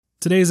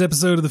Today's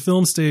episode of the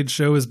Film Stage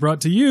Show is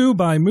brought to you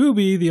by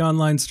Mubi, the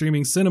online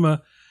streaming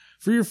cinema.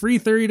 For your free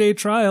 30-day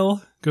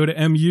trial, go to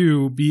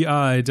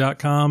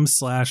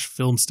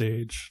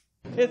mubi.com/filmstage.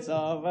 It's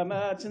of a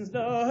merchant's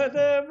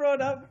daughter brought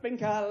up in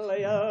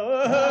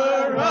Callio.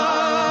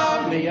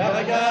 Hurrah, me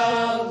yellow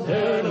girl, do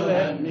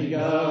let me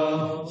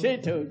go. She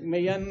took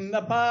me in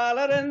the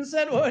parlor and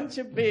said, won't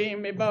you be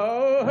me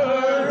beau?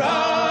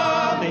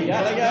 Hurrah, me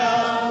yellow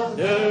girl,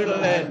 do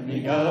let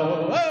me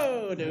go.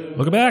 Oh, do.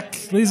 Welcome back,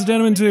 ladies and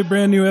gentlemen, to a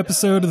brand new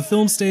episode of the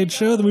Film Stage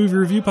Show, the movie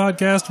review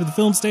podcast for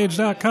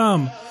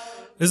thefilmstage.com.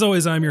 As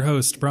always, I'm your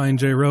host, Brian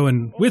J.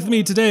 Rowan. With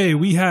me today,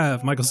 we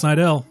have Michael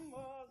Snydell.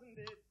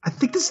 I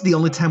think this is the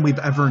only time we've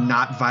ever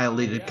not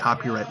violated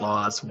copyright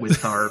laws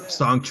with our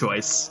song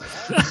choice.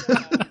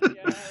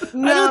 It's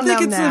not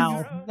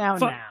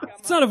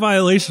a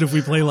violation if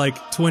we play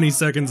like 20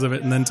 seconds of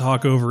it and then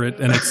talk over it,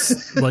 and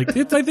it's like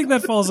I think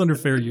that falls under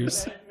fair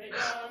use.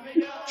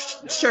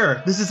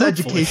 Sure, this is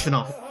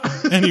educational.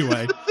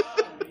 Anyway,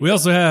 we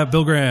also have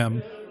Bill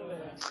Graham.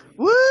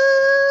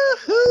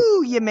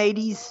 Woo-hoo, you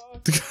mateys.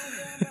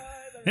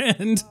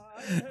 And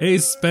a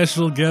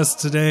special guest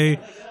today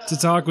to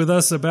talk with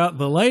us about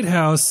The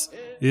Lighthouse.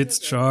 It's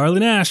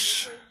Charlie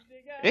Nash.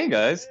 Hey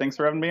guys, thanks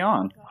for having me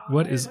on.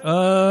 What is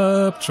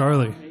up,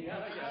 Charlie?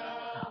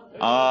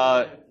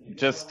 I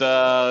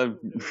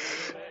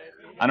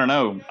don't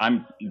know.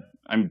 I'm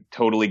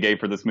totally gay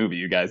for this movie,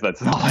 you guys.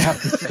 That's all I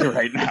have to say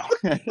right now.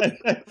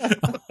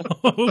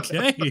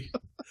 Okay.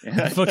 Yeah.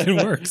 That fucking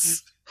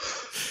works.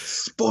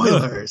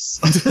 Spoilers.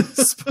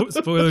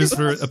 Spoilers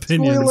for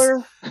opinions.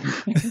 Spoiler.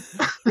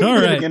 All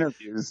right.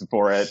 Interviews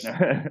for it.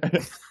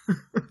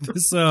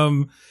 This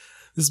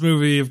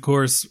movie, of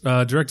course,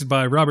 directed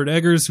by Robert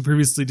Eggers, who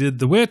previously did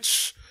The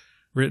Witch,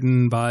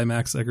 written by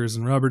Max Eggers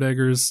and Robert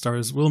Eggers,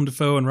 stars Willem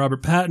Dafoe and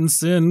Robert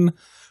Pattinson.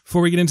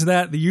 Before we get into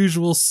that, the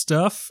usual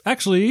stuff.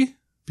 Actually,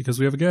 because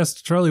we have a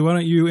guest, Charlie, why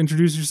don't you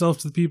introduce yourself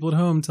to the people at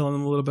home, telling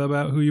them a little bit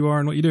about who you are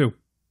and what you do?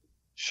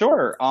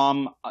 Sure.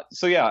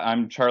 So yeah,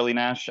 I'm Charlie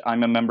Nash.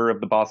 I'm a member of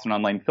the Boston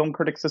Online Film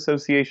Critics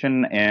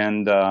Association,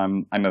 and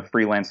I'm a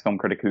freelance film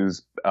critic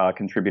who's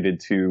contributed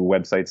to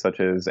websites such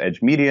as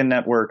Edge Media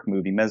Network,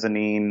 Movie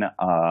Mezzanine,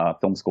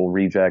 Film School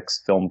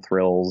Rejects, Film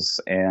Thrills,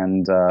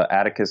 and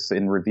Atticus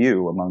in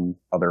Review, among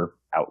other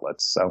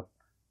outlets. So,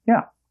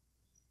 yeah.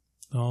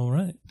 All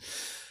right.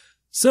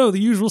 So, the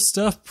usual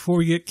stuff before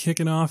we get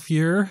kicking off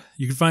here.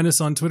 You can find us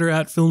on Twitter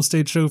at Film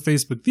Stage Show,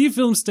 Facebook, The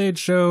Film Stage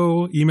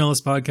Show, email us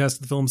podcast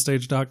at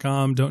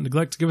thefilmstage.com. Don't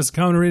neglect to give us a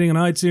comment rating on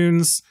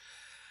iTunes.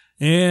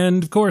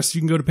 And, of course,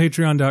 you can go to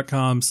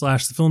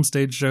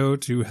patreon.com/thefilmstageshow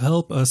to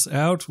help us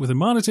out with a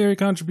monetary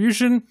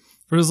contribution.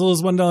 For as little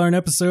as $1 an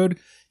episode,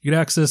 you get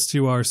access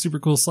to our super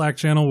cool Slack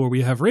channel where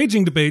we have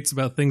raging debates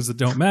about things that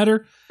don't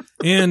matter.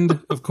 And,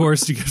 of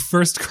course, you get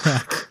first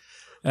crack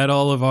at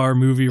all of our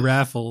movie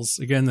raffles.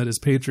 Again, that is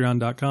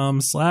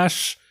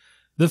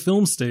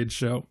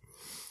patreon.com/thefilmstageshow.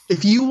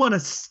 If you want to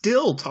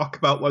still talk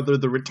about whether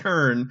The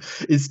Return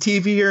is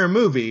TV or a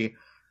movie,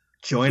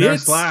 join our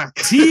Slack.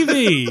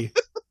 TV.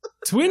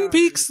 Twin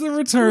Peaks The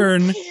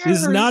Return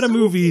is not a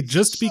movie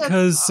just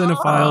because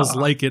cinephiles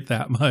like it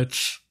that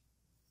much.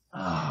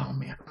 Oh,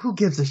 man. Who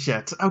gives a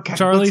shit? Okay.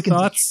 Charlie,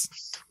 thoughts?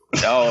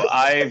 No,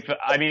 I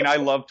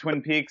love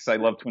Twin Peaks. I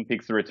love Twin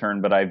Peaks: The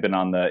Return, but I've been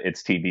on the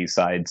It's TV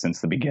side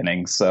since the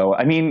beginning. So,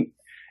 I mean,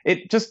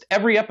 it just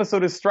every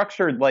episode is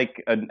structured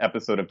like an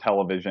episode of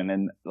television,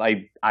 and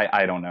I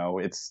don't know.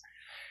 It's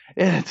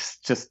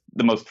just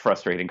the most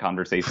frustrating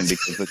conversation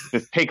because it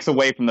just takes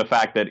away from the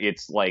fact that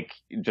it's like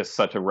just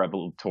such a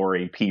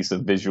revelatory piece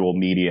of visual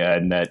media,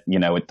 and that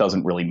it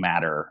doesn't really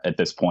matter at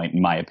this point,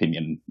 in my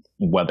opinion,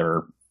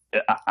 whether.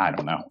 I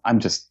don't know. I'm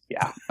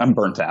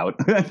burnt out.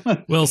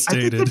 Well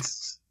stated.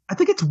 I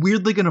think it's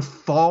weirdly going to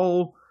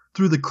fall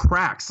through the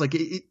cracks. Like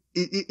it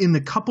in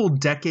the couple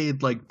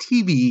decade like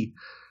TV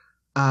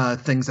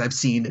things I've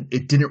seen,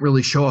 it didn't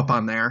really show up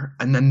on there.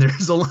 And then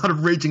there's a lot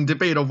of raging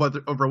debate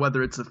over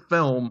whether it's a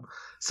film.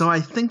 So I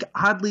think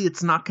oddly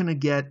it's not going to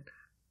get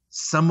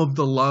some of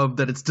the love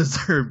that it's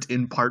deserved,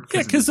 in part.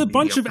 Yeah, because a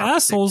bunch of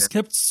assholes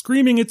kept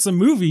screaming it's a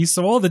movie,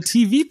 so all the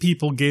TV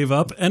people gave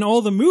up, and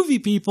all the movie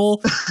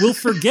people will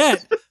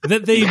forget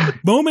that they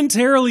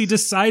momentarily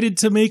decided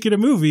to make it a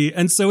movie,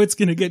 and so it's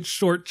going to get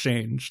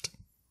shortchanged.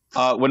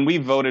 When we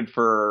voted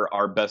for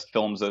our best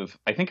films of,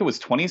 I think it was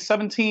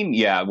 2017,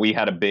 yeah, we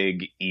had a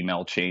big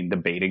email chain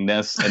debating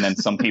this, and then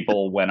some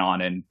people went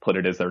on and put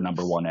it as their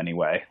number one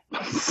anyway.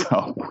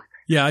 So...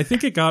 Yeah, I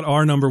think it got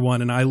our number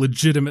one, and I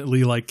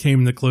legitimately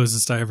came the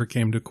closest I ever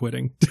came to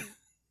quitting.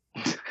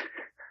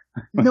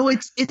 No,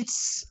 it did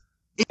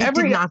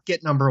not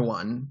get number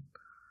one.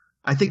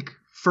 I think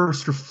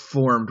First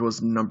Reformed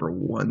was number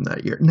one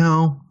that year.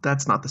 No,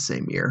 that's not the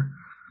same year.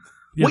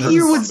 Yeah, what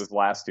year was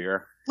last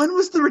year? When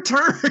was The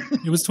Return?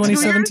 It was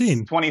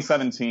 2017.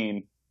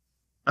 2017.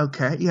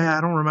 Okay, yeah,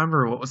 I don't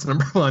remember what was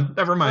number one.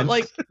 Never mind.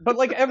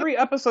 But every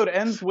episode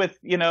ends with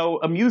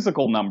a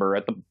musical number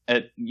at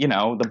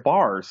the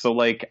bar. So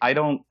I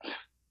don't,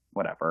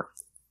 whatever.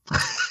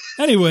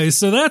 Anyway,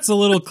 so that's a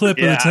little clip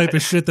of the Yeah. type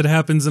of shit that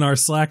happens in our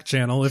Slack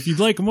channel. If you'd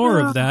like more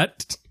of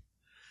that,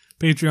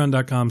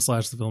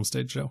 patreon.com/The Film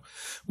Stage Show.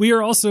 We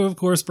are also, of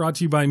course, brought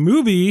to you by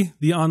Mubi,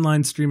 the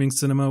online streaming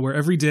cinema, where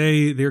every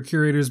day their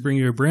curators bring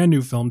you a brand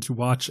new film to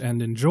watch and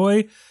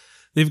enjoy.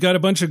 They've got a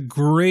bunch of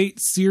great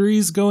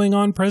series going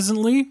on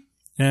presently.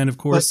 And of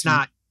But course,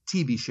 not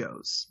TV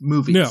shows,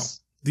 movies. no,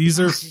 these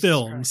are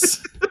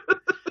films.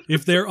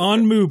 If they're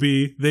on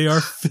Mubi, they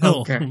are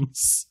films. Okay.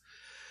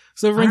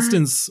 So, for All right.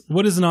 instance,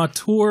 What is an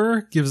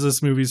Auteur gives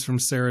us movies from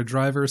Sarah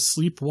Driver,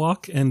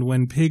 Sleepwalk, and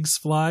When Pigs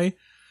Fly.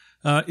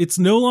 It's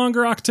no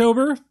longer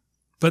October,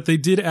 but they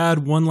did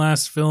add one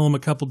last film a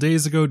couple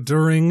days ago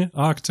during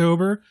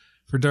October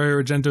for Dario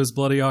Argento's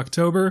Bloody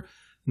October,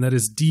 and that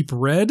is Deep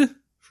Red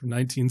from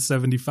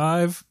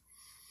 1975.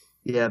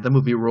 Yeah, the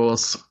movie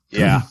rules.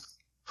 Yeah.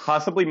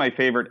 Possibly my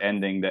favorite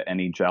ending to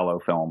any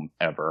Giallo film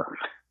ever.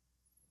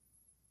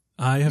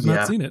 I have Yeah.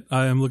 not seen it.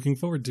 I am looking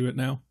forward to it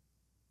now.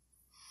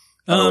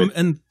 Oh,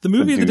 And the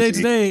movie of the day doozy.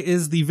 today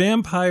is The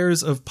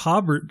Vampires of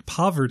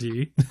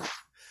Poverty.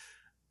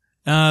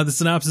 The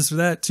synopsis for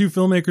that: two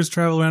filmmakers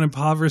travel around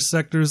impoverished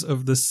sectors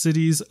of the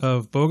cities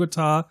of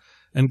Bogota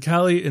and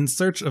Cali in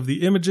search of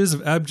the images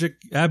of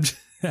abjection.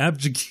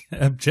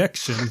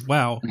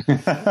 Wow.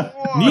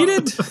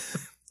 Needed?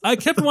 I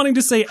kept wanting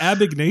to say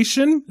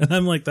abnegation, and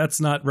I'm like,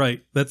 that's not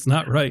right. That's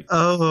not right.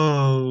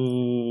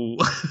 Oh.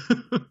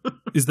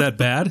 Is that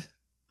bad?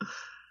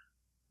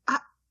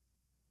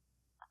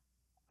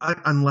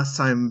 Unless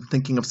I'm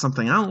thinking of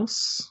something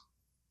else.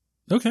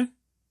 Okay.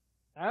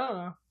 I don't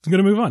know. I'm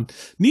going to move on.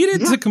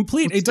 Needed Yeah, to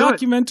complete a let's do it.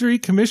 documentary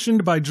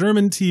commissioned by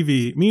German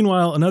TV.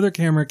 Meanwhile, another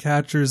camera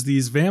captures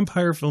these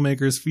vampire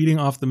filmmakers feeding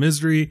off the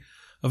misery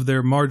of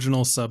their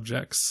marginal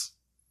subjects.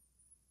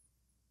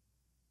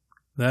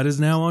 That is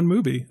now on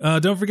Mubi.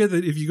 Don't forget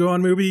that if you go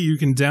on Mubi, you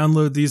can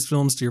download these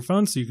films to your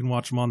phone so you can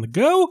watch them on the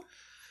go.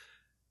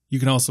 You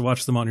can also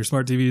watch them on your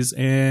smart TVs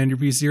and your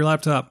PC or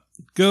laptop.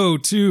 Go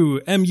to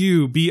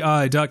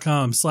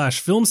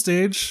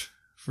mubi.com/filmstage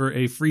for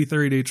a free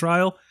 30-day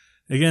trial.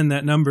 Again,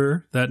 that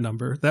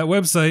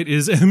website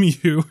is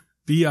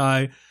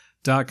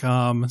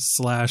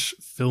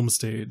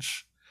mubi.com/filmstage.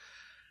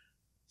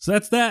 So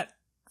that's that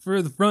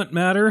for the front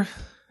matter.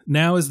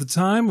 Now is the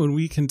time when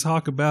we can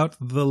talk about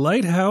The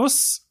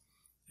Lighthouse.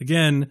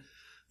 Again,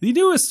 the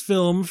newest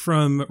film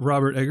from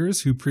Robert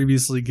Eggers, who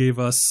previously gave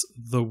us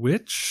The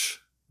Witch,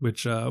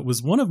 which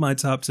was one of my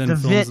top 10 The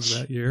films Vitch. of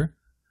that year.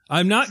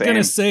 I'm not Same. going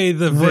to say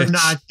The We're Vitch.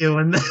 not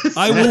doing this.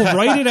 I will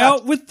write it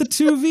out with the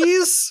two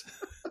V's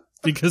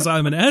because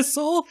I'm an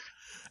asshole,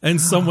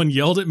 and someone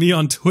yelled at me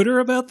on Twitter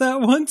about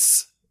that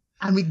once.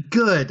 I mean,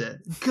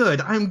 good.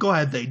 I'm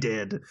glad they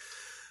did.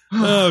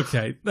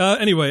 Okay.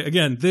 Anyway,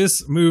 again,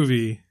 this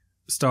movie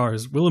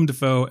stars Willem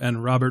Dafoe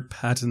and Robert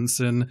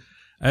Pattinson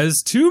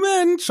as two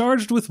men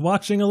charged with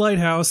watching a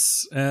lighthouse,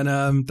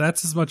 and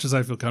that's as much as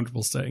I feel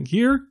comfortable saying.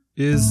 Here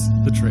is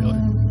the trailer.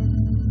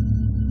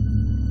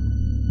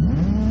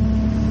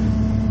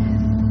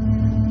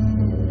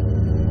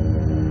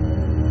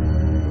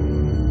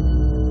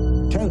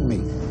 Tell me,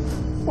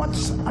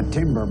 what's a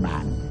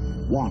timberman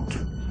want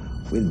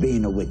with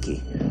being a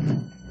wiki?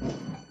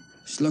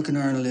 Just looking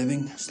to earn a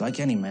living, just like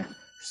any man.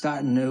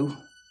 Starting new.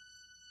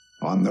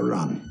 On the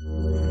run.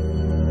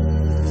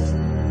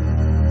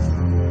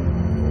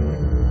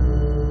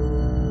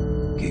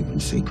 Keeping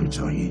secrets,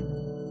 are you?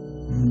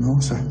 No,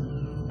 sir.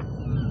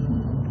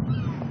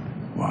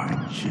 Why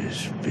don't you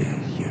spill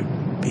your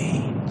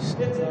beans?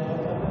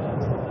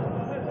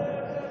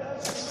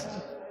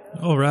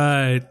 All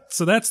right.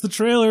 So that's the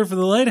trailer for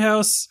The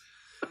Lighthouse.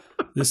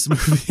 This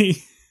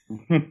movie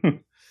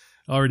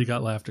already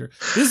got laughter.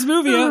 This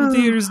movie out in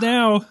theaters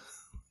now.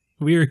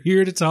 We are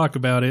here to talk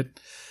about it.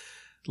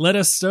 Let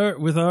us start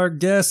with our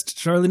guest,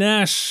 Charlie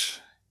Nash.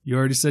 You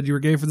already said you were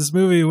gay for this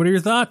movie. What are your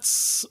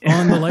thoughts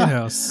on The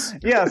Lighthouse?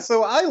 Yeah,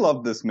 so I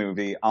love this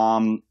movie.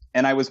 And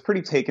I was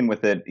pretty taken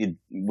with it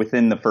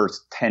within the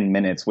first 10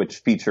 minutes, which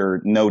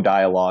feature no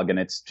dialogue. And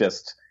it's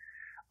just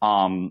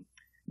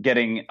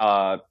getting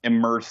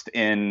immersed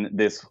in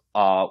this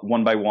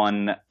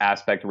 1:1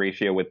 aspect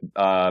ratio with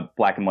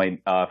black and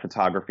white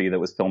photography that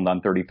was filmed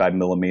on 35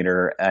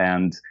 millimeter,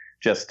 and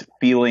just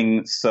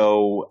feeling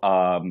so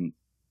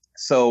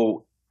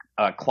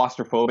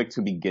claustrophobic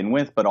to begin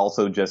with, but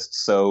also just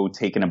so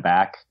taken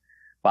aback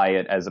by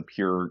it as a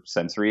pure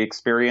sensory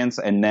experience.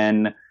 And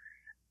then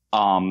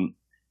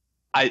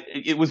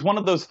it was one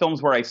of those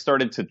films where I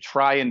started to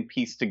try and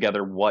piece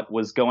together what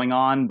was going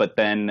on, but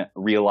then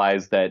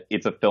realized that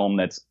it's a film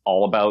that's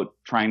all about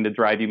trying to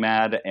drive you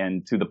mad,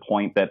 and to the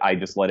point that I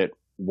just let it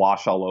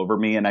wash all over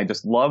me. And I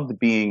just loved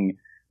being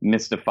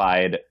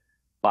mystified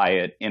by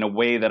it in a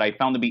way that I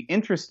found to be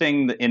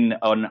interesting in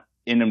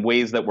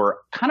ways that were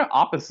kind of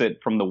opposite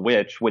from The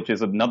Witch, which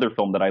is another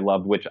film that I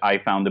loved, which I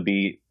found to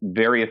be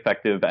very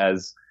effective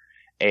as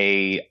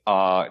a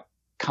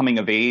coming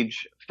of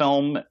age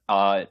film,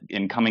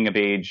 in coming of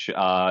age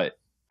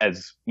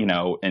as, you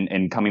know,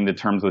 and coming to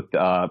terms with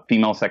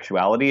female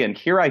sexuality. And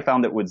here I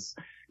found it was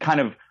kind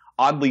of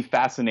oddly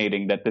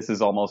fascinating that this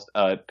is almost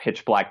a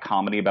pitch black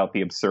comedy about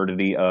the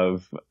absurdity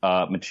of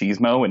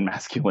machismo and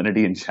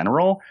masculinity in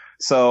general.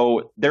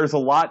 So there's a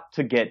lot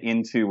to get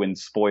into in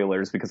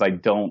spoilers because I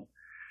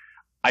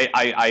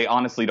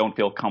honestly don't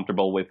feel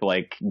comfortable with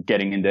like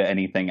getting into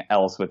anything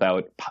else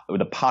without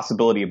the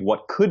possibility of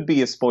what could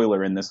be a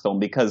spoiler in this film,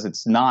 because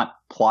it's not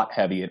plot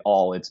heavy at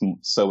all. It's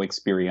so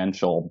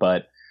experiential.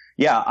 But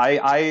yeah,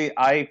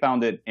 I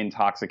found it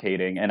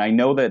intoxicating. And I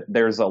know that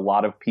there's a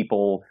lot of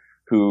people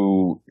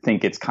who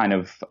think it's kind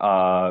of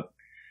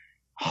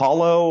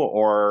hollow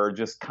or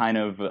just kind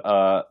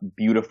of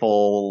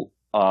beautiful,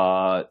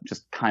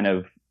 just kind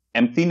of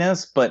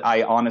emptiness. But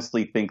I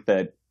honestly think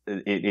that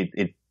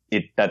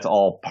that's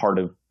all part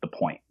of the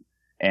point.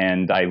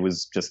 And I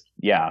was just,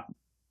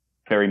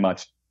 very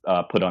much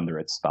put under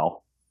its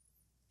spell.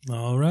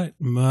 All right.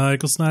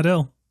 Michael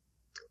Snydell.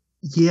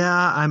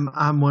 Yeah,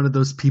 I'm one of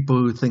those people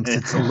who thinks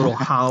it's a little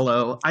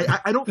hollow.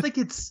 I don't think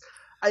it's,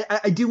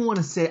 I do want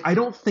to say, I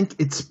don't think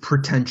it's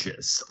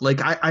pretentious. Like,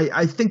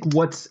 I think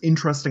what's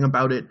interesting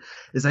about it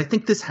is I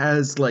think this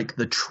has like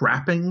the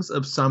trappings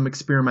of some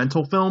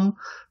experimental film,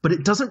 but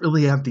it doesn't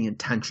really have the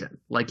intention.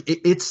 Like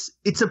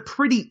it's a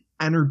pretty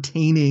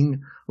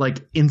entertaining,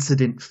 like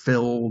incident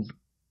filled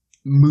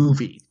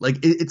movie. Like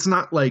it's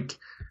not like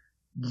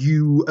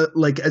you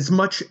like, as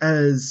much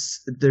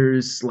as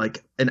there's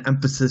like an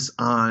emphasis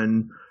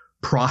on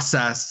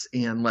process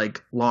and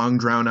like long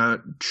drawn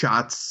out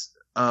shots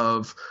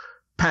of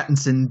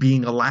Pattinson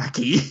being a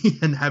lackey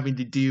and having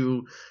to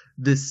do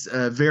this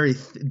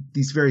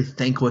these very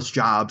thankless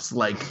jobs.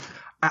 Like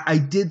I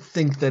did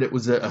think that it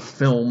was a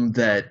film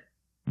that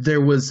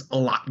there was a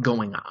lot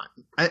going on.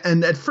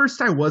 And at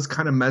first I was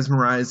kind of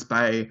mesmerized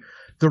by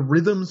the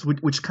rhythms,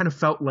 which kind of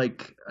felt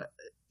like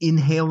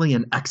inhaling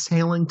and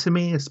exhaling to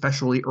me,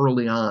 especially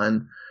early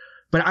on.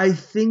 But I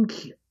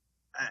think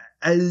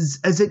as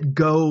it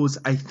goes,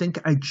 I think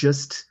I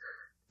just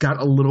got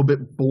a little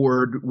bit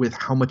bored with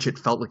how much it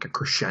felt like a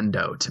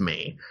crescendo to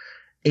me.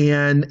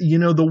 And, you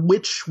know, The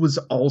Witch was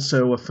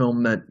also a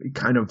film that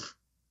kind of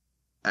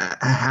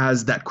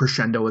has that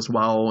crescendo as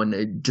well. And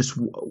it just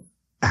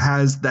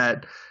has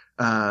that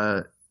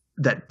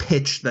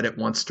pitch that it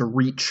wants to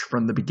reach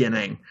from the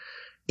beginning.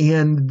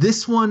 And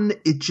this one,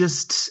 it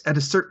just, at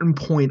a certain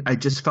point, I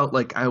just felt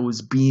like I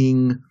was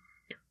being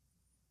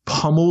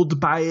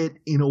pummeled by it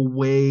in a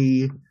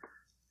way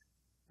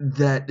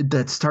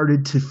that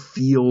started to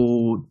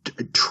feel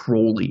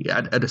trolly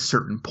at a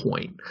certain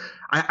point.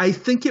 I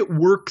think it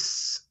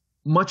works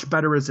much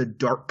better as a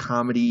dark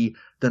comedy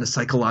than a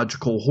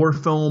psychological horror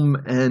film.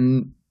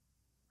 And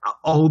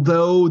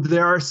although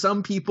there are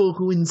some people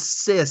who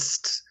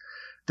insist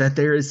that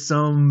there is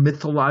some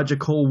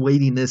mythological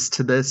weightiness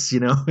to this, you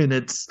know, in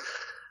its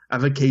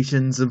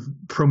evocations of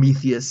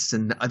Prometheus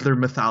and other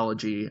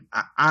mythology,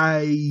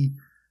 I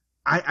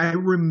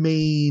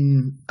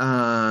remain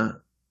I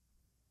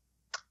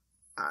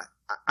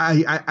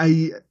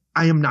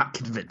am not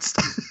convinced.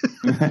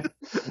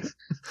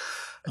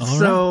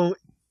 So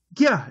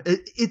yeah,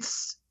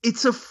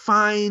 it's a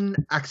fine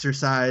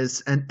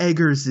exercise, and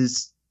Eggers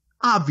is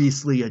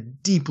obviously a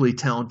deeply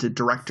talented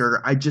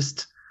director.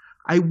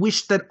 I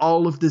wish that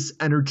all of this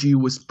energy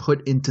was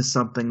put into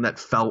something that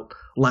felt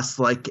less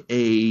like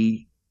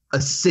a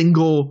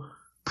single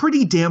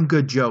pretty damn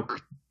good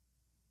joke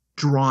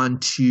drawn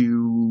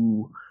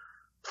to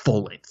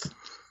full length.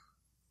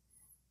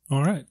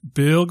 All right,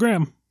 Bill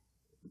Graham.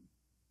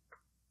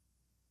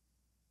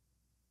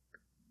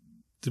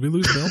 Did we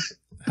lose Bill?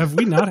 Have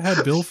we not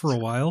had Bill for a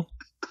while?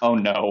 Oh,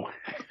 no.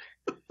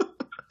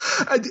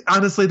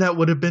 Honestly, that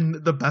would have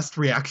been the best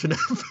reaction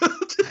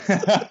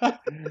ever.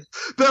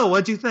 Bill,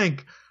 what'd you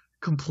think?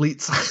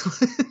 Complete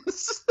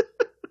silence.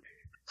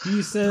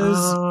 He says,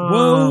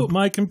 whoa,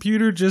 my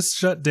computer just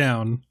shut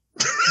down.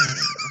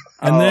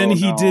 And then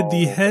he did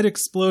the head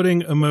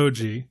exploding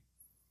emoji.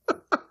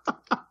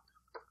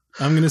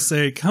 I'm going to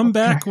say, come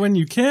back when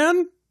you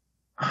can.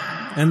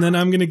 And then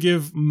I'm going to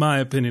give my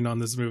opinion on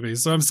this movie.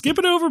 So I'm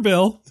skipping over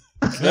Bill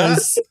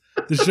because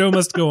the show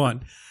must go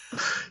on.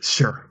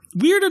 Sure.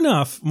 Weird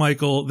enough,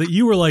 Michael, that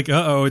you were like,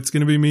 uh-oh, it's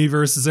going to be me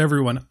versus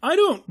everyone. I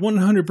don't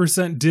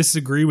 100%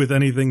 disagree with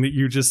anything that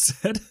you just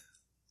said.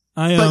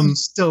 But you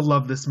still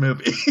love this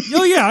movie.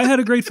 Oh, yeah, I had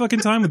a great fucking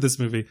time with this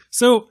movie.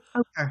 So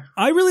okay.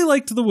 I really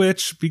liked The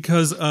Witch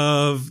because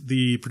of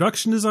the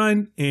production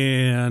design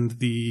and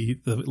the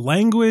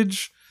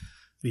language,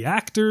 the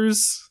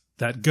actors,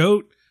 that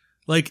goat.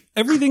 Like,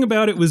 everything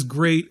about it was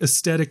great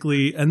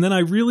aesthetically. And then I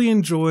really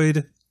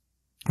enjoyed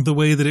the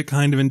way that it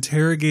kind of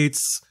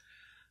interrogates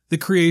the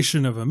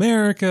creation of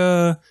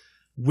America,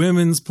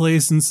 women's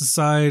place in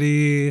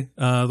society,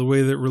 the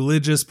way that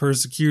religious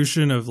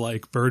persecution of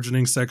like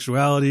burgeoning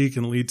sexuality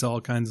can lead to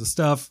all kinds of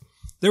stuff.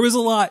 There was a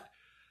lot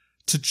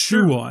to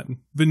chew on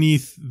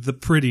beneath the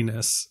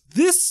prettiness.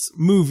 This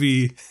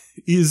movie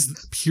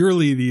is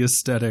purely the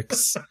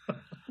aesthetics.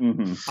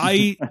 Mm-hmm.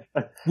 I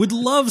would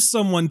love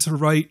someone to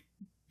write,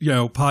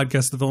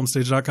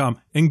 podcastthefilmstage.com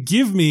and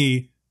give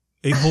me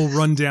a whole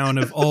rundown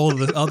of all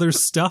the other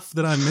stuff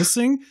that I'm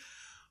missing.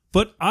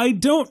 but I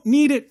don't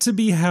need it to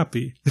be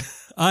happy.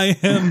 I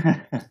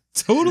am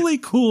totally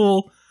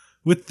cool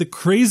with the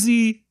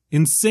crazy,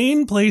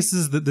 insane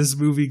places that this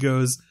movie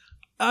goes.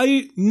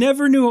 I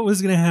never knew what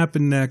was going to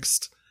happen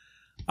next.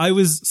 I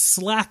was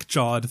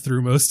slack-jawed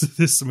through most of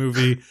this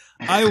movie.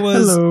 I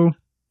was... Hello.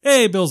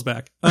 Hey, Bill's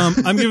back.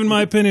 I'm giving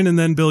my opinion, and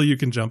then, Bill, you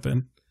can jump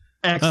in.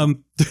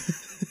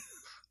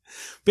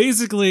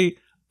 Basically,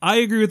 I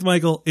agree with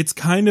Michael. It's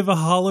kind of a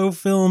hollow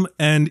film,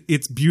 and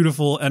it's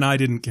beautiful, and I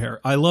didn't care.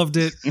 I loved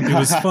it. It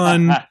was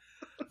fun.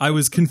 I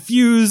was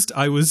confused.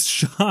 I was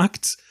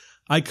shocked.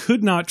 I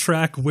could not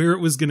track where it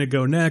was going to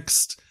go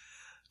next.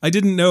 I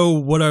didn't know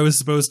what I was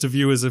supposed to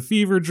view as a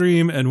fever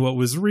dream and what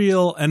was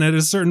real, and at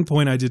a certain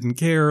point I didn't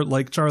care.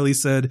 Like Charlie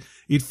said,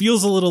 it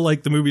feels a little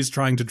like the movie's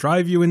trying to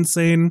drive you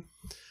insane.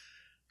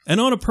 And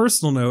on a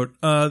personal note,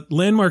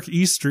 Landmark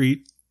E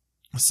Street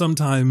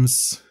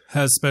sometimes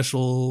has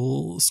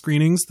special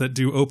screenings that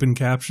do open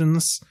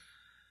captions,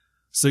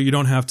 so you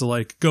don't have to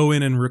like go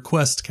in and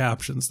request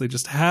captions. They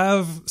just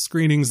have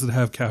screenings that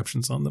have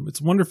captions on them.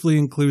 It's a wonderfully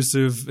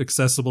inclusive,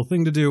 accessible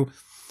thing to do.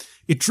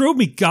 It drove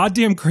me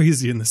goddamn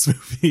crazy in this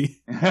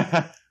movie.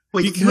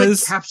 Wait, you had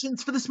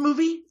captions for this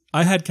movie?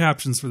 I had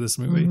captions for this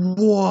movie.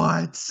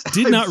 What?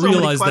 Did not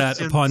realize that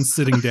upon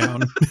sitting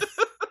down.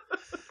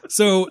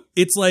 So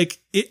it's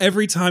like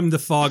every time the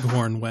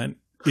foghorn went,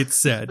 it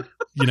said,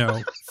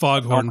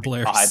 foghorn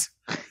blares.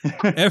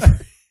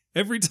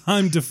 Every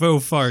time Defoe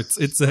farts,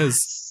 it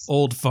says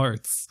old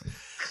farts.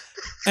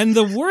 And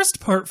the worst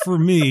part for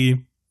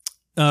me,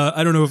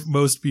 I don't know if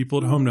most people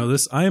at home know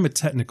this, I am a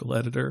technical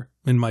editor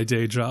in my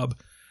day job.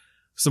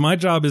 So my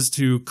job is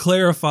to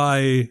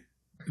clarify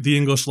the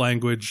English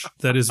language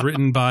that is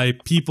written by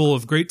people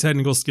of great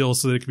technical skill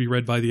so that it can be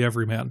read by the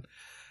everyman.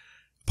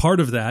 Part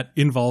of that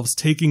involves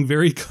taking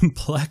very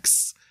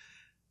complex,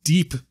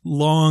 deep,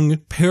 long,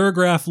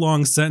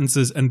 paragraph-long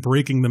sentences and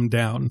breaking them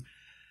down.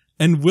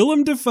 And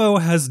Willem Dafoe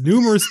has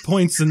numerous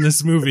points in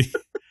this movie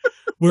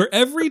where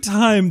every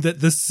time that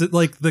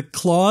the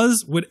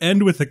clause would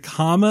end with a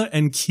comma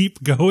and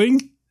keep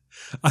going,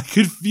 I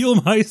could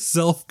feel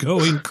myself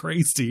going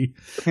crazy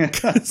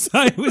because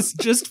I was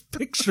just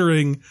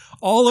picturing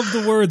all of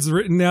the words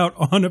written out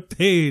on a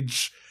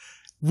page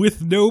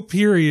with no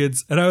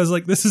periods. And I was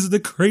like, this is the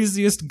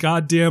craziest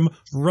goddamn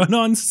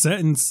run-on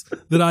sentence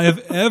that I have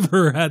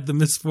ever had the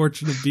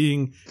misfortune of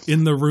being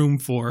in the room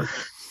for.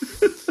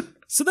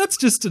 So that's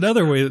just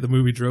another way that the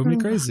movie drove me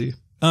crazy.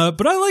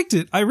 But I liked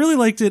it. I really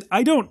liked it.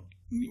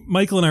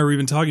 Michael and I were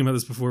even talking about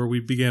this before we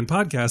began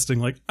podcasting.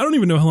 Like, I don't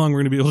even know how long we're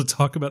going to be able to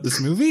talk about this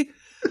movie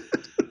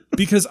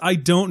because I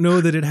don't know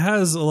that it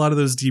has a lot of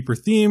those deeper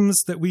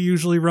themes that we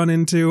usually run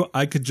into.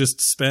 I could just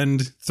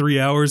spend 3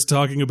 hours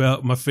talking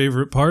about my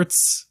favorite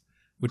parts,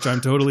 which I'm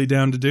totally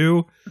down to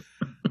do.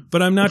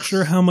 But I'm not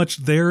sure how much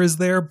there is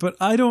there, but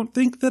I don't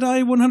think that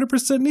I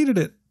 100% needed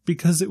it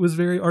because it was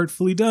very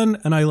artfully done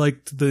and I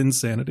liked the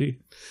insanity.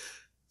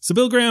 So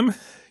Bill Graham,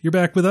 you're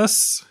back with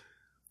us.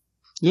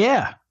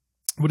 Yeah.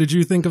 What did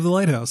you think of The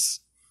Lighthouse?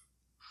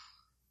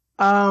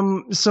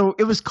 So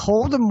it was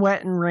cold and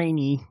wet and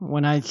rainy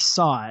when I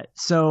saw it.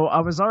 So I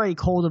was already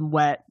cold and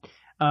wet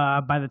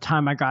by the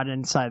time I got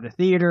inside the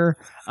theater.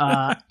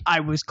 I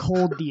was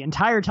cold the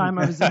entire time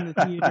I was in the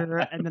theater,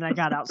 and then I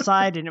got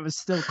outside and it was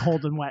still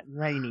cold and wet and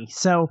rainy.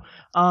 So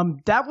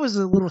that was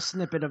a little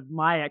snippet of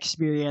my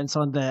experience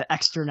on the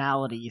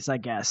externalities, I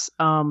guess.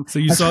 So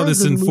you saw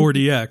this in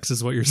 4DX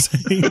is what you're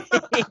saying?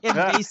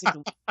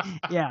 Basically,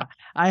 yeah.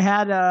 I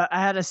had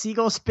a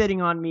seagull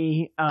spitting on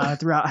me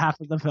throughout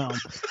half of the film.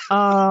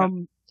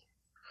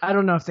 I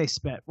don't know if they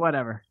spit.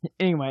 Whatever.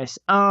 Anyways,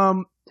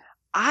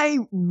 I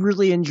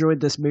really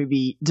enjoyed this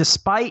movie,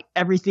 despite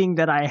everything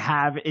that I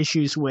have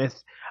issues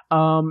with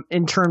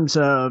in terms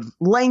of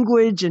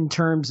language, in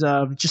terms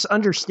of just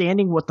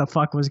understanding what the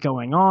fuck was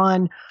going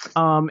on,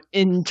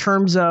 in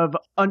terms of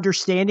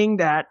understanding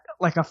that,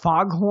 like, a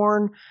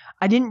foghorn,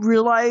 I didn't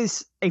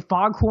realize a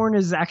foghorn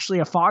is actually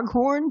a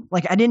foghorn.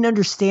 Like, I didn't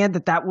understand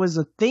that was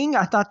a thing.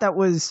 I thought that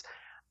was...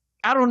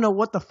 I don't know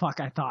what the fuck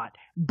I thought,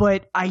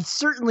 but I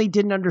certainly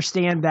didn't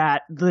understand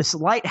that this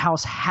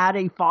lighthouse had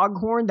a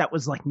foghorn that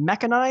was like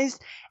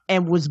mechanized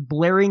and was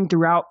blaring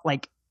throughout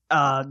like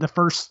the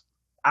first,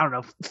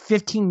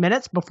 15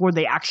 minutes before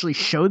they actually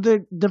showed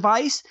the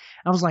device.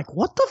 I was like,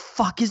 what the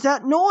fuck is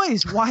that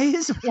noise? Why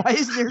is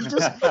there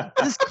just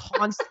this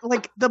constant,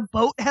 like, the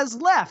boat has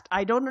left.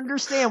 I don't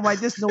understand why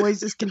this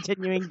noise is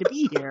continuing to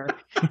be here.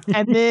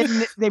 And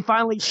then they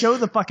finally show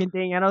the fucking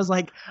thing and I was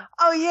like,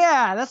 oh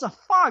yeah, that's a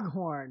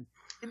foghorn.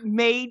 It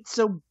made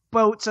so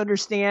boats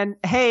understand,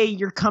 hey,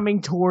 you're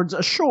coming towards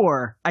a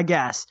shore, I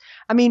guess.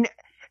 I mean,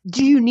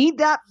 do you need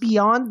that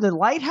beyond the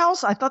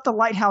lighthouse? I thought the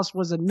lighthouse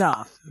was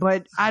enough,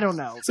 but I don't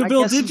know. So,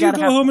 Bill, did you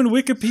go home and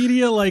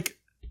Wikipedia, like,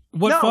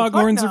 what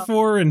foghorns are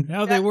for and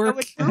how they work?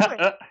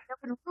 That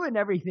would ruin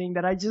everything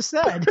that I just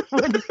said.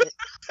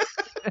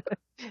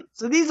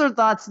 So these are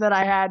thoughts that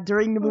I had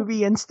during the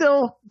movie and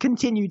still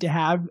continue to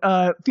have.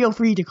 Feel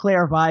free to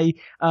clarify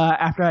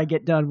after I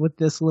get done with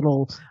this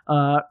little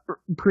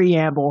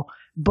preamble.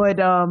 But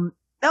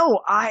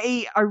No,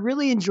 I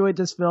really enjoyed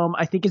this film.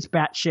 I think it's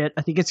batshit.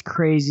 I think it's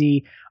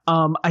crazy.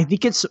 I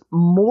think it's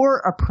more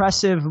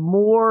oppressive,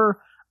 more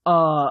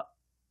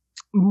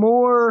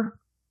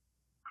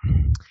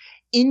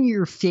in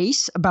your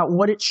face about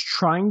what it's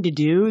trying to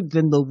do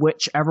than The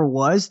Witch ever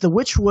was. The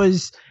Witch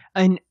was,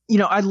 and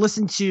I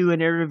listened to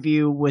an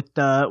interview with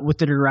the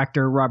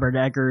director Robert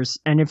Eggers,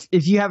 and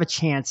if you have a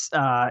chance,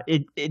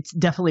 it's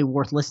definitely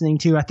worth listening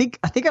to. I think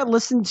I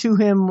listened to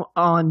him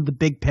on The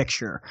Big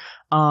Picture,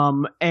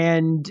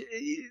 and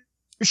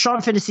Sean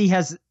Fennessy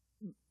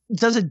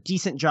does a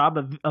decent job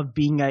of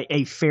being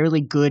a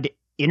fairly good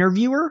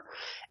interviewer,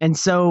 and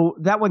so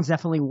that one's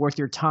definitely worth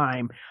your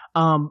time.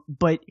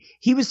 But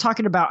he was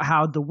talking about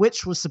how The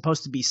Witch was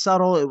supposed to be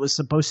subtle. It was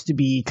supposed to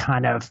be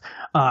kind of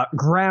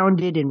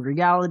grounded in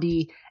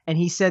reality. And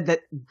he said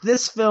that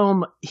this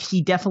film,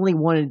 he definitely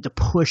wanted to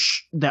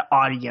push the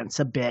audience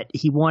a bit.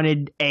 He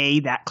wanted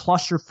that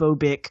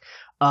claustrophobic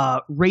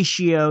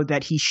ratio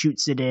that he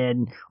shoots it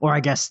in, or I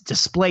guess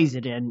displays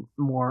it in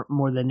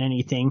more than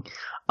anything.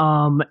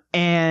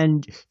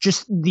 And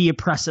just the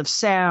oppressive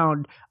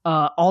sound,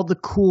 all the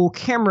cool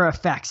camera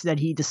effects that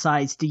he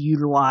decides to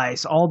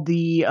utilize, all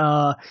the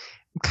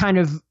kind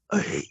of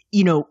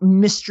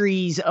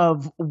mysteries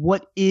of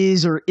what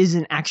is or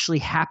isn't actually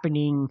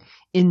happening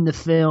in the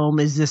film.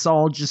 Is this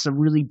all just a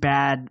really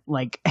bad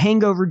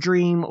hangover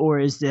dream, or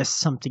is this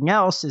something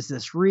else? Is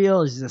this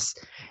real? Is this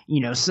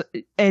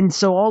and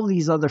so all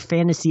these other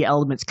fantasy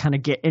elements kind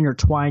of get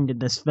intertwined in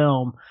this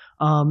film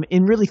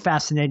in really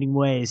fascinating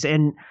ways,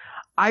 and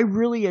I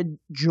really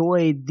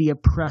enjoyed the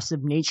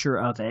oppressive nature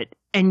of it.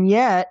 And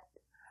yet,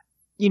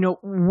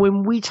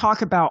 when we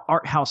talk about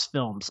art house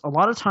films, a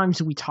lot of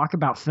times we talk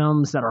about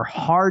films that are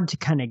hard to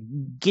kind of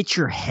get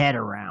your head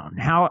around,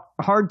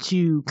 hard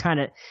to kind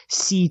of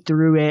see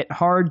through it,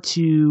 hard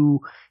to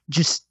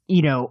just,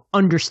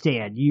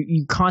 understand.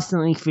 You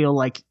constantly feel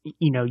like,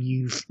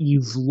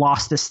 you've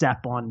lost a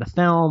step on the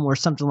film or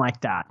something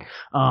like that.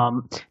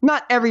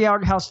 Not every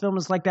art house film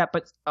is like that,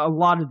 but a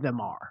lot of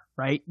them are,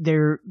 right?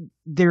 They're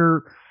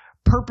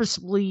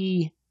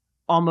purposefully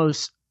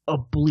almost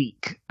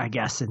oblique, I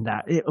guess, in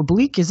that.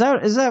 Oblique, is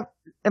that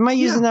am I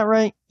using that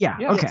right? Yeah.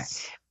 Okay.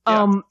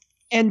 Yeah.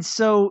 And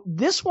so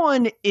this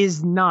one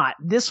is not.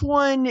 This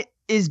one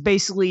is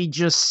basically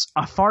just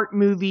a fart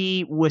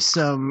movie with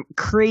some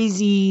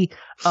crazy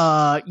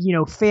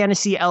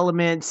fantasy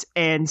elements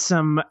and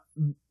some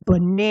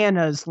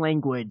bananas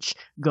language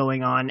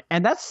going on.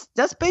 And that's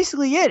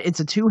basically it. It's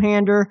a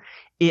two-hander.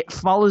 It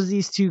follows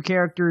these two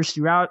characters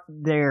throughout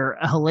their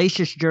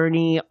hellacious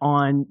journey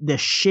on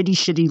this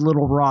shitty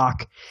little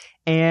rock,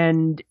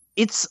 and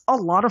it's a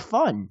lot of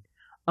fun.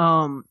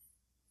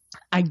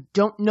 I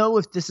don't know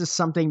if this is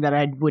something that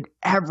I would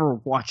ever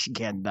watch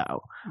again,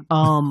 though.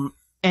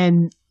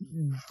 And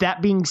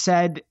that being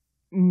said,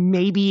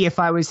 maybe if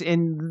I was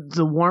in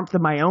the warmth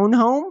of my own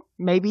home,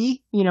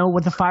 maybe,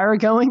 with a fire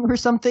going or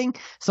something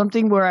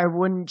where I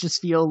wouldn't just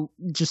feel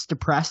just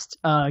depressed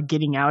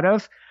getting out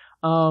of.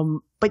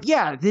 But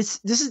yeah,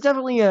 this is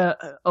definitely a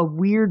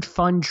weird,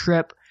 fun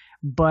trip,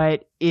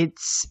 but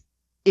it's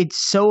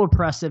so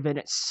oppressive and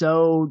it's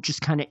so just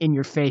kind of in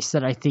your face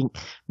that I think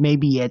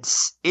maybe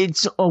it's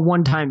a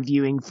one-time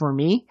viewing for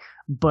me.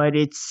 But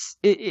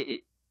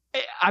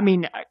I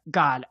mean,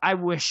 God, I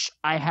wish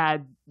I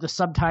had the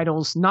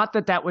subtitles. Not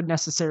that would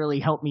necessarily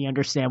help me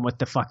understand what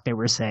the fuck they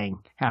were saying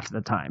half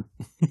the time,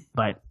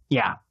 but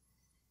yeah.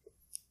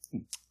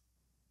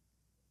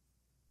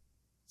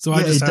 So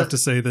I just have to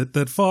say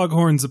that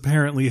foghorns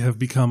apparently have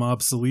become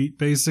obsolete,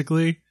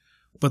 basically.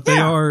 But they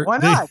are why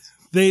not?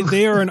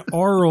 They are an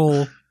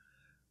aural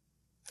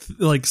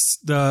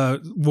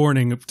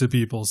warning to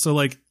people.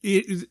 So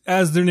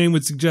as their name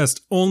would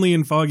suggest, only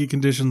in foggy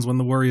conditions when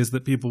the worry is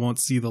that people won't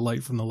see the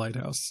light from the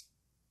lighthouse.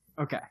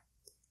 Okay.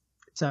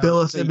 So,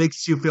 Phyllis, it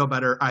makes you feel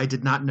better. I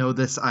did not know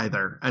this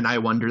either, and I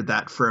wondered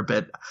that for a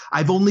bit.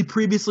 I've only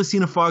previously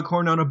seen a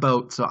foghorn on a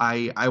boat, so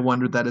I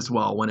wondered that as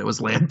well when it was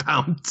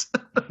landbound.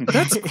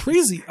 That's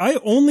crazy. I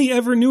only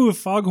ever knew of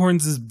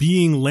foghorns as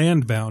being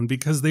landbound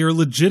because they are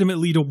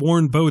legitimately to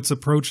warn boats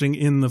approaching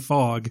in the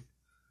fog.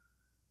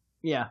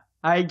 Yeah,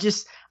 I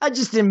just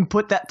didn't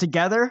put that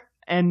together.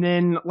 And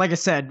then, like I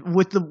said,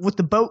 with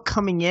the boat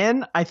coming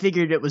in, I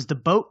figured it was the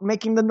boat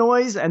making the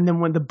noise. And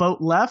then when the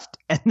boat left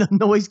and the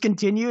noise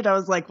continued, I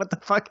was like, what the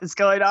fuck is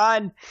going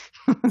on?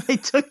 They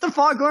took the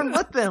foghorn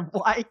with them.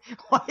 Why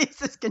is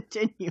this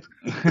continuing?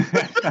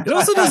 It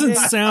also doesn't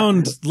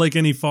sound like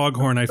any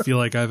foghorn I feel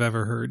like I've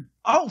ever heard.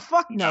 Oh,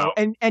 fuck no.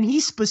 And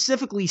he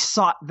specifically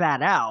sought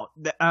that out.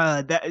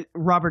 That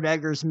Robert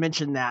Eggers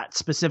mentioned that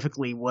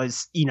specifically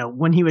was,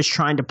 when he was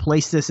trying to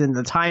place this in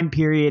the time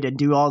period and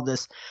do all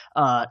this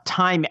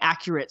time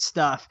accurate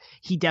stuff,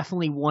 he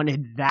definitely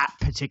wanted that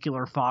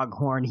particular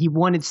foghorn. He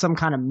wanted some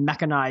kind of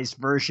mechanized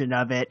version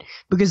of it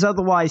because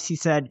otherwise, he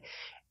said,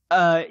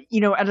 at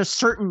a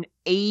certain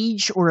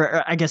age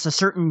or I guess a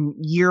certain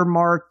year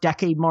mark,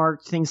 decade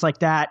mark, things like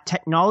that,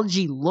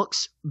 technology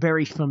looks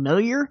very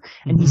familiar.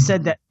 And he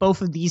said that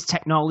both of these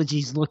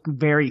technologies look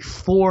very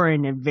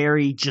foreign and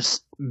very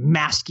just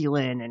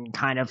masculine and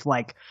kind of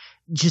like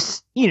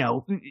just, you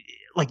know,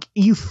 like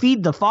you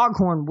feed the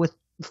foghorn with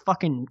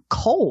fucking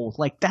coal.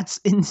 Like that's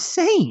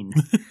insane.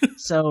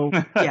 So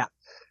yeah.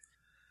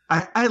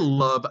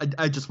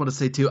 I just want to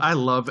say too, I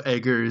love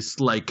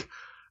Eggers like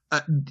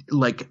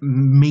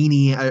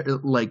mania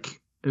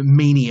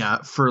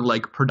for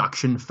like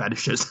production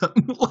fetishism.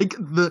 Like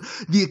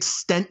the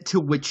extent to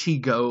which he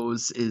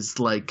goes is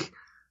like,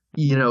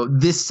 you know,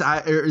 this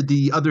side or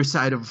the other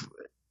side of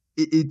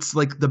it's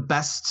like the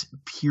best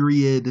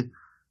period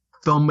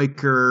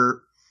filmmaker,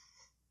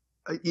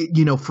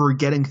 you know, for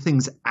getting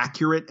things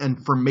accurate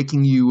and for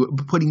putting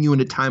you in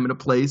a time and a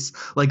place,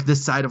 like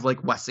this side of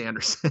like Wes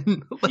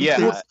Anderson. Like,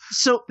 yeah.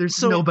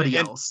 There's nobody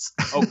else.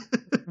 Oh,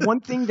 one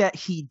thing that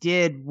he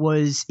did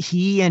was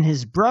he and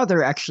his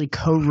brother actually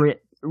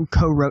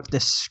co-wrote the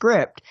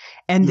script,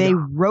 and they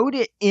wrote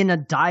it in a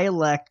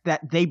dialect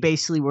that they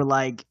basically were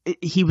like,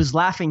 he was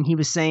laughing, he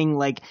was saying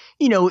like,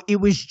 you know,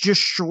 it was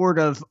just short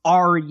of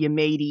you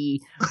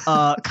matey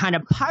kind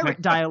of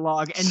pirate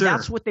dialogue, and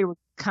that's what they were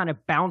kind of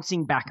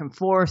bouncing back and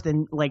forth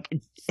and like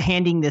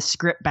handing this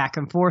script back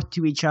and forth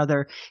to each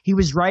other. He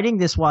was writing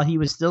this while he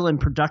was still in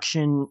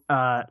production,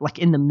 like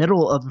in the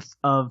middle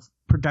of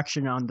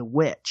production on The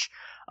Witch,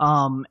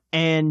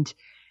 and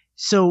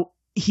so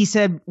he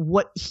said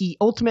what he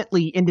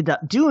ultimately ended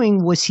up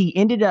doing was he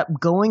ended up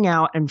going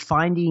out and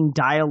finding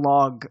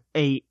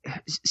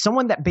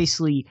someone that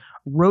basically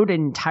wrote an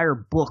entire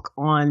book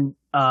on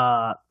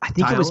I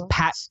think Dialogues? It was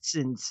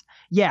Pattinson's.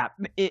 Yeah,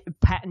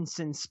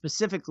 Pattinson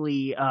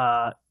specifically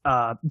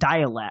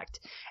dialect.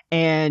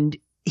 And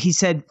he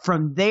said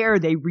from there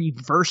they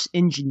reverse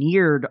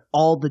engineered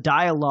all the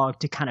dialogue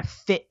to kind of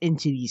fit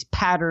into these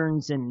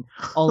patterns and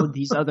all of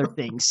these other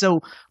things. So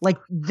like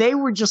they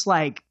were just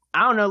like,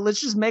 I don't know, let's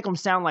just make them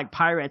sound like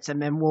pirates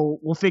and then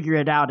we'll figure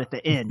it out at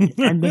the end.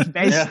 And they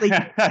basically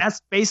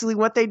that's basically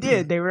what they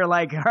did. They were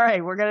like, all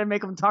right, we're going to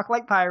make them talk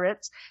like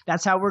pirates.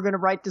 That's how we're going to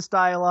write this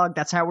dialogue.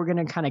 That's how we're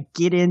going to kind of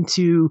get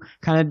into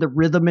kind of the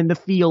rhythm and the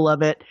feel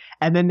of it.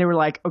 And then they were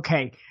like,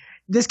 okay,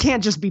 this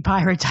can't just be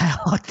pirate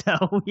dialogue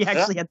though. We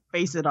actually had to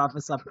base it off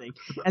of something.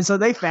 And so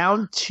they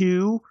found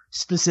 2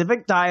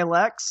 specific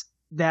dialects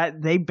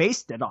that they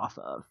based it off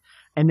of,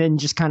 and then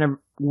just kind of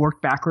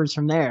work backwards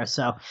from there.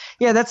 So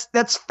yeah,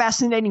 that's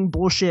fascinating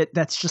bullshit.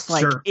 That's just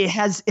like, it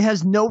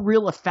has no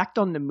real effect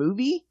on the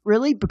movie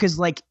really, because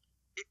like,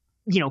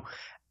 you know,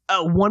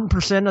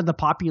 1% of the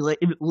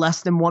population,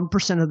 less than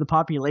 1% of the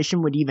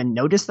population would even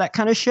notice that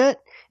kind of shit.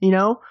 You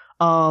know,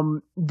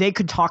 they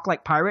could talk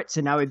like pirates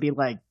and I would be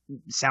like,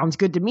 sounds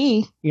good to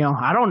me. You know,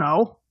 I don't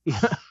know.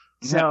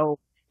 So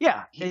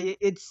yeah,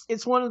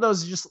 it's one of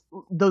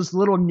those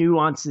little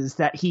nuances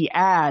that he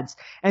adds.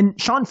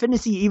 And Sean Finney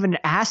even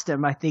asked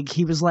him, I think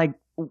he was like,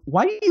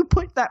 why do you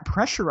put that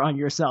pressure on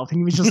yourself? And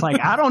he was just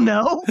like, I don't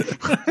know.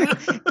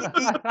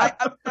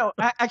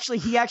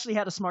 He actually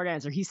had a smart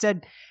answer. He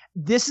said,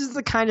 this is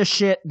the kind of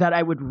shit that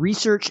I would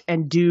research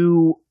and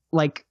do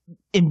like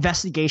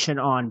investigation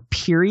on,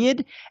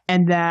 period.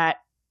 And that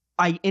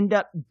I end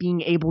up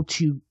being able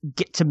to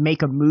get to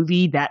make a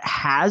movie that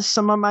has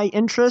some of my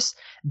interests.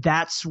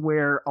 That's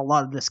where a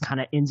lot of this kind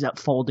of ends up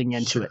folding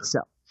into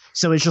itself.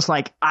 So it's just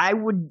like, I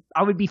would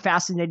be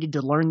fascinated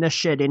to learn this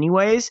shit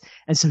anyways.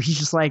 And so he's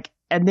just like,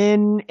 and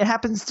then it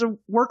happens to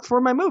work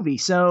for my movie.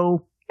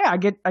 So yeah, I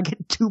get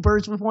 2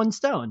 birds with 1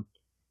 stone.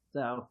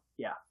 So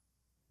yeah.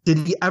 Did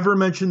he ever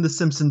mention the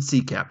Simpsons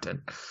sea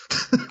captain?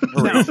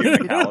 Horatio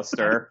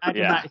McAllister.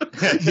 Yeah.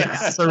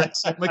 Yes,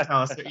 Horatio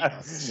McAllister.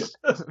 Yes.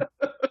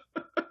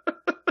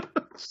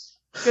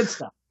 Good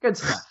stuff.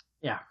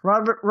 Yeah,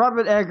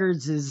 Robert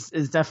Eggers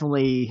is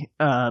definitely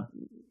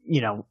you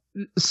know,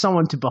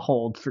 someone to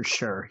behold for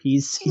sure.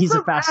 He's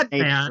a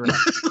fascinating man.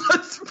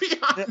 Let's be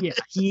honest. Yeah,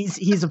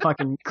 he's a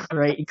fucking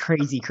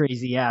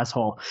crazy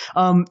asshole.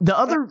 The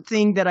other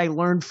thing that I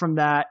learned from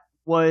that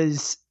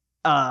was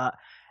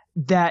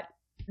that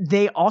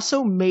they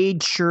also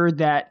made sure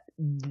that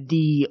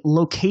the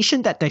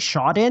location that they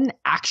shot in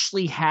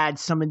actually had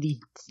some of the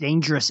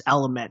dangerous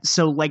elements.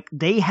 So like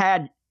they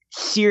had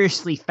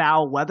seriously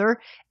foul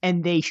weather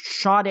and they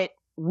shot it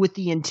with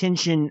the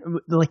intention,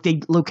 like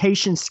they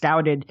location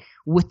scouted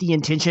with the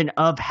intention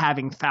of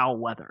having foul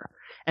weather.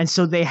 And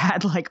so they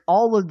had like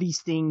all of these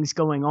things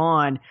going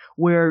on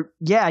where,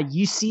 yeah,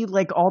 you see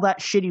like all that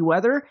shitty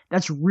weather,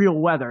 that's real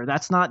weather.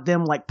 That's not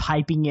them like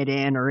piping it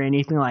in or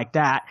anything like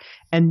that.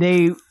 And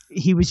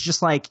he was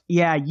just like,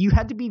 yeah, you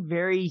had to be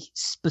very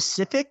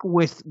specific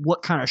with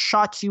what kind of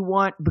shots you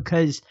want,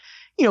 because,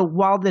 you know,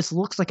 while this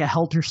looks like a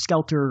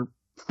helter-skelter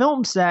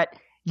film set,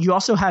 you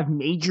also have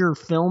major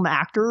film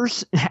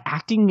actors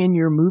acting in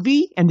your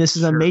movie, and this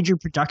is a major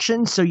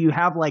production, so you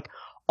have like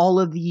all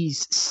of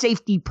these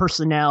safety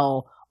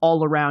personnel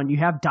all around. You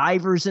have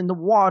divers in the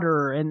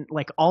water and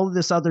like all of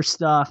this other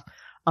stuff.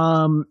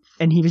 And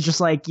he was just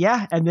like,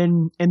 yeah, and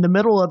then in the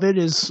middle of it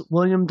is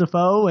Willem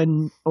Dafoe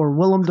and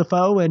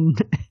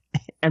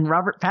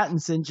Robert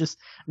Pattinson just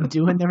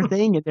doing their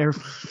thing in their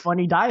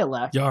funny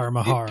dialect. Yar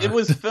Mahar. It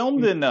was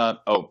filmed in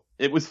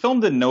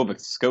Nova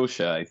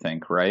Scotia, I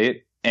think, right?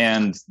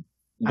 And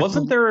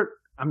wasn't there?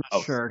 I'm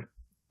not sure.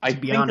 I To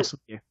be think honest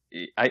with you.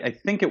 I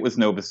think it was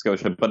Nova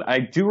Scotia, but I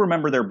do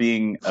remember there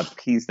being a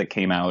piece that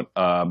came out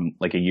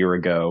like a year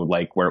ago,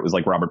 like where it was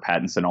like Robert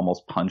Pattinson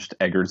almost punched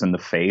Eggers in the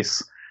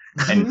face,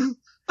 and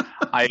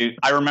I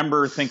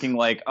remember thinking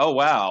like, oh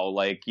wow,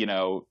 like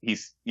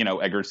he's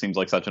Eggers seems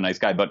like such a nice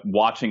guy, but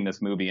watching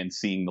this movie and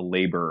seeing the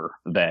labor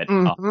that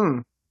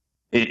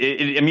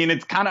I mean,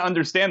 it's kind of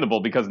understandable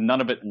because none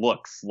of it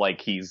looks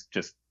like he's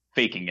just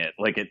faking it.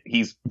 Like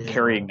he's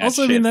carrying that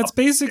also, shit I mean, that's up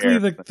basically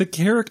there. the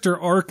character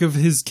arc of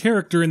his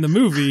character in the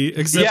movie,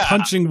 except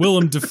punching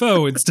Willem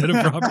Dafoe instead of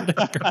Robert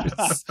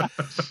Eggers.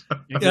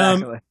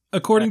 Exactly.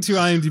 According to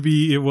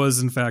IMDb, it was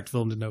in fact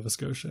filmed in Nova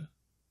Scotia.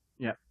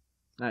 Yeah.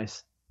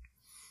 Nice.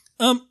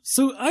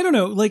 So I don't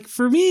know, like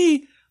for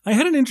me, I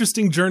had an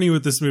interesting journey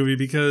with this movie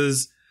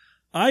because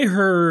I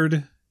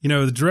heard,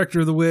 the director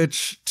of The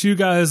Witch, 2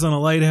 guys on a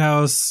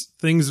lighthouse,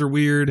 things are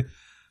weird.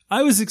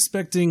 I was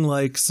expecting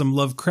like some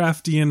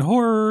Lovecraftian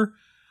horror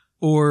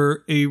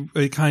or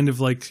a kind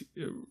of like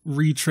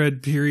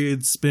retread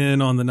period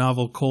spin on the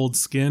novel Cold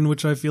Skin,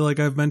 which I feel like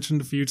I've mentioned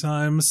a few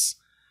times.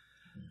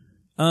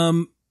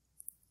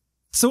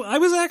 So I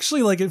was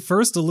actually like at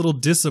first a little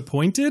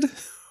disappointed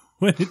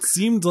when it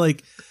seemed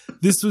like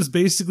this was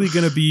basically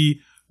going to be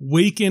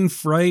Wake in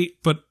Fright,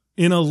 but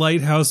in a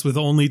lighthouse with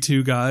only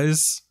 2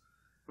 guys.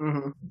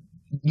 Mm-hmm.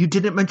 You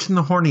didn't mention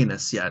the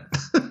horniness yet.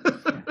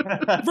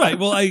 Right.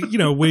 Well,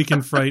 Wake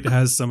in Fright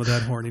has some of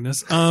that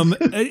horniness.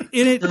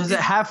 Does it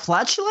have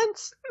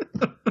flatulence?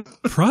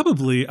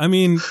 Probably. I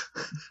mean,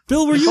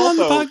 Bill, were you on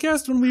the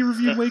podcast when we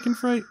reviewed Wake in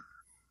Fright?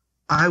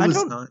 I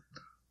was not.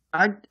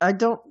 I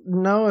don't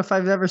know if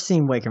I've ever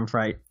seen Wake in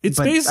Fright. It's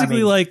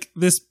basically like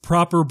this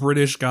proper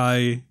British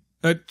guy.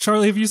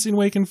 Charlie, have you seen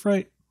Wake in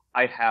Fright?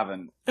 I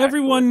haven't.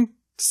 Everyone,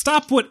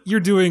 stop what you're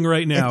doing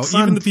right now, It's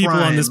even on the people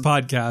Prime. on this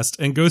podcast,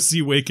 and go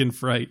see Wake in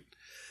Fright.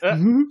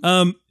 In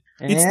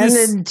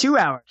 2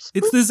 hours.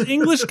 It's this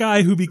English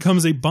guy who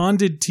becomes a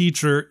bonded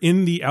teacher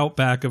in the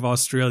outback of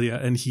Australia,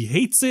 and he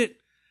hates it.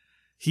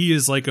 He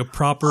is like a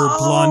proper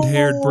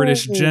blonde-haired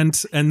British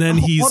gent, and then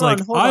he's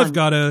Hold on. I've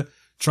got to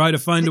try to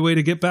find a way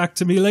to get back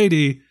to me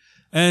lady.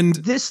 And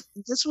this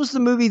was the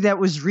movie that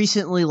was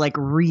recently like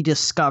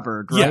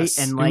rediscovered, right? Yes,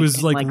 and it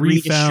was like refound,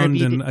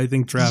 redistributed. and I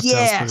think Draft House put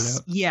it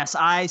out. Yes,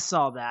 I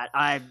saw that.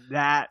 I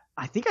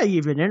think I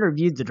even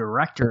interviewed the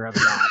director of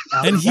that.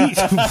 And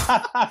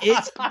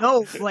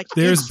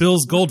there's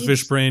Bill's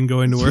goldfish brain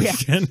going to work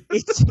again.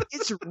 It's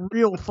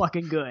real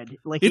fucking good.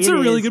 Like it's a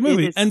really good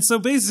movie. And so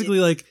basically,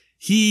 like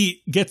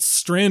he gets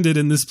stranded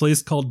in this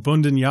place called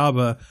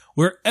Bundinyaba,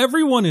 where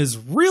everyone is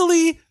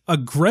really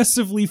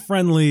aggressively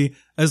friendly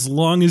as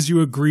long as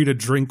you agree to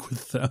drink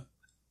with them.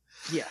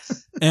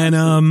 Yes.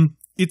 And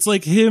it's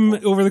like him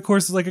over the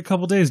course of like a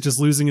couple days just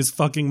losing his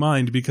fucking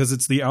mind because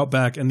it's the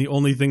outback and the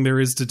only thing there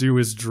is to do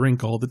is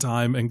drink all the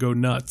time and go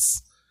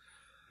nuts.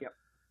 Yep.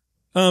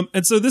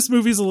 And so this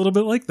movie's a little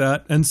bit like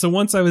that. And so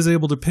once I was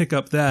able to pick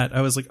up that,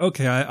 I was like,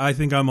 okay, I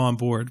think I'm on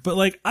board. But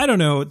like, I don't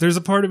know. There's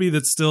a part of me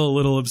that's still a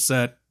little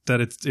upset that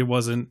it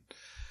wasn't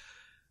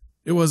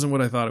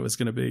what I thought it was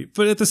going to be.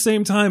 But at the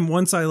same time,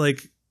 once I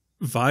like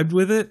vibed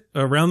with it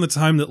around the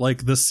time that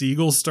like the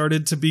seagull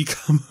started to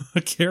become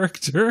a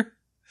character,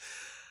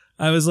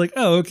 I was like,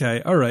 oh,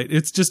 okay. All right.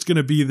 It's just going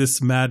to be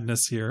this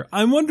madness here.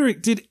 I'm wondering,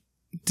 did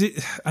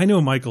I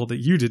know, Michael, that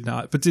you did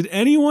not, but did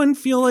anyone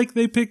feel like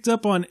they picked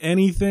up on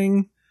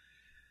anything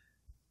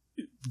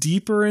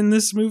deeper in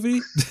this movie?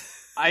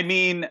 I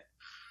mean,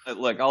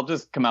 look, I'll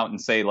just come out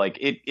and say like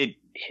it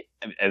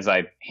as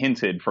I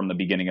hinted from the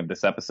beginning of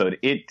this episode,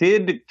 it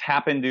did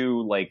tap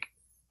into like,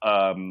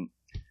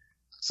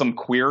 some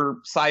queer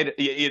side.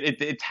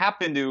 It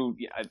tapped into,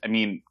 I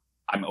mean,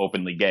 I'm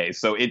openly gay,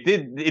 so it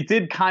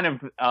did kind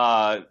of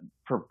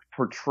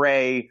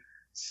portray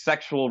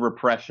sexual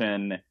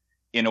repression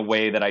in a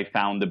way that I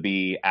found to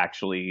be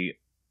actually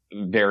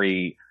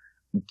very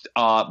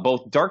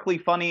both darkly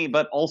funny,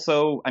 but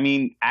also, I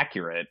mean,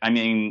 accurate. I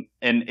mean,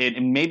 and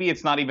maybe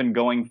it's not even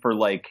going for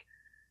maybe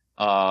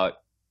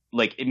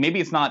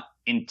it's not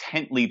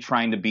intently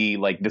trying to be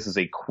like this is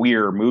a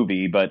queer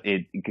movie, but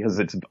because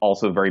it's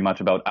also very much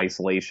about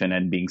isolation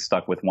and being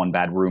stuck with one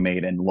bad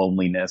roommate and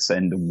loneliness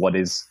and what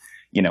is,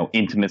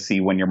 intimacy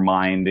when your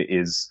mind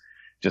is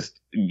just,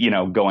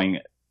 going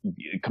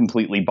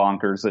completely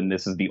bonkers and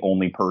this is the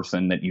only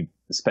person that you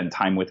spend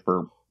time with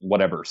for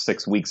whatever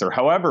 6 weeks or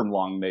however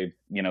long they've,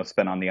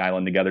 spent on the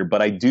island together.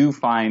 But I do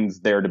find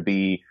there to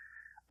be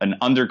an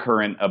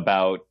undercurrent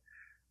about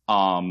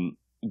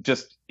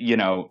just,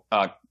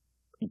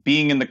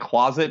 being in the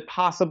closet,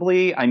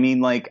 possibly. I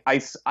mean, like,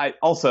 I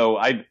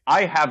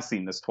have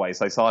seen this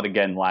twice. I saw it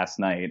again last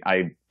night.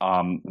 I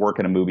work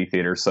in a movie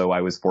theater, so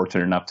I was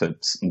fortunate enough to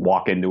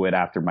walk into it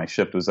after my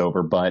shift was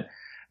over. But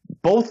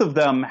both of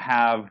them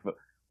have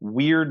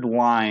weird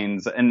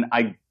lines, and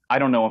I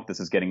don't know if this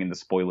is getting into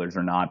spoilers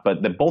or not,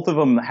 but both of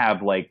them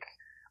have lay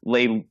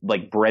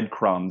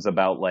breadcrumbs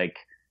about like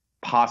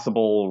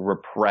possible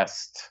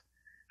repressed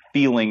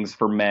feelings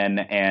for men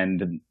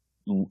and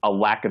a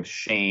lack of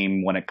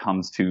shame when it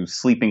comes to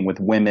sleeping with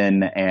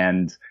women.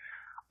 And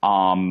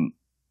And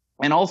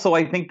also,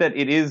 I think that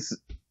it is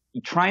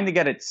trying to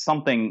get at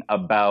something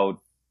about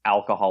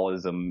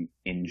alcoholism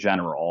in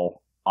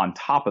general on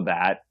top of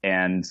that,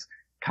 and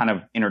kind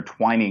of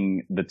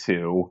intertwining the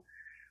two.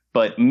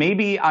 But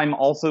maybe I'm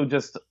also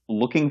just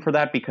looking for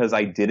that because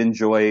I did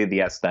enjoy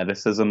the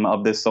aestheticism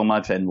of this so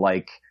much. And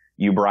like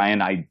you,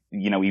 Brian,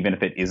 even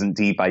if it isn't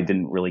deep, I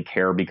didn't really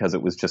care because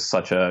it was just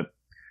such a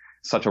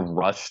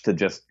rush to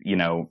just,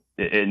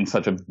 in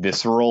such a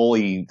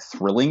viscerally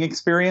thrilling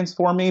experience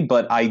for me.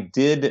 But I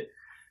did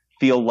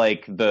feel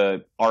like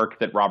the arc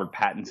that Robert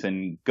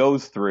Pattinson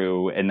goes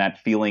through, and that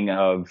feeling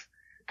of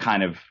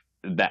kind of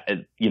that,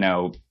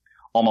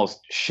 almost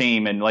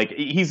shame, and like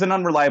he's an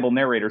unreliable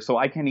narrator, so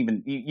I can't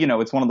even,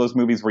 it's one of those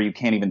movies where you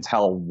can't even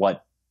tell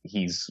what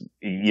he's,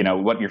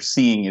 what you're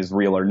seeing is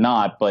real or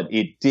not. But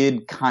it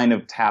did kind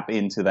of tap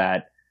into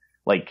that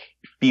like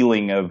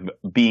feeling of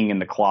being in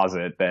the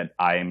closet that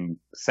I'm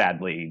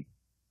sadly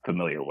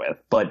familiar with,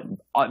 but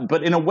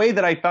in a way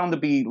that I found to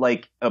be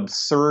like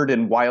absurd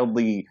and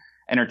wildly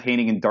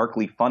entertaining and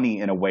darkly funny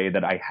in a way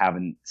that I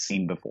haven't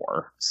seen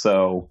before.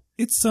 So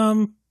it's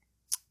an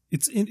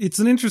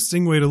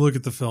interesting way to look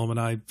at the film, and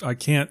I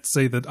can't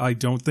say that I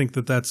don't think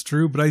that that's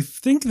true, but I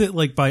think that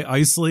like by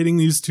isolating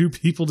these two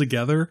people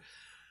together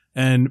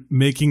and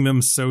making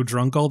them so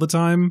drunk all the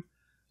time,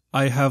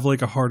 I have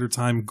like a harder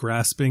time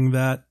grasping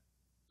that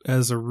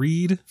as a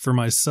read for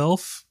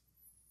myself.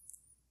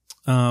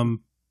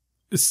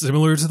 It's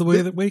similar to the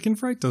way that Wake in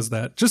Fright does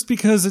that, just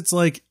because it's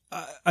like,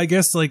 I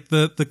guess like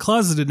the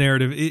closeted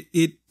narrative,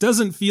 it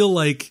doesn't feel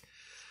like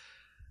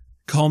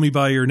Call Me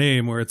By Your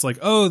Name, where it's like,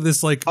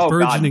 this like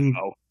burgeoning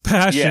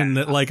passion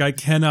that like I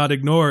cannot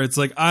ignore. It's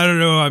like, I don't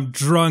know, I'm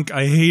drunk,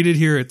 I hate it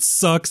here, it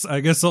sucks, I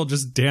guess I'll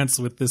just dance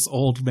with this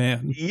old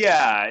man.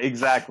 Yeah,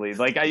 exactly.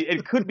 Like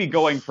it could be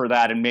going for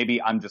that, and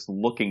maybe I'm just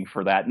looking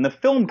for that. And the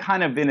film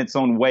kind of in its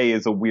own way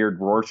is a weird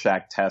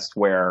Rorschach test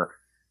where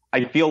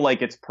I feel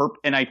like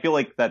and I feel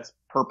like that's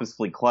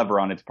purposefully clever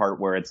on its part,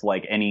 where it's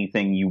like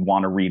anything you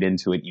want to read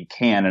into it, you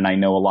can. And I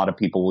know a lot of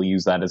people will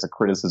use that as a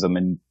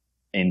criticism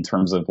in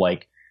terms of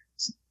like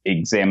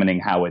examining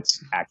how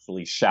it's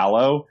actually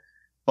shallow.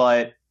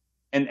 But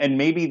and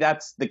maybe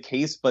that's the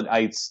case, but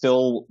I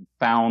still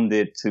found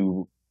it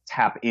to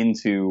tap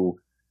into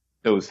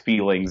those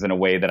feelings in a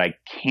way that I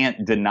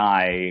can't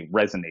deny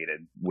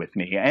resonated with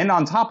me. And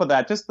on top of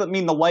that,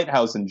 the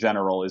Lighthouse in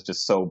general is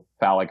just so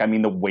phallic. I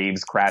mean, the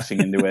waves crashing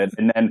into it.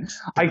 And then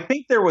I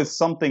think there was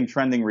something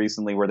trending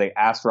recently where they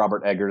asked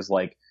Robert Eggers,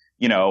 like,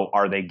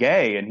 are they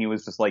gay? And he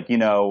was just like,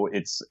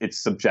 it's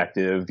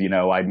subjective.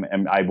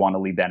 I want to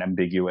leave that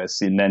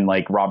ambiguous. And then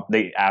like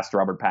they asked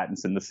Robert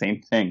Pattinson the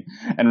same thing.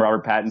 And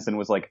Robert Pattinson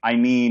was like, I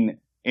mean,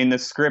 in the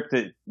script,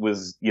 it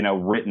was,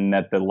 written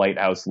that the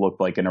lighthouse looked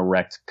like an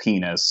erect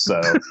penis.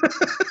 So,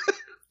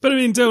 but I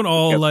mean, don't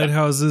all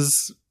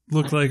lighthouses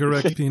look like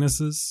erect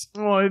penises?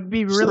 Well, it'd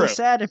be really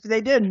sad if they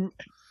didn't.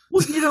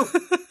 Well,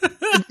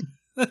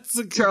 that's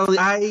Charlie.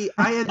 I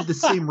had the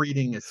same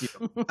reading as you.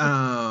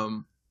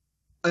 I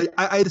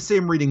had the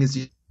same reading as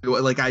you.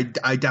 Like, I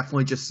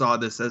definitely just saw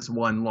this as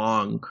one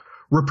long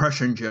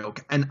repression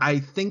joke, and I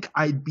think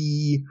I'd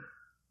be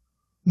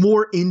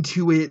more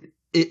into it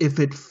if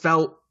it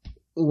felt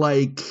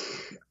like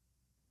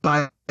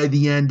by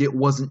the end it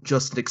wasn't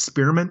just an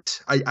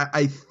experiment.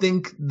 I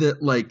think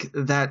that like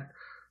that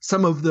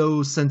some of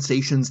those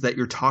sensations that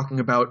you're talking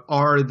about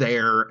are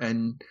there.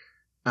 And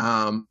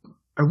are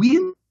we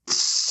in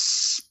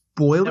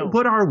spoiler? No.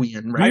 What are we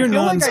in? Right? We're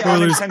not in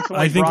spoilers.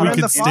 I think we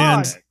could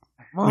stand.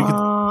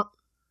 All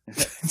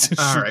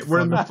right, we're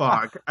in the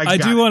fog. I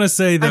do want to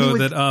say though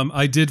that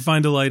I did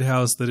find a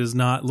lighthouse that does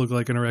not look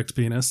like an erect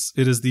penis.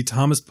 It is the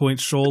Thomas Point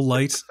Shoal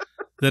Light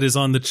that is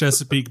on the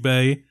Chesapeake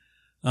Bay.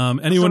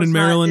 Anyone in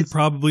Maryland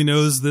probably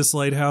knows this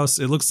lighthouse.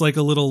 It looks like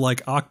a little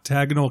like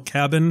octagonal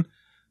cabin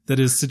that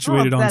is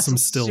situated on some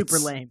stilts. Super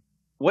lame.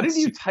 What did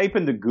you type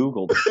into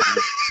Google?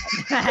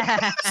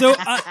 So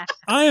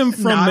I am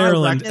from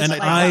Maryland, and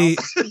I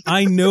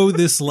know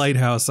this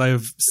lighthouse. I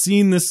have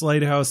seen this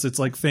lighthouse. It's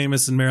like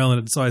famous in Maryland,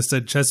 and so I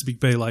said Chesapeake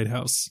Bay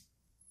Lighthouse.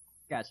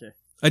 Gotcha.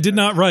 I did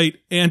not write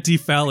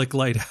anti-phallic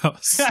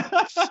lighthouse.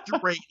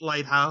 Straight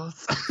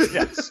lighthouse.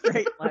 Yeah,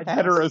 straight lighthouse.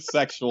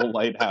 Heterosexual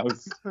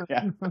lighthouse.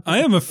 Yeah. I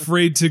am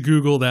afraid to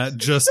Google that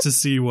just to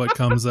see what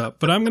comes up,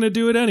 but I'm going to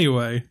do it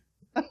anyway.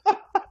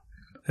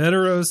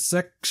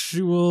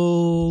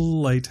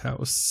 Heterosexual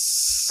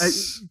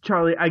lighthouse.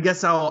 Charlie, I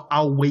guess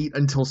I'll wait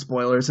until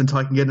spoilers until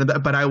I can get into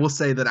that, but I will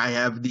say that I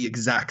have the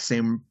exact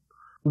same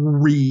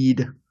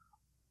read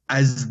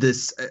as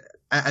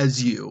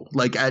you.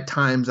 Like at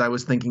times I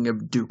was thinking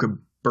of Duke of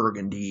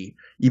Burgundy,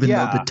 even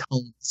though the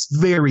tone's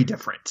very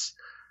different.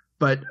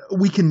 But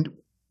we can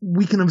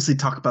obviously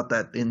talk about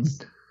that in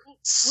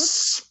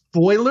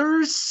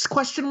spoilers ?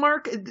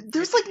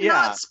 There's like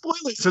not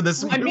spoilers for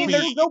this movie. I mean,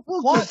 there's no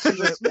plot to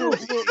it.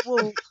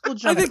 We'll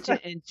jump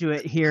into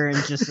it here in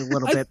just a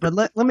little bit, but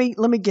let me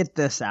get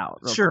this out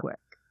real quick.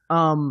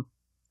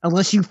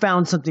 Unless you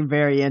found something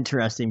very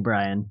interesting,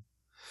 Brian.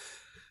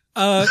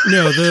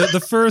 No,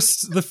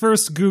 the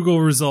first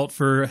Google result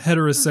for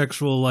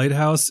heterosexual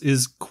lighthouse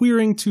is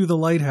queering to the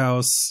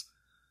lighthouse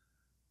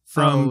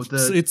from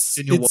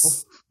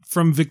it's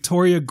from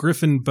Victoria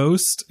Griffin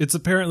Boast. It's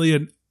apparently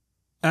an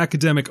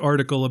academic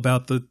article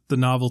about the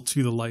novel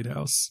To the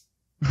Lighthouse.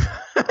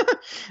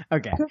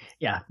 Okay,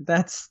 yeah,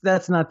 that's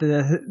not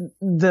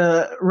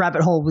the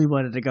rabbit hole we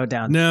wanted to go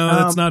down. No,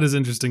 that's not as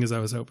interesting as I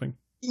was hoping.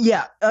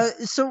 Yeah.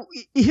 So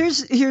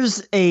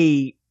here's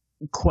a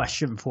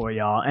question for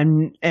y'all,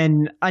 and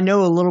I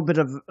know a little bit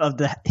of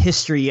the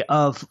history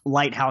of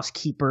lighthouse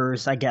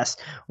keepers. I guess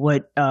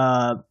what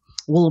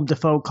Willem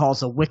Dafoe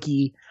calls a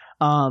wiki,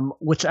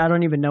 which I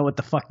don't even know what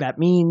the fuck that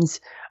means.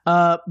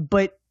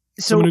 But so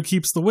someone who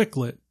keeps the wick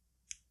lit.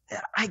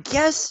 I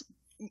guess,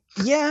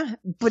 yeah,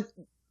 but.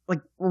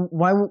 Like,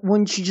 why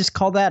wouldn't you just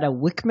call that a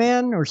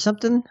wickman or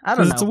something? I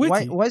don't know. It's a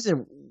wiki. Why is it?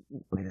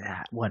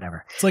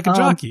 Whatever. It's like a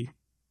jockey.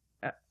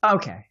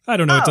 Okay. I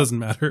don't know. It doesn't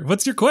matter.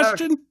 What's your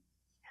question?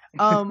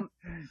 What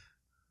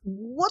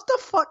the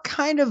fuck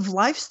kind of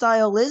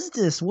lifestyle is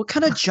this? What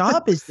kind of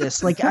job is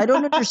this? Like, I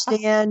don't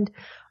understand.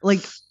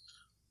 Like,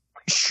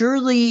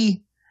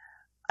 surely,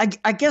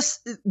 I guess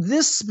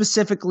this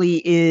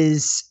specifically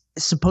is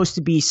supposed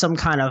to be some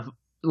kind of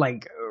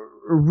like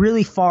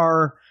really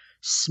far.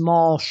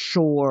 Small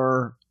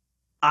shore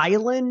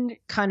island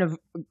kind of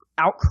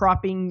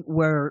outcropping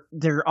where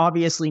there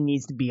obviously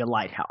needs to be a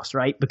lighthouse,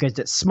 right? Because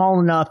it's small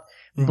enough,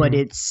 but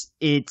it's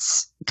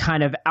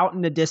kind of out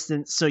in the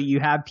distance. So you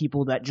have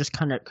people that just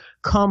kind of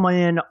come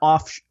in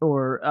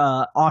offshore.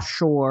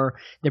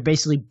 They're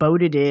basically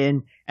boated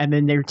in and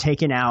then they're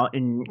taken out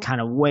in kind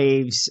of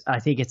waves.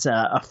 I think it's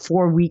a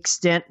 4-week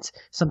stint,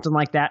 something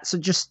like that. So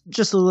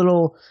just a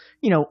little,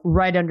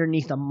 right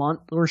underneath a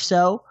month or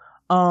so.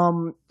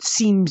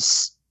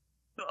 Seems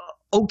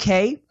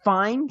okay,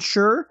 fine,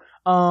 sure.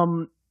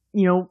 I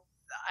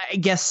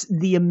guess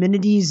the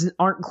amenities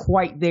aren't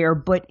quite there,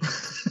 but,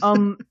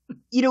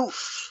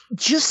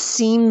 just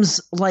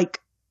seems like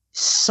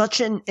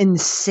such an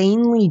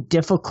insanely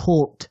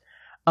difficult,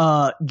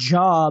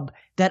 job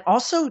that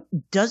also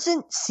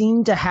doesn't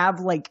seem to have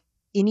like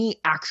any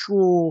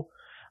actual,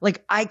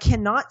 like, I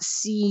cannot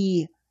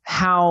see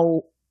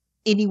how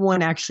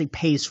anyone actually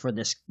pays for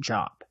this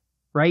job,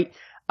 right?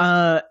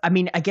 I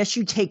mean, I guess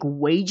you take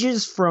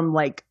wages from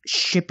like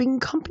shipping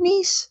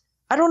companies.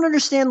 I don't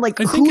understand, like,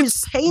 who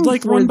is paying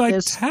like for run by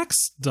this?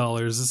 tax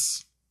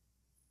dollars.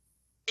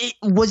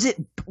 Was it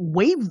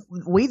way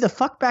the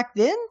fuck back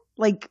then?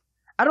 Like,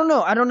 I don't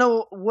know. I don't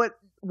know what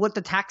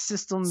the tax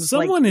systems.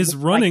 Someone is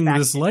running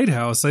this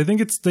lighthouse. I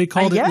think they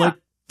called it like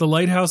the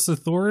Lighthouse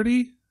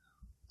Authority.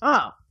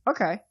 Oh,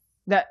 okay.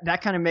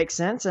 That kind of makes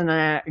sense, and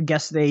I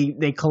guess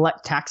they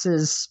collect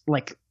taxes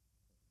like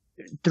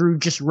through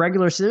just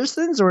regular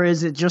citizens, or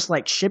is it just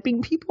like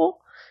shipping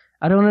people?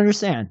 I don't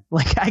understand.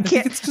 Like, I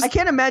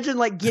can't imagine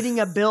like getting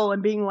a bill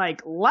and being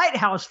like,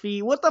 lighthouse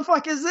fee. What the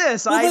fuck is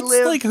this? Well,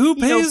 that's like who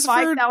pays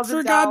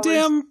for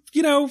goddamn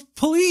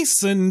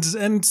police and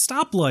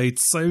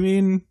stoplights. I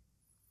mean,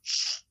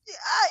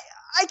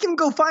 I can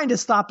go find a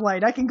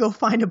stoplight. I can go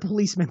find a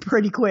policeman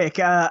pretty quick.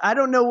 I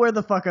don't know where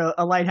the fuck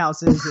a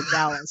lighthouse is in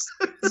Dallas.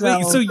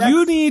 So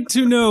you need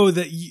to know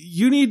that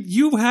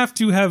you have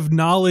to have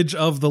knowledge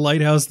of the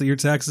lighthouse that your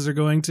taxes are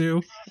going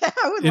to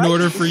in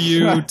order for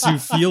you to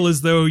feel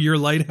as though you're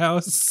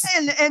lighthouse.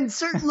 And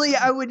certainly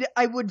I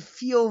would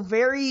feel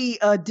very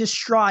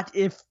distraught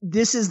if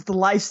this is the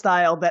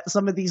lifestyle that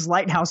some of these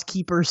lighthouse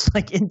keepers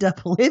like end up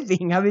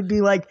living. I would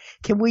be like,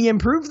 can we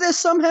improve this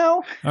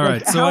somehow? All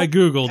right, so I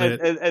Googled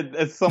it.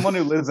 As someone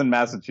who lives in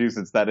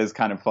Massachusetts, that is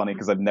kind of funny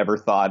because I've never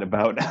thought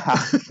about how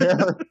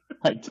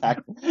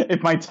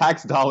if my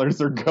tax dollars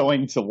are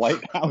going to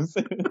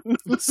lighthouses.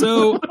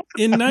 So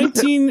in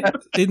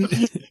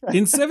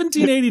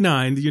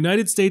 1789, the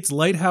United States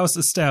Lighthouse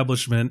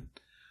Establishment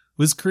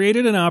was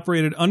created and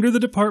operated under the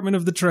Department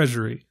of the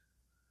Treasury.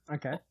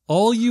 Okay.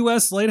 All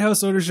U.S.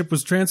 lighthouse ownership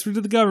was transferred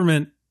to the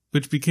government,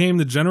 which became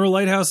the General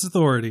Lighthouse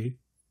Authority.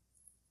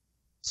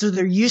 So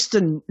they're used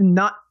to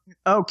not...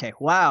 Okay,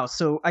 wow.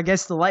 So I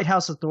guess the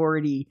Lighthouse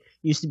Authority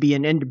used to be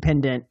an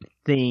independent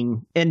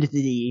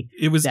entity.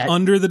 It was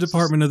under the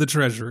Department of the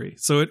Treasury.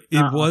 So it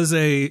was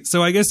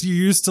so I guess you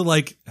used to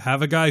like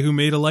have a guy who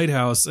made a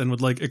lighthouse and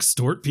would like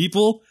extort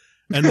people.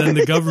 And then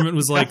the government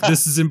was like,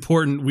 this is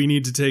important. We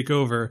need to take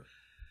over.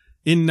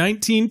 In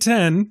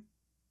 1910,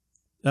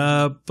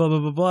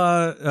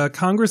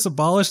 Congress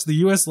abolished the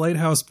U.S.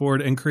 Lighthouse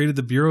Board and created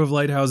the Bureau of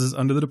Lighthouses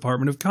under the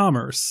Department of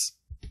Commerce.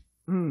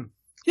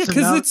 Yeah,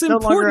 because it's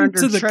important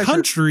to the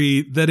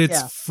country that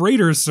its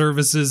freighter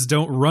services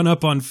don't run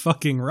up on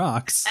fucking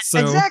rocks. So.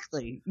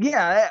 Exactly.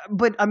 Yeah,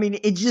 but I mean,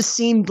 it just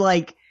seemed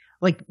like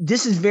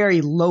this is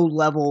very low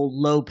level,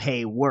 low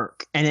pay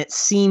work, and it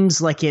seems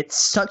like it's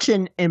such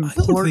an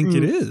important. I don't think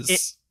it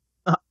is.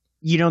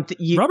 You don't.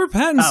 Robert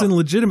Pattinson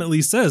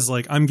legitimately says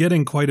like, I'm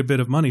getting quite a bit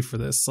of money for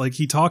this. Like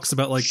he talks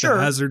about like the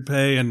hazard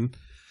pay, and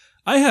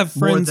I have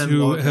friends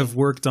who have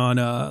worked on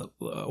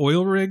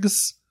oil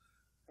rigs.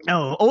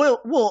 Oh,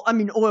 oil. Well, I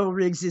mean, oil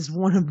rigs is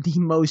one of the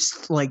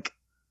most like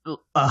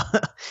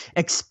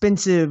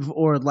expensive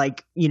or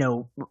like,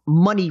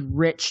 money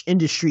rich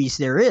industries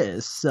there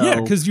is. So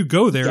Yeah, because you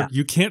go there, Yeah.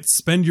 you can't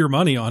spend your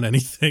money on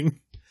anything.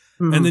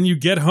 And then you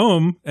get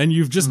home and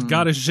you've just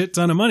got a shit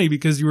ton of money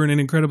because you were in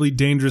an incredibly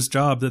dangerous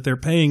job that they're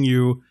paying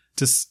you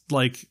to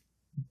like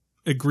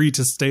agree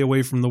to stay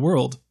away from the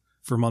world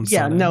for months.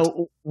 Yeah, on end.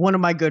 no, one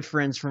of my good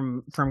friends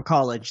from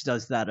college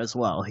does that as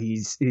well.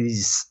 He's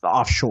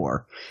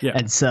offshore. Yeah.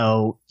 And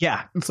so,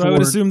 yeah. So I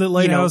would assume that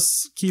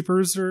lighthouse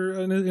keepers are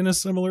in a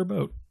similar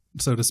boat,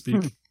 so to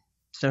speak.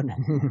 So,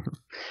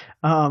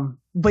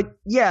 but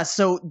yeah,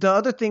 so the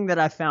other thing that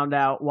I found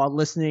out while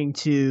listening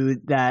to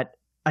that,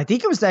 I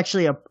think it was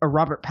actually a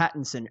Robert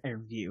Pattinson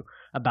interview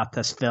about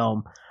this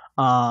film.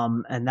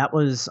 And that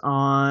was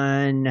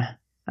on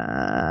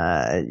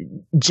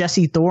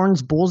Jesse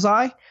Thorne's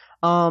Bullseye.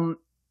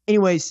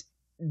 Anyways,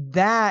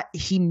 that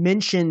he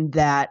mentioned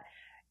that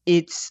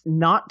it's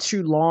not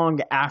too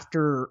long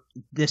after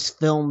this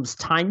film's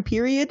time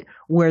period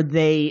where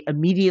they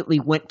immediately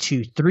went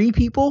to 3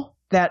 people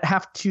that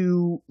have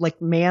to like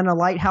man a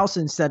lighthouse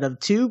instead of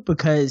 2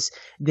 because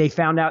they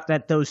found out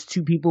that those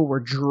 2 people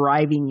were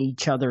driving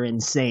each other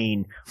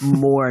insane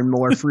more and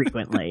more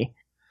frequently.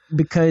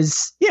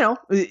 Because,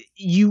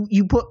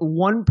 you put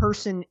one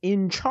person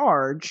in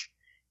charge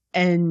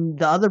and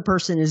the other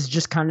person is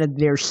just kind of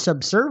their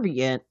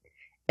subservient.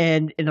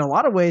 And in a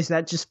lot of ways,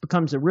 that just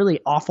becomes a really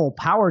awful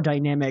power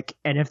dynamic.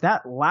 And if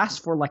that lasts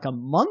for like a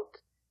month,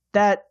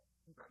 that,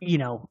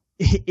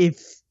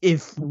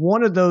 if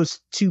one of those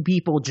 2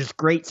 people just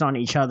grates on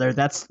each other,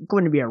 that's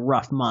going to be a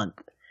rough month.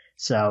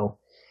 So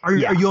Are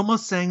you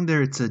almost saying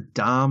there it's a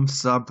dom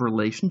sub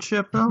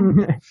relationship though?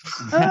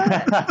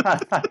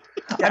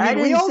 I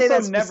mean, we didn't say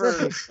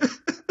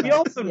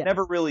also that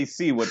never really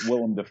see what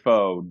Willem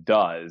Dafoe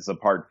does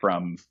apart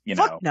from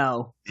Fuck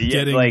no.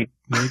 Getting like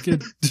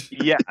naked.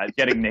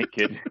 getting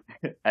naked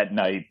at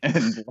night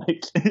and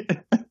like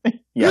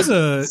Here's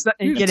a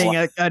Getting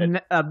a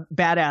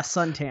badass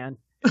suntan.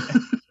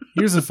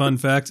 here's a fun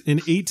fact. In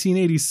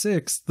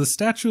 1886, the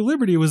Statue of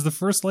Liberty was the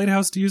first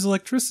lighthouse to use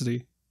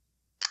electricity.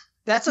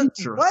 That's a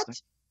Interesting. what?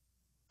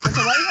 That's a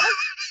lighthouse?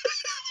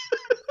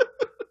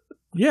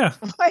 Yeah.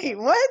 Wait,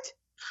 what?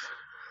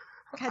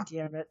 God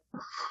damn it!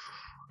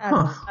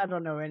 I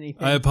don't know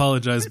anything. I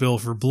apologize, Bill,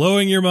 for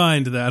blowing your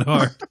mind that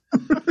hard.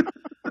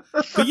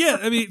 But yeah,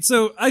 I mean,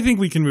 so I think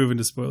we can move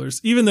into spoilers.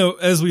 Even though,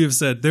 as we have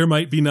said, there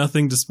might be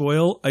nothing to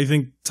spoil. I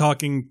think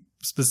talking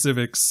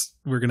specifics,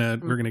 we're gonna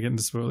get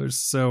into spoilers.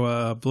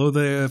 So blow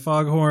the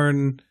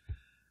foghorn.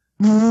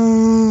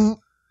 is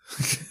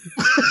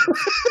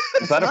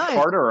that a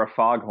fart or a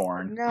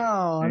foghorn?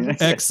 No.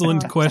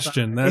 Excellent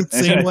question. That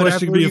same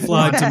question can be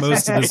applied to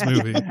most of this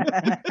movie.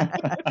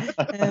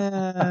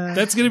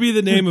 That's going to be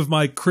the name of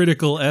my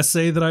critical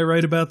essay that I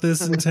write about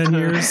this in 10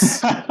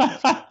 years.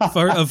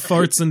 Of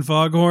farts and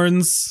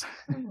foghorns.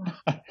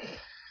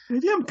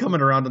 Maybe I'm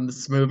coming around on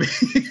this movie.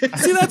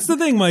 See, that's the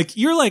thing, Mike.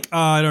 You're like,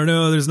 I don't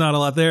know, there's not a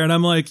lot there. And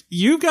I'm like,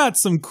 you got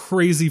some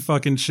crazy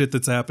fucking shit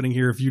that's happening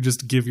here if you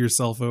just give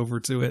yourself over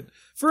to it.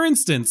 For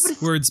instance,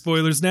 word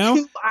spoilers now,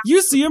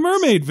 you see a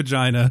mermaid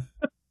vagina.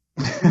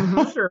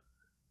 Sure.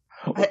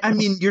 I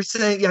mean, you're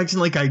saying acting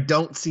like I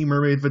don't see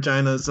mermaid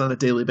vaginas on a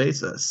daily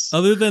basis.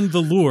 Other than The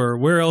Lure,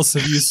 where else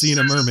have you seen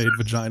a mermaid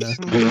vagina?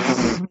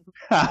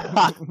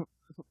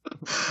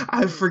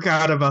 I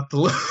forgot about the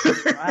lure.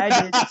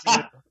 I did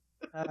too.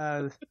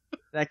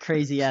 That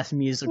crazy ass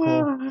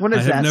musical. What is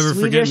I that? have never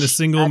Swedish? forgotten a I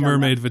single don't know.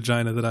 mermaid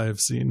vagina that I have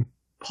seen.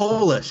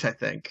 Polish, I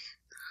think.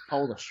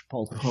 Polish.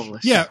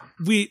 Yeah,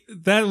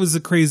 that was a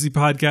crazy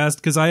podcast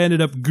because I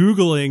ended up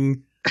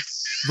Googling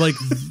like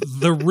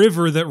the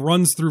river that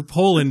runs through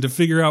Poland to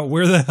figure out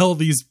where the hell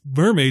these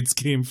mermaids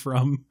came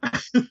from.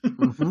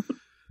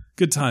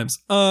 Good times.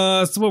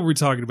 So what were we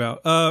talking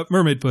about?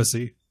 Mermaid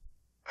pussy.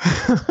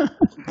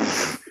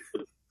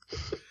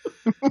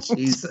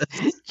 Jesus.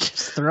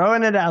 Just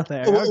throwing it out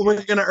there.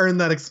 We're going to earn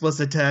that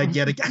explicit tag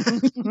yet again.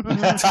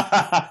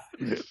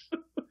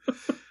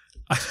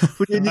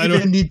 We didn't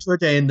even need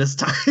Jordan this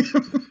time.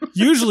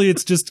 Usually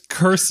it's just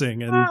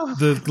cursing, and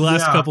the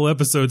last Yeah. couple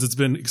episodes it's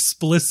been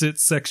explicit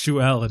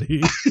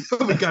sexuality.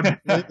 Oh my God.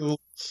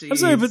 I'm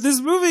sorry, but this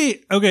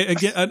movie, okay,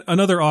 again,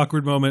 another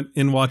awkward moment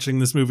in watching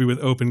this movie with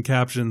open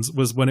captions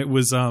was when it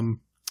was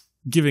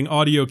giving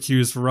audio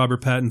cues for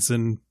Robert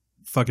Pattinson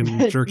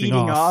fucking jerking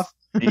Beating off.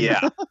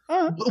 Yeah.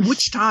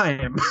 Which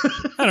time?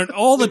 I don't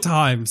all the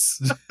times.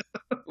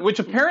 Which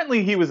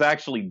apparently he was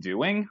actually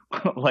doing.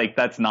 Like,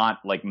 that's not,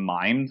 like,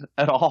 mimed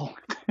at all.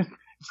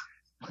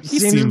 He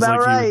Seems seems about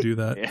like he right. would do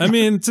that. Yeah. I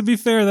mean, to be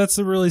fair, that's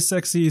a really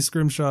sexy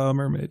Scrimshaw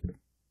mermaid.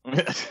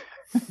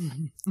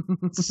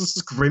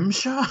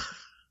 Scrimshaw?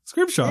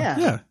 Scrimshaw, Yeah.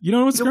 yeah. You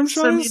know what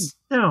Scrimshaw I mean, is?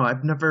 no,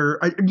 I've never.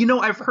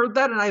 I've heard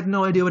that, and I have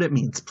no idea what it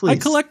means. Please, I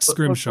collect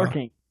Scrimshaw.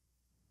 Working.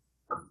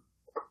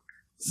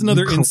 It's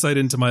another insight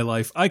into my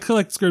life. I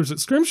collect Scrimshaw.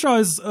 Scrimshaw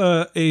is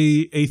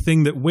a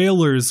thing that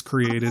whalers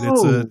created.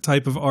 It's a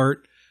type of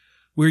art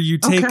where you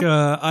take Okay.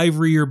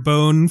 ivory or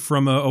bone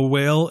from a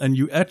whale and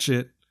you etch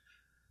it.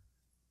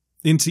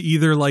 into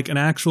either like an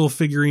actual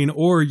figurine,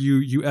 or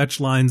you etch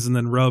lines and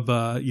then rub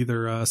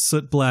either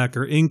soot black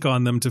or ink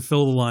on them to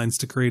fill the lines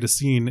to create a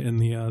scene in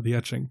the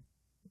etching.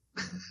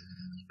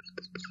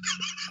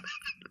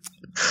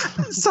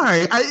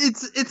 Sorry,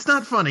 it's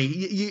not funny.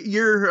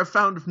 You're a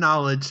fount of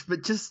knowledge,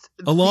 but just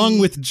along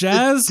with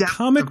jazz,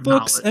 comic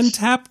books, and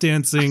tap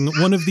dancing,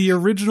 one of the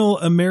original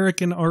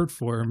American art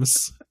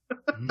forms.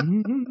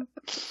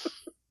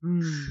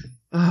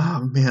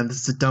 Oh man,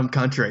 this is a dumb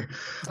country.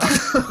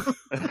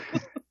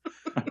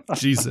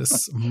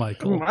 Jesus,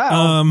 Michael.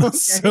 Wow. Okay.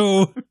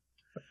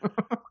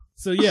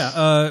 So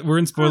yeah, we're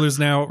in spoilers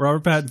now.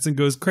 Robert Pattinson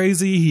goes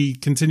crazy. He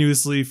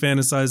continuously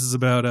fantasizes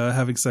about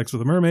having sex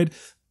with a mermaid.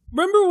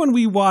 Remember when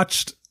we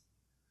watched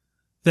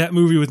that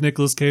movie with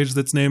Nicolas Cage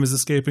that's name is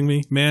escaping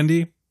me,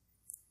 Mandy?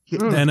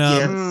 And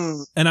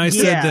I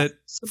said that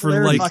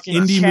for like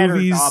indie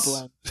movies,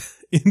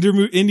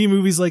 indie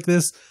movies like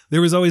this,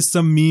 there was always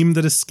some meme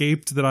that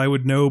escaped that I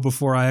would know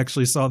before I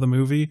actually saw the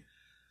movie.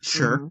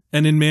 Sure.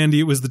 And in Mandy,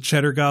 it was the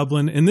Cheddar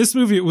Goblin. In this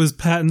movie, it was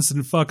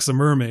Pattinson fucks a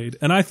mermaid.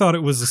 And I thought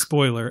it was a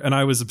spoiler, and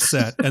I was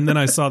upset. And then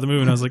I saw the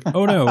movie, and I was like,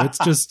 oh no, it's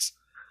just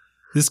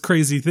this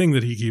crazy thing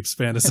that he keeps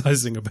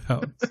fantasizing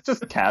about. It's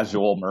just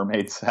casual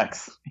mermaid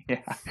sex.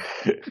 Yeah.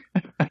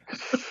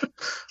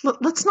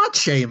 Let's not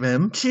shame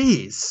him.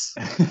 Jeez.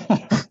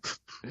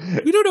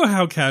 We don't know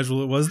how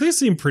casual it was. They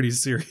seem pretty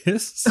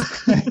serious.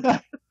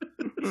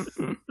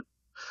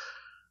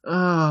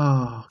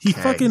 Oh, he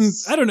fucking,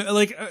 I don't know,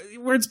 like,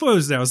 we're in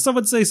spoilers now.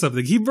 Someone say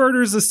something. He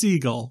murders a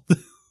seagull.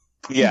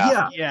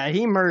 Yeah,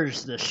 he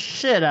murders the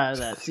shit out of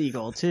that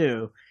seagull,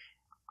 too.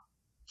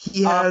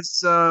 He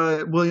has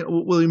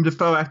William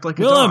Dafoe act like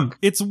a dog. dog.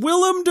 It's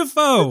Willem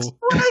Dafoe. That's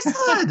what I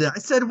said. I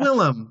said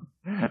Willem.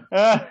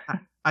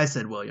 I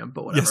said William,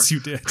 but whatever. Yes, you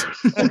did.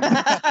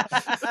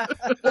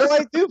 Well,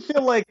 I do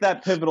feel like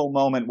that pivotal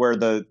moment where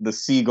the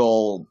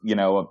seagull,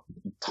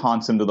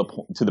 taunts him to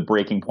the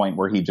breaking point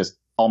where he just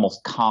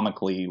almost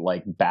comically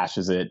like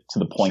bashes it to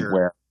the point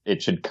where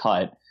it should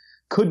cut,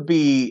 could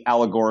be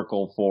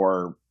allegorical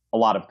for a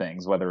lot of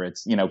things, whether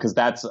it's, because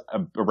that's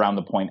around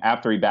the point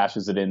after he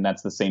bashes it in,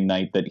 that's the same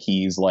night that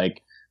he's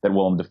like, that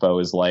Willem Dafoe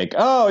is like,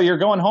 oh, you're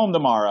going home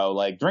tomorrow,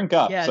 like drink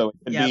up. Yeah, so it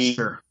could be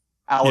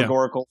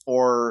allegorical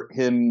for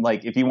him,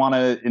 like if you want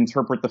to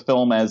interpret the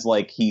film as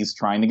like he's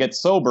trying to get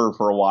sober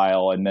for a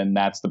while, and then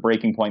that's the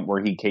breaking point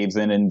where he caves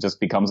in and just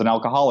becomes an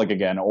alcoholic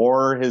again,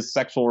 or his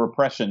sexual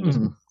repression just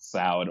comes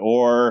out,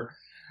 or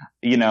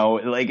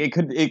like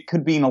it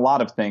could be in a lot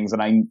of things,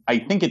 and I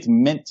think it's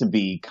meant to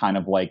be kind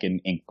of like an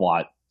ink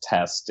blot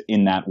test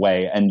in that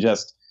way, and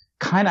just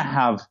kind of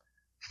have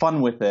fun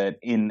with it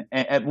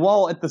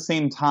while at the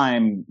same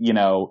time,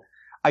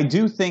 I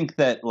do think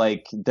that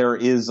like there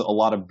is a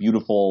lot of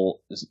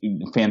beautiful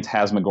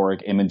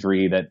phantasmagoric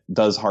imagery that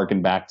does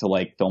harken back to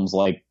like films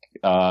like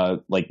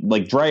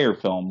Dreyer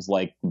films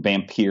like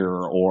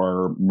Vampire,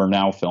 or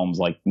Murnau films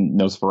like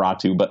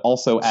Nosferatu, but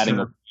also adding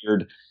a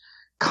weird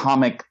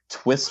comic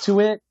twist to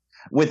it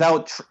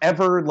without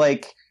ever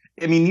like,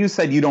 I mean, you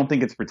said you don't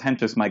think it's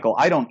pretentious, Michael.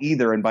 I don't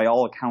either, and by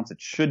all accounts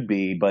it should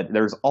be, but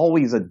there's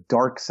always a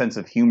dark sense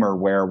of humor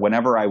where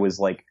whenever I was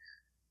like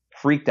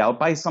freaked out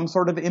by some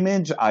sort of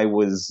image, I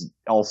was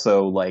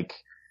also like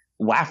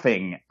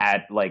laughing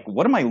at like,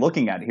 what am I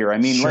looking at here? I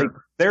mean, like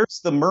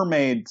there's the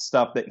mermaid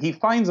stuff that he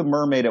finds a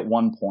mermaid at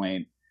one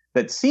point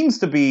that seems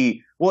to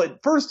be, well,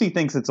 at first he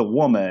thinks it's a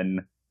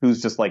woman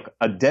who's just like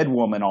a dead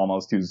woman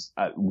almost, who's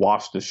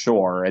washed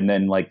ashore. And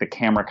then like the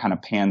camera kind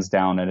of pans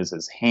down and as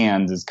his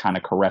hands is kind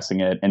of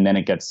caressing it. And then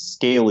it gets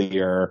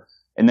scalier,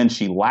 and then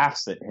she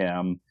laughs at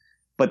him.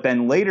 But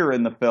then later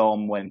in the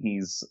film, when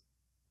he's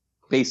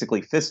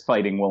basically fist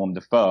fighting Willem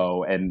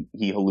Dafoe and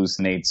he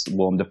hallucinates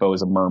Willem Dafoe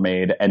as a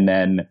mermaid, and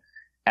then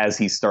as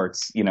he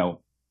starts,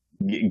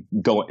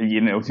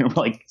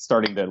 like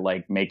starting to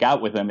like make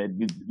out with him, it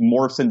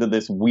morphs into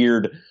this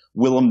weird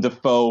Willem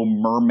Dafoe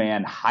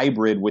merman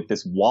hybrid with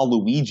this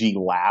Waluigi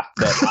laugh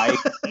that I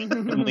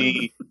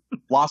instantly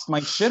lost my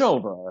shit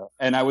over.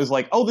 And I was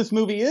like, oh, this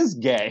movie is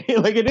gay.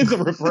 Like it is a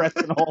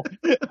repressional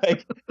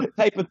like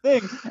type of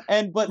thing.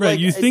 But right, like,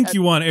 you think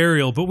you want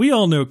Ariel, but we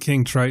all know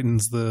King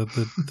Triton's the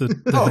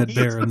head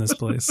bear in this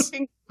place.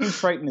 King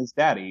Triton is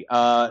daddy.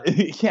 I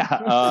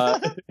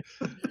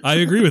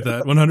agree with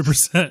that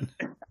 100%.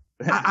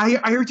 I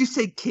heard you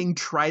say King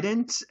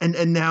Trident,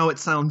 and now it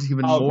sounds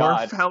even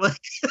more phallic.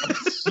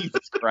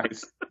 Jesus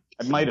Christ.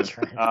 I might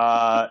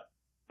have.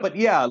 But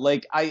yeah,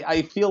 like,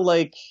 I feel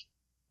like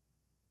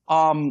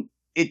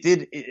it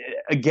did,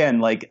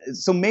 again, like,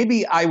 so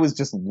maybe I was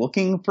just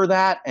looking for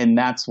that, and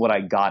that's what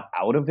I got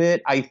out of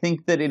it. I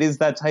think that it is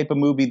that type of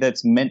movie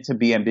that's meant to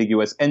be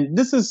ambiguous. And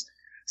this is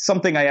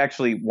something I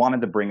actually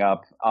wanted to bring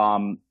up,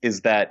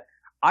 is that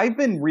I've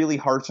been really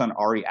harsh on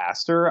Ari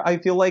Aster, I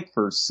feel like,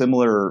 for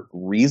similar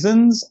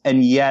reasons.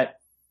 And yet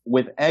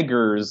with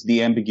Eggers,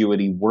 the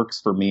ambiguity works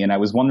for me. And I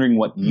was wondering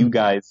what you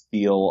guys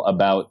feel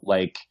about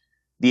like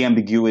the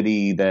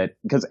ambiguity that,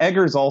 because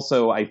Eggers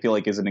also, I feel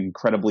like, is an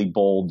incredibly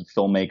bold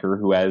filmmaker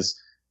who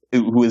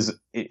is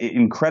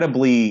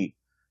incredibly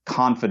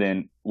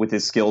confident with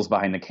his skills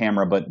behind the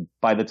camera, but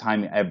by the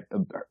time,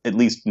 at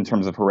least in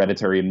terms of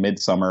Hereditary and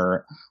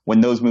Midsummer,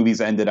 when those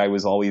movies ended, I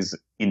was always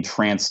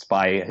entranced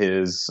by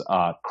his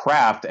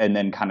craft and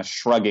then kind of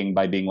shrugging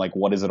by being like,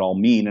 what does it all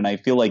mean? And I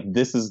feel like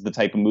this is the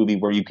type of movie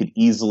where you could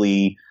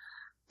easily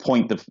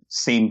point the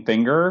same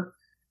finger,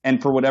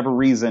 and for whatever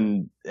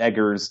reason,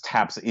 Eggers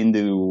taps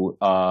into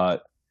I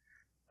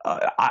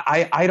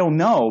don't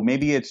know.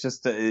 Maybe it's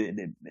just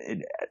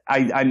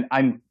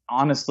I'm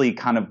honestly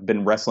kind of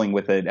been wrestling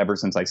with it ever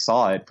since I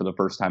saw it for the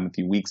first time a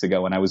few weeks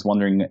ago, and I was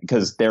wondering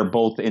because they're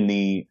both in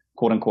the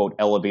quote unquote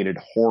elevated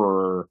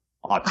horror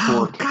auteur.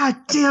 Oh, God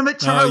damn it,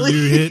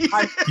 Charlie!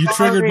 You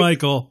triggered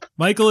Michael.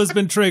 Michael has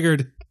been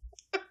triggered.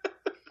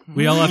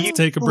 We all have to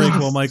take a break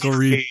while Michael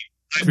reads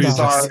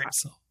himself.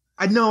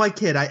 I know I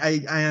kid.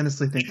 I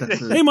honestly think that's.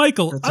 Hey,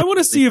 Michael, I want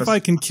to see if I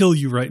can kill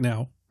you right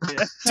now.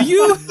 Do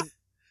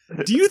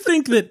you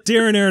think that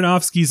Darren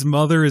Aronofsky's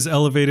Mother is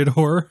elevated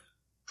horror?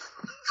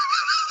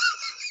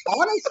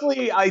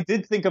 Honestly, I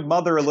did think of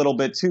Mother a little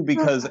bit too,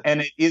 because,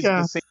 and it is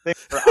the same thing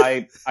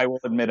where I will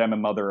admit I'm a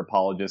Mother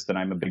apologist and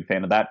I'm a big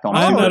fan of that film.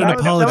 I'm not an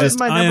apologist.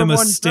 I am a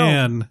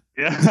stan.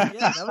 Yeah,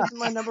 that was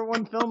my number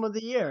one film of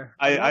the year.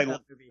 I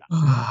love that movie.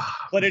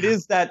 But it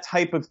is that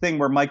type of thing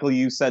where, Michael,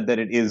 you said that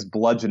it is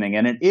bludgeoning,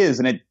 and it is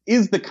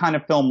the kind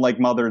of film like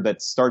Mother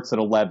that starts at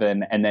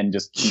 11 and then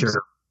just keeps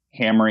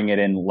hammering it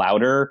in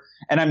louder.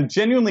 And I'm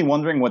genuinely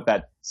wondering what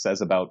that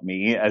says about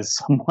me as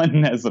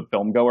someone, as a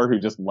film goer who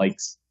just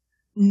likes.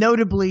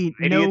 Notably,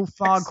 no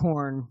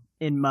foghorn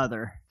in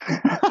Mother.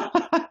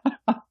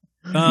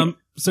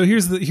 So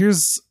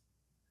here's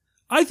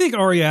I think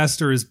Ari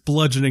Aster is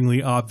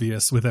bludgeoningly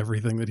obvious with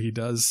everything that he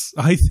does.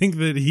 I think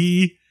that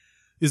he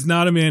is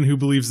not a man who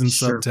believes in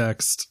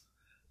subtext.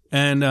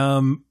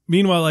 And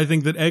meanwhile, I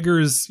think that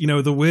Eggers,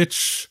 The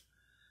Witch,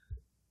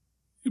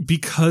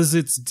 because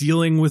it's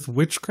dealing with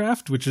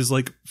witchcraft, which is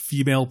like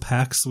female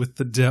pacts with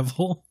the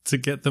devil to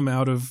get them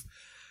out of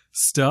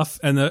stuff,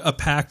 and a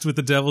pact with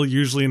the devil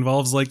usually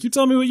involves like, you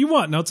tell me what you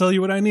want and I'll tell you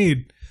what I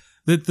need.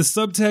 That the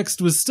subtext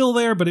was still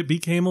there, but it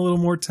became a little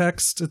more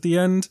text at the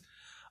end.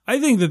 I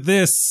think that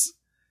this,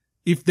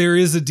 if there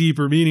is a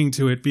deeper meaning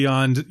to it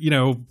beyond,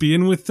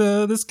 being with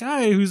this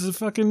guy who's a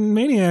fucking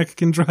maniac,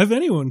 can drive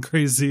anyone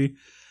crazy,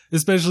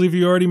 especially if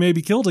you already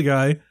maybe killed a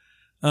guy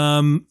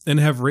and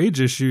have rage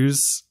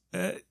issues.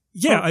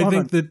 I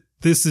think that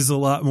this is a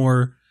lot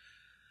more.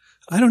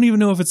 I don't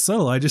even know if it's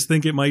subtle. I just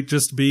think it might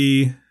just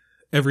be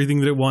everything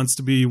that it wants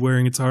to be,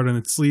 wearing its heart on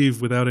its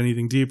sleeve without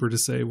anything deeper to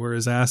say.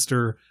 Whereas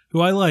Aster, who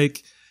I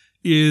like,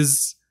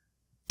 is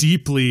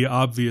deeply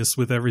obvious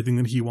with everything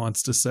that he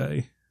wants to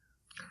say.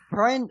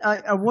 Brian,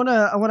 I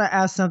wanna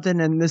ask something,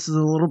 and this is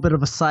a little bit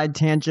of a side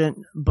tangent,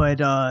 but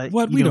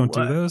we don't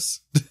do those.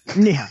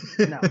 Yeah,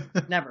 no,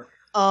 never.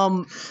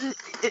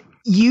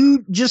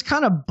 You just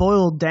kind of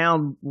boiled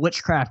down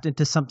witchcraft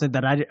into something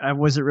that I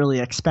wasn't really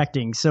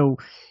expecting. So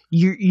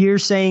you're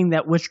saying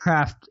that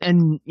witchcraft,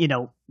 and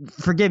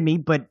forgive me,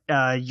 but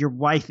your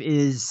wife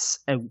is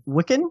a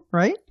Wiccan,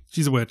 right?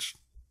 She's a witch.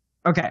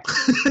 Okay,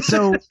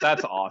 so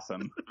that's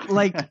awesome.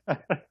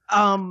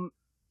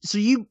 So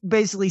you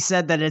basically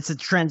said that it's a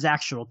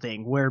transactional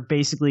thing, where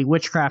basically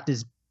witchcraft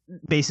is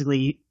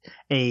basically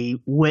a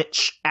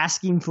witch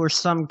asking for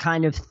some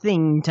kind of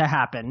thing to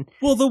happen.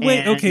 Well, the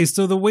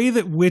way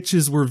that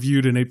witches were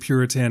viewed in a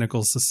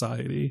puritanical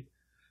society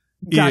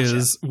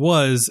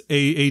was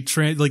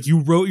like you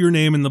wrote your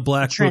name in the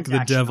black book of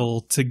the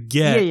devil to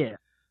get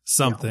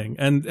something.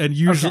 And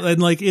usually,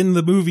 and like in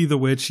the movie The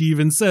Witch, he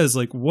even says,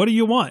 like, what do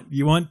you want?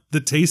 You want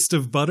the taste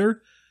of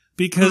butter?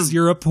 Because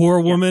you're a poor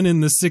woman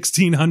in the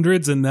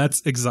 1600s and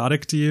that's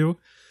exotic to you.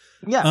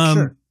 Yeah,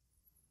 sure.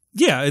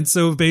 Yeah, and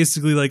so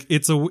basically, like,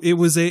 it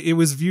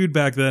was viewed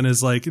back then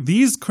as like,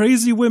 these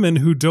crazy women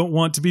who don't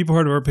want to be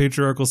part of our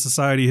patriarchal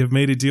society have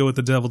made a deal with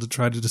the devil to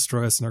try to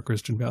destroy us and our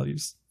Christian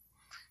values.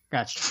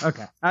 Gotcha.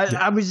 Okay.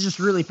 I was just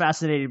really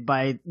fascinated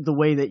by the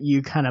way that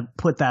you kind of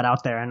put that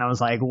out there, and I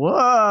was like,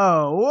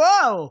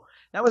 whoa.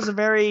 That was a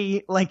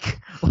very, like,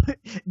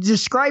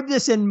 describe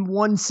this in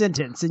one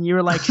sentence. And you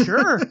were like,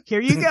 sure,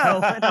 here you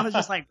go. And I was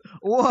just like,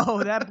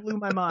 whoa, that blew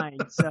my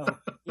mind. So,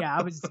 yeah,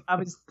 I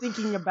was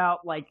thinking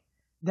about, like,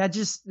 that's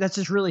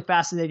just really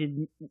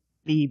fascinated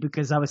me,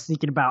 because I was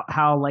thinking about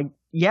how, like,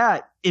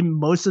 in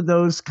most of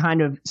those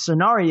kind of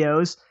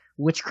scenarios,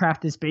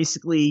 witchcraft is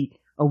basically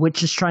a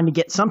witch is trying to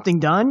get something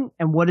done.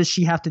 And what does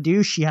she have to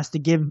do? She has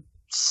to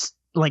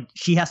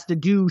she has to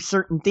do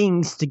certain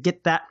things to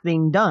get that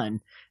thing done.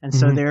 And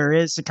so there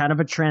is a kind of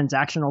a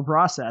transactional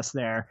process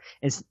there.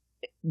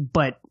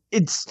 But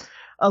it's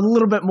a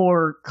little bit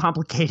more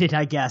complicated,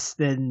 I guess,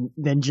 than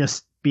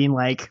just being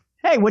like,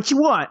 hey, what you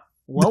want?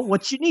 Well,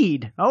 what you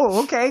need?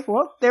 Oh, okay.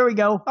 Well, there we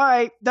go. All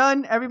right,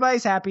 done.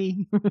 Everybody's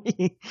happy.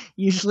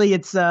 Usually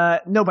it's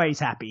nobody's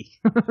happy.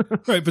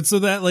 Right, but so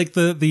that, like,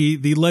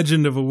 the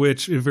legend of a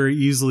witch, it very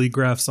easily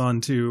graphs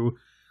onto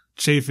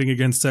chafing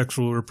against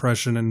sexual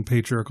repression and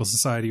patriarchal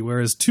society,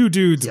 whereas two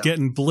dudes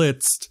getting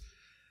blitzed,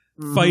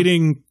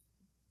 fighting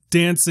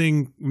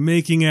dancing,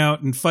 making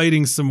out, and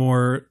fighting some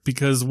more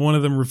because one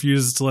of them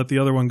refuses to let the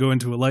other one go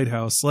into a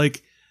lighthouse.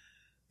 Like,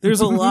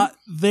 there's a lot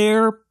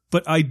there,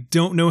 but I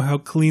don't know how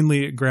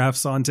cleanly it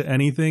graphs onto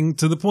anything,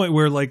 to the point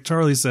where, like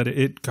Charlie said,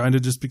 it kind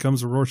of just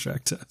becomes a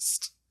Rorschach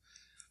test.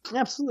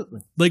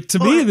 Absolutely. Like, to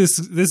me, this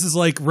is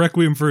like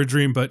Requiem for a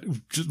Dream, but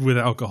just with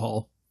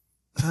alcohol.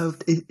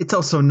 It's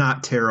also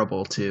not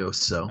terrible too,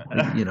 so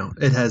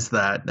it has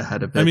that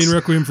ahead of it. I mean,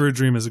 Requiem for a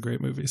Dream is a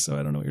great movie, so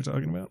I don't know what you're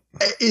talking about.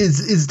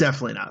 Is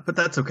definitely not, but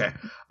that's okay.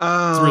 It's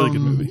a really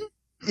good movie.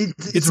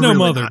 It's no really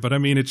Mother, not. but I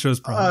mean, it shows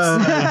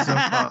promise. It's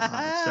not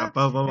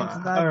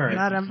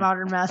a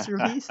modern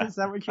masterpiece. Is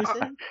that what you're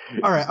saying?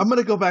 All right, I'm going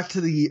to go back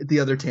to the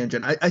other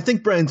tangent. I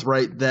think Brian's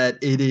right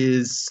that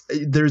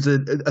there's a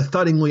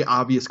thuddingly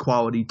obvious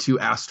quality to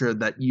Astra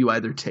that you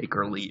either take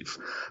or leave.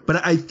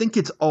 But I think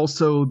it's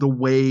also the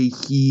way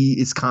he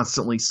is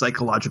constantly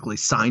psychologically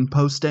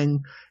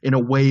signposting in a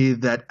way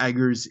that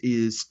Eggers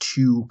is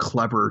too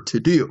clever to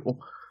do.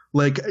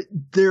 Like,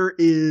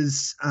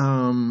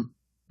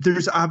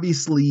 there's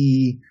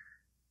obviously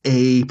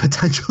a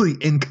potentially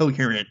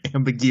incoherent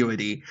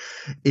ambiguity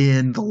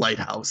in The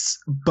Lighthouse,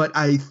 but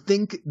I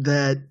think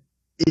that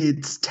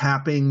it's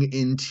tapping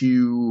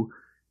into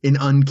an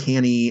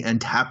uncanny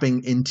and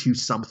tapping into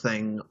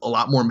something a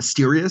lot more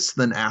mysterious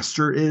than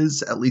Astor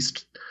is. At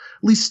least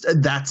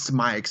that's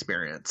my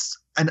experience.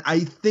 And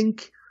I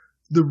think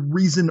the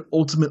reason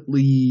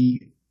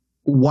ultimately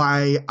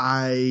why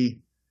I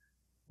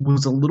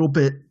was a little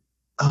bit,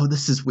 oh,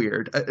 this is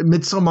weird.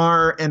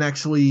 Midsommar and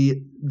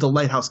actually The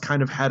Lighthouse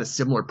kind of had a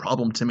similar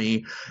problem to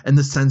me in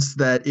the sense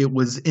that it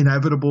was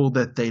inevitable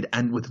that they'd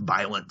end with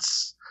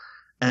violence.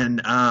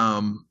 And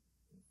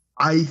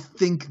I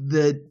think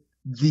that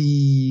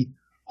the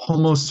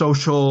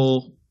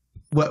homosocial,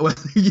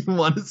 whether you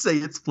want to say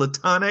it's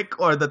platonic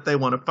or that they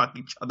want to fuck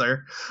each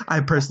other, I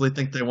personally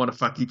think they want to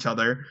fuck each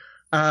other.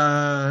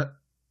 I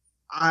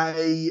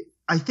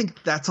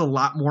think that's a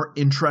lot more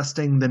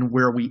interesting than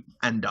where we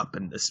end up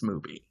in this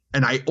movie.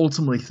 And I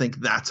ultimately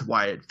think that's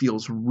why it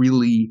feels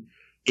really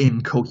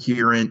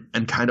incoherent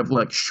and kind of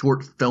like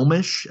short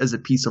filmish as a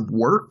piece of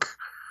work,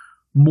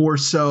 more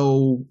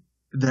so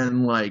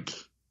than like,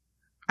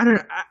 I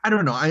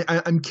don't know.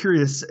 I'm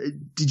curious.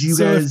 Did you guys?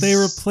 So if they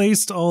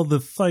replaced all the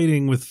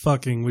fighting with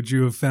fucking, would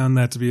you have found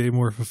that to be a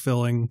more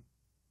fulfilling?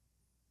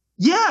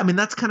 Yeah, I mean,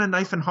 that's kind of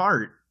knife and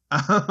heart.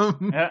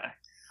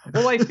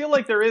 Well, I feel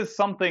like there is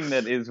something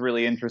that is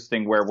really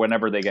interesting where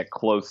whenever they get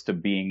close to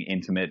being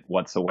intimate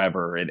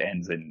whatsoever, it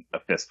ends in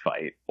a fist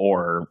fight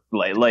or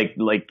like.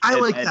 I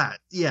like that.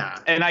 Yeah.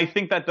 And I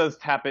think that does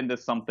tap into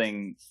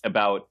something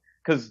about,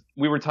 because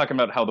we were talking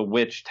about how The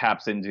Witch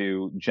taps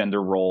into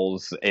gender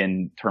roles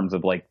in terms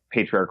of like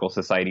patriarchal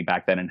society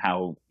back then and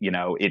how,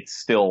 it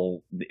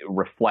still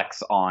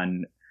reflects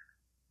on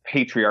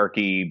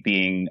patriarchy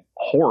being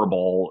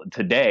horrible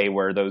today,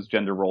 where those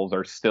gender roles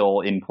are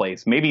still in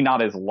place, maybe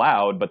not as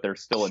loud, but they're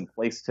still in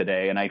place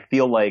today. And I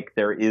feel like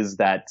there is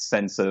that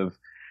sense of,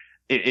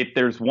 if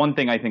there's one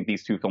thing I think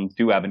these two films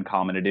do have in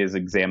common, it is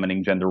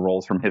examining gender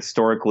roles from a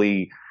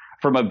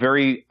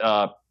very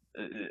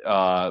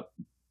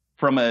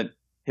from a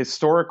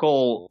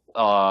historical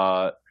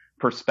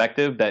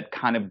perspective that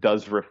kind of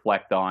does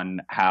reflect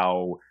on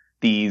how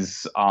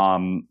these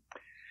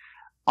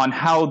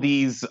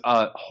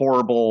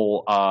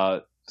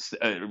horrible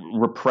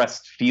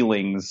repressed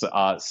feelings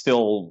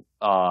still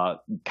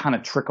kind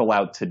of trickle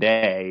out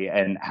today,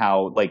 and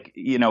how, like,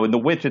 in The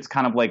Witch it's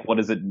kind of like, what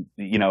does it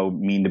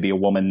mean to be a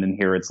woman, and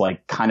here it's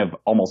like kind of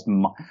almost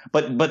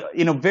but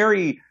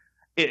very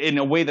in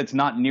a way that's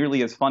not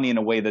nearly as funny, in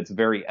a way that's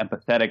very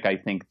empathetic, I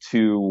think,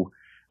 to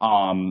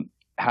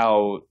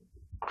how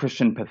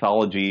Christian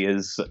pathology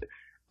is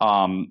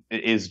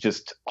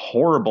just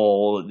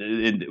horrible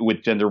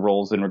with gender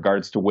roles in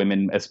regards to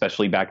women,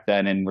 especially back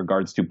then, in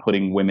regards to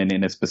putting women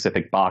in a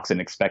specific box and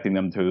expecting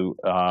them to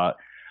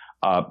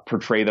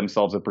portray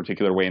themselves a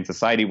particular way in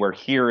society, where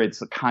here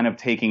it's kind of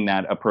taking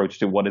that approach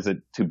to what is it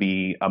to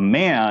be a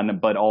man,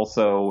 but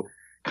also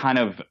kind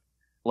of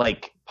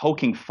like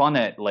poking fun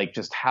at like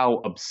just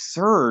how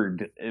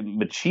absurd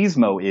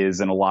machismo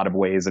is in a lot of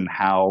ways, and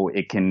how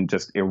it can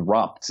just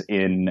erupt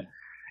in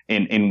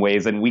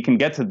ways. And we can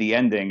get to the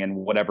ending and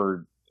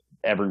whatever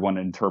everyone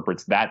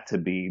interprets that to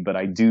be. But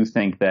I do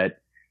think that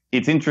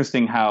it's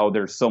interesting how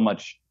there's so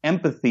much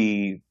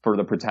empathy for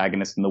the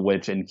protagonist in The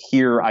Witch. And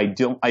here I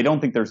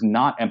don't think there's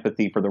not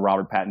empathy for the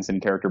Robert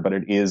Pattinson character, but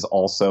it is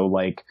also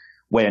like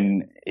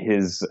when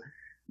his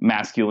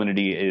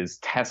masculinity is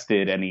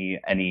tested and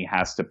he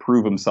has to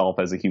prove himself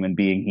as a human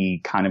being,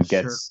 he kind of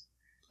gets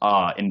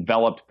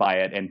enveloped by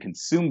it and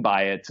consumed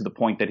by it, to the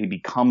point that he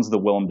becomes the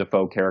Willem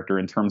Dafoe character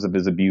in terms of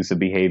his abusive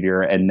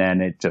behavior, and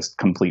then it just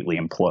completely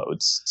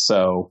implodes.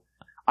 So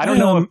I don't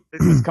know if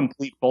this is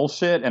complete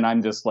bullshit and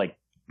I'm just like,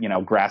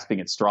 grasping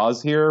at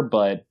straws here,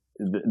 but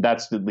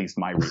that's at least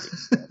my reading.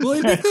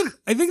 Well, I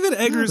think that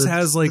Eggers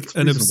has like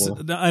I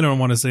don't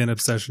want to say an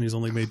obsession. He's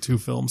only made 2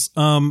 films.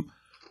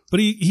 But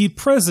he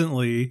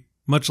presently,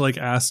 much like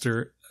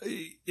Astor,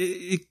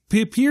 it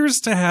appears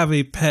to have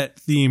a pet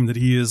theme that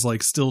he is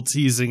like still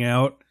teasing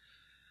out.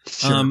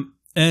 Sure.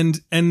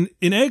 And in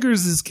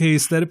Eggers'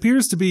 case, that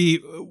appears to be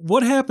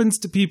what happens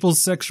to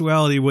people's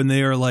sexuality when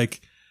they are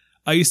like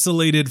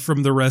isolated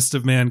from the rest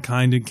of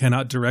mankind and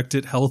cannot direct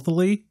it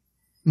healthily.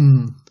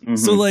 Mm.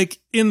 So like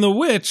in The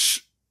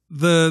Witch,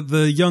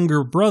 the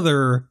younger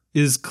brother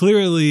is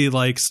clearly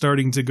like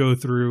starting to go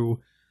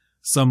through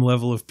some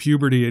level of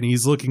puberty, and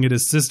he's looking at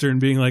his sister and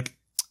being like,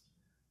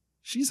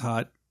 she's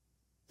hot.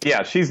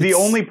 Yeah, she's the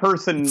only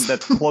person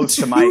that's close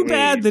to my age. Too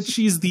bad that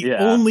she's the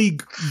only,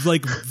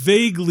 like,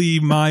 vaguely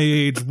my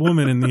age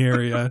woman in the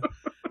area.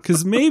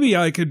 Because maybe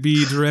I could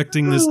be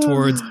directing this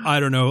towards,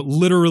 I don't know,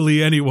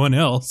 literally anyone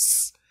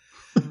else.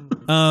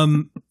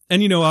 And,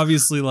 you know,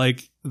 obviously,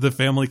 like, the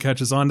family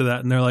catches on to that,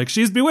 and they're like,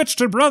 she's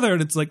bewitched her brother.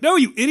 And it's like, no,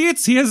 you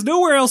idiots, he has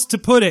nowhere else to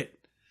put it.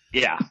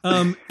 Yeah.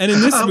 And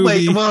in this movie...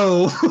 Wait,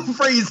 whoa,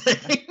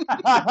 phrasing.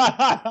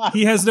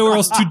 He has nowhere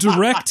else to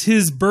direct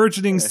his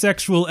burgeoning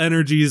sexual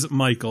energies,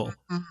 Michael.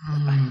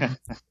 I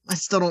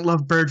still don't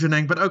love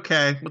burgeoning, but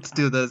okay, let's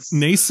do this.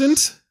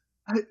 Nascent?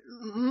 Like,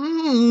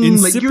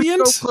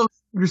 Incipient?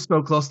 you're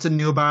so close to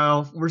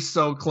nubile. We're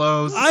so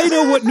close. I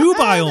know what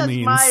nubile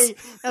means.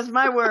 That's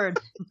my word.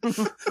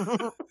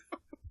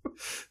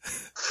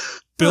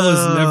 Bill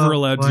is never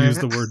allowed to use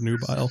the word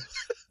nubile.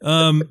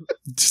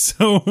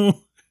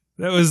 So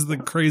that was the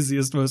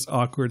craziest, most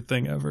awkward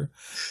thing ever.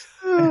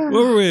 What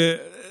were we?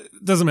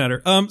 Doesn't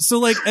matter. So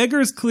like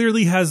Eggers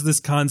clearly has this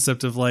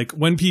concept of like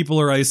when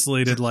people are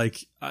isolated, like,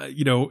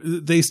 you know,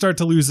 they start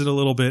to lose it a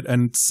little bit,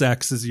 and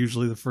sex is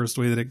usually the first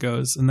way that it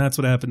goes. And that's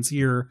what happens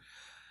here.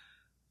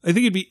 I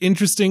think it'd be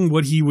interesting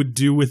what he would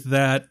do with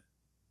that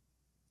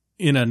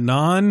in a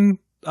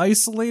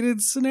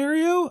non-isolated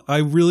scenario. I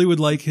really would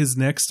like his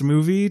next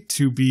movie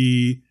to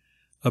be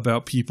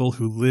about people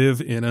who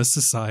live in a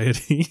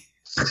society.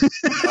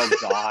 Oh,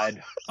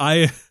 God.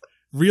 I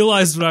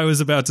realized what I was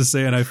about to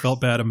say, and I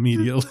felt bad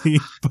immediately.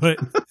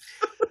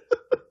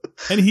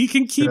 And he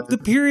can keep the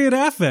period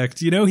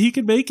affect. You know, he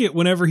can make it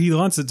whenever he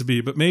wants it to be,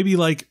 but maybe,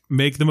 like,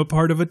 make them a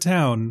part of a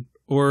town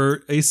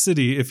or a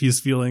city if he's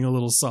feeling a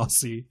little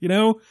saucy, you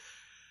know?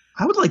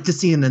 I would like to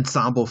see an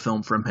ensemble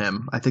film from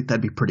him. I think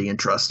that'd be pretty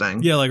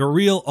interesting. Yeah, like a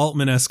real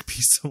Altman-esque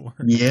piece of work.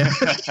 Yeah.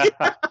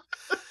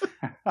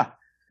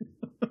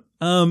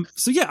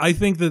 So yeah, I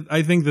think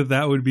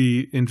that would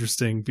be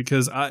interesting,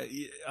 because I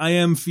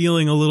am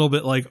feeling a little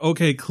bit like,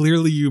 okay,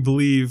 clearly you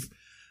believe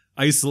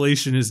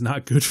isolation is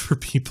not good for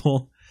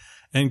people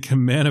and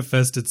can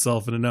manifest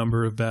itself in a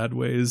number of bad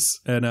ways.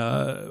 And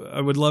I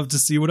would love to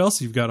see what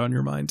else you've got on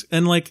your mind.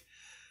 And like,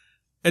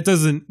 it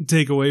doesn't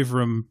take away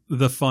from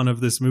the fun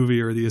of this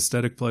movie or the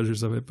aesthetic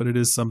pleasures of it, but it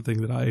is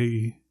something that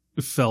I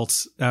felt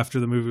after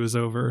the movie was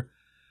over.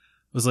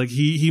 It was like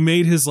he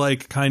made his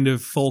like kind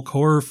of folk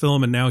horror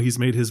film, and now he's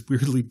made his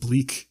weirdly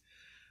bleak,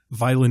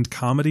 violent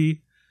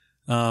comedy.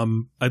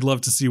 I'd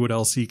love to see what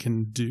else he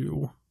can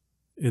do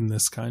in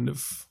this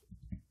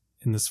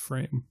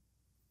frame.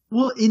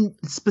 Well,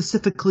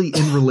 specifically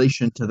in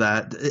relation to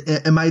that,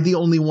 am I the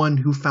only one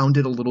who found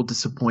it a little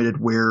disappointed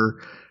where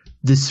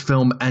this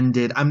film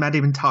ended? I'm not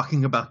even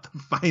talking about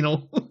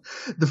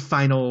the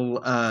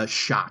final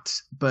shot,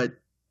 but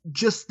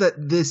just that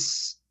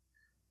this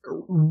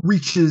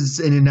reaches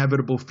an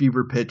inevitable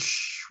fever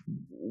pitch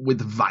with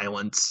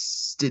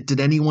violence. Did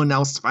anyone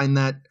else find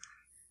that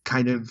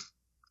kind of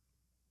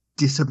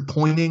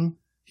disappointing?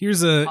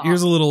 Here's a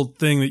little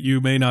thing that you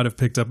may not have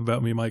picked up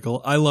about me,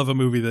 Michael. I love a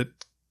movie that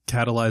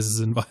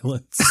catalyzes in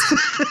violence.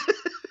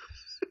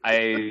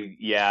 I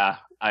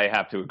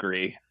have to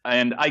agree.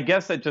 And I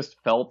guess it just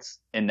felt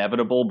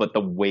inevitable, but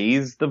the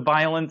ways the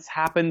violence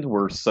happened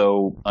were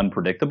so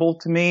unpredictable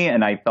to me.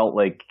 And I felt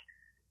like,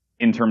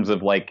 in terms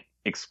of like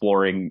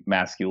exploring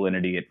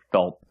masculinity, it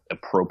felt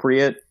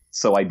appropriate.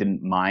 So I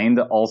didn't mind.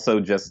 Also,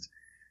 just,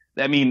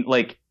 I mean,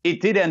 like,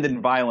 it did end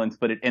in violence,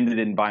 but it ended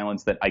in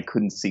violence that I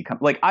couldn't see.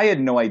 Like, I had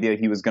no idea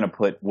he was going to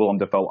put Willem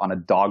Dafoe on a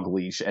dog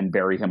leash and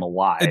bury him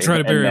alive. And try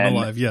to bury him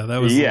alive. Yeah,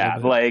 that was. Yeah,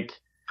 like.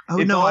 Oh,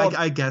 no,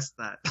 I guessed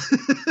that.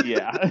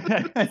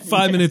 Yeah.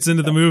 5 minutes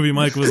into the movie,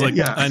 Mike was like,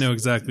 Yeah. I know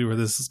exactly where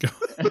this is going.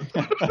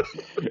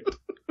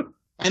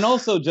 And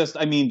also just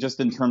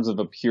in terms of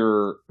a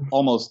pure,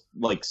 almost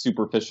like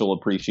superficial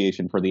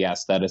appreciation for the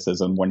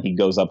aestheticism when he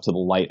goes up to the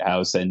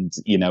lighthouse, and,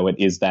 you know, it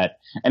is that,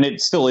 and it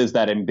still is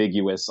that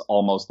ambiguous,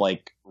 almost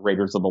like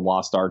Raiders of the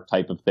Lost Ark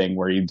type of thing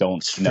where you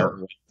don't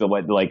know,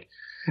 like,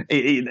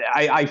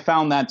 I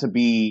found that to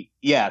be,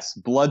 yes,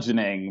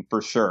 bludgeoning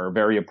for sure,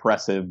 very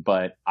oppressive,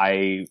 but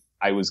I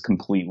was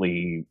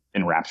completely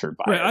enraptured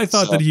by it. I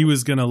thought that he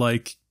was gonna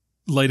like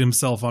light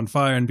himself on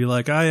fire and be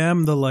like, I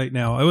am the light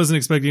now. I wasn't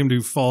expecting him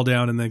to fall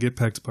down and then get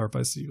pecked apart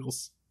by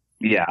seagulls.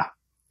 Yeah.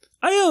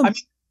 I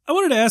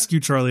wanted to ask you,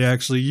 Charlie,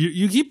 actually,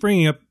 you keep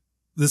bringing up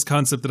this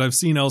concept that I've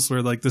seen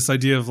elsewhere, like this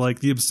idea of like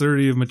the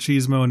absurdity of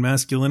machismo and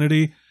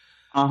masculinity.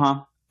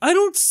 Uh-huh. I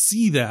don't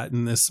see that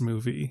in this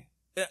movie.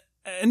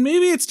 And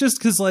maybe it's just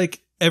because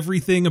like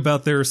everything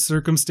about their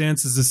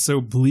circumstances is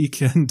so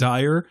bleak and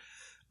dire.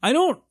 I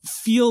don't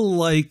feel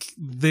like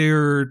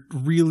they're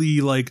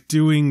really like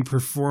doing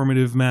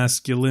performative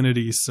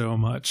masculinity so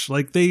much.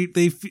 Like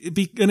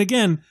and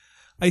again,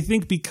 I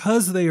think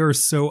because they are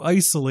so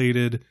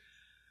isolated,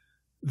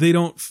 they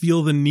don't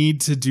feel the need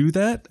to do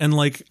that. And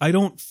like, I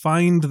don't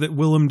find that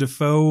Willem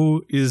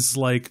Dafoe is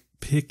like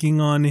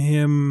picking on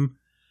him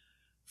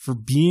for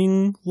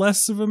being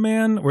less of a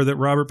man, or that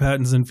Robert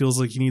Pattinson feels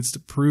like he needs to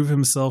prove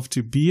himself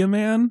to be a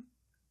man.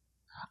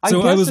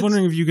 So I was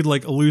wondering if you could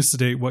like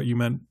elucidate what you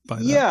meant by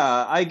that.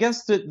 Yeah, I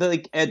guess that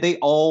like they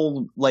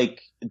all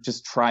like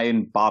just try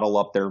and bottle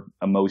up their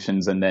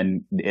emotions, and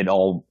then it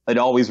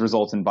always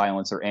results in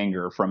violence or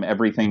anger, from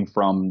everything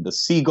from the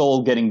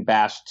seagull getting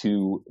bashed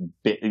to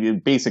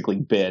basically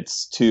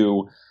bits,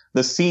 to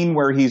the scene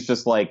where he's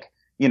just like,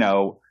 you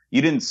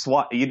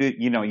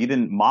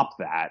didn't mop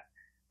that,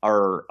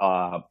 or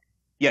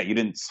you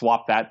didn't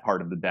swap that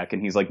part of the deck.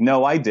 And he's like,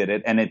 no, I did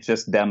it. And it's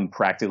just them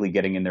practically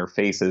getting in their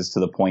faces to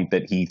the point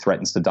that he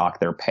threatens to dock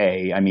their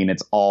pay. I mean,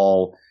 it's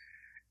all,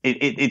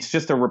 it's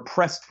just a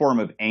repressed form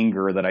of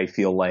anger that I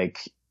feel like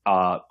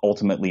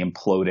ultimately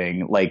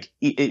imploding. Like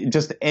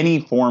just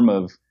any form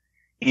of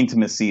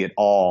intimacy at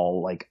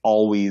all, like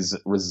always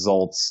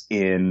results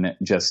in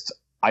just,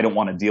 I don't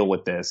want to deal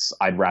with this.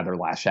 I'd rather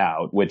lash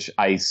out, which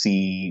I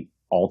see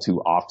all too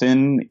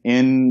often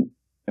in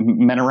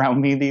men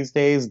around me these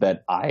days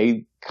that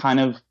I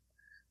kind of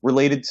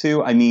related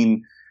to. I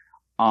mean,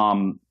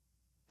 and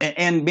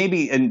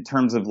maybe in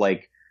terms of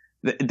like,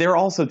 they're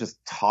also just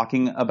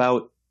talking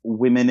about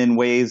women in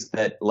ways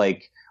that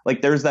like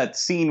there's that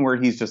scene where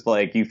he's just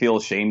like, you feel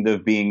ashamed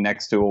of being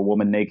next to a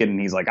woman naked, and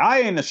he's like, I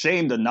ain't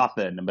ashamed of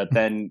nothing. But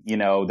then,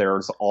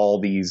 there's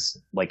all these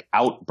like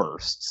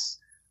outbursts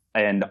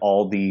and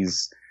all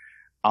these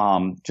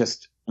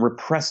just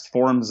repressed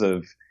forms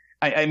of,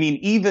 I mean,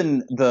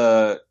 even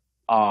the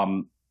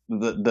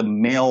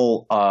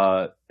male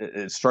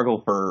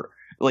struggle for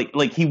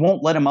like he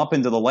won't let him up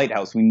into the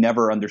lighthouse. We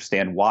never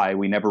understand why.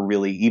 We never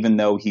really, even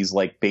though he's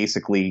like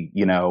basically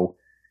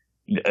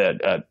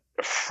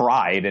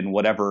fried in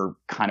whatever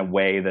kind of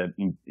way that,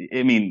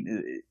 I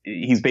mean,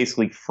 he's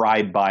basically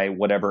fried by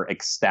whatever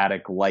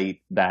ecstatic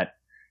light that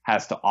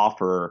has to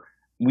offer.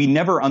 We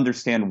never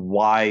understand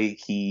why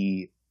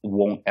he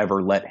won't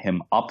ever let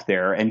him up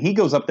there, and he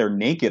goes up there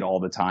naked all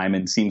the time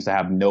and seems to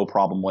have no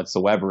problem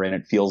whatsoever, and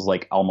it feels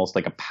like almost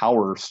like a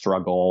power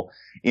struggle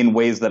in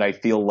ways that I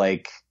feel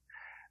like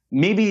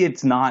maybe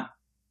it's not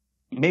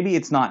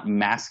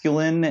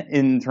masculine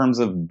in terms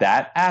of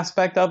that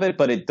aspect of it,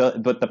 but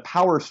but the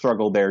power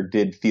struggle there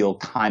did feel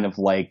kind of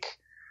like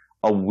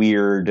a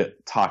weird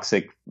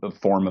toxic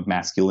form of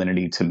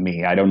masculinity to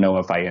me. I don't know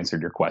if I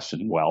answered your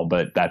question well,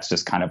 but that's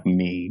just kind of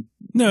me.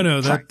 No,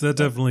 that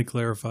definitely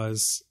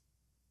clarifies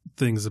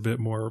things a bit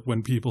more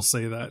when people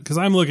say that, because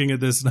I'm looking at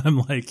this and I'm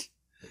like,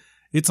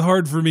 it's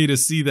hard for me to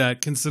see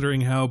that,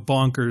 considering how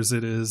bonkers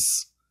it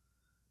is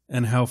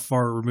and how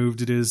far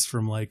removed it is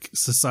from like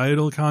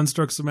societal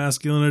constructs of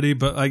masculinity.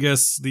 But I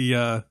guess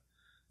the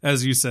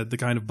as you said, the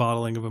kind of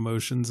bottling of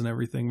emotions and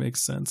everything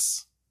makes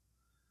sense.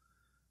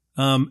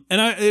 And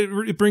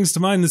it brings to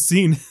mind the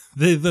scene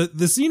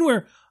the scene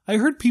where I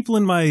heard people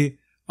in my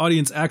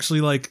audience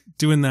actually like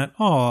doing that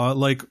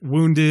like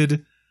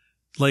wounded,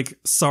 like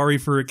sorry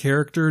for a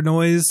character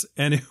noise,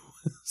 and it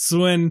was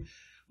when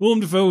Willem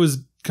Dafoe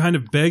was kind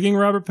of begging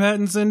Robert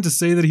Pattinson to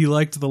say that he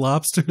liked the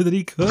lobster that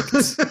he cooked.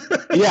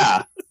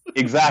 Yeah,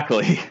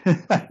 exactly.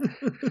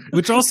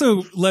 Which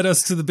also led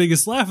us to the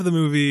biggest laugh of the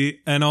movie,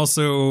 and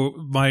also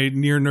my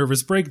near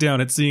nervous breakdown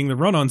at seeing the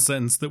run-on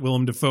sentence that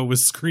Willem Dafoe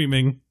was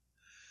screaming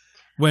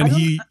when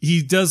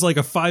he does like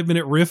a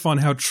 5-minute riff on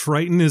how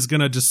Triton is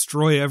going to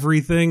destroy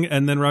everything,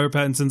 and then Robert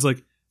Pattinson's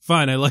like,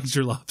 fine, I liked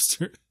your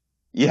lobster.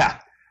 Yeah.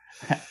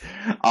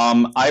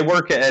 I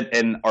work at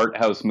an art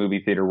house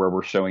movie theater where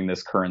we're showing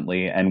this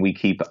currently, and we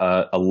keep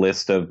a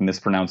list of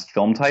mispronounced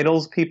film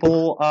titles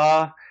people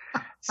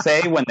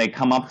say when they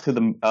come up to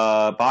the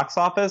box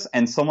office,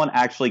 and someone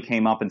actually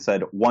came up and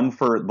said, one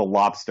for the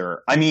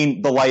lobster. I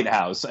mean, the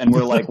Lighthouse. And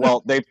we're like,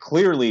 well, they've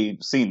clearly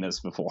seen this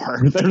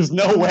before. There's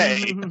no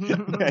way.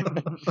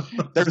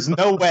 There's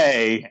no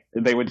way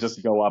they would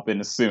just go up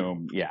and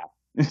assume. Yeah.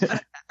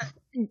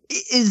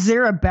 Is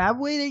there a bad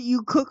way that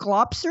you cook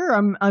lobster?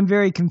 I'm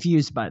very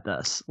confused by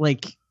this.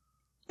 Like,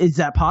 is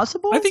that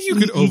possible? I think you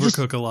could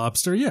overcook a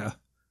lobster, yeah.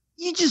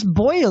 You just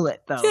boil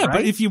it, though, yeah, right?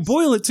 But if you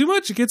boil it too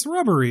much, it gets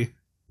rubbery.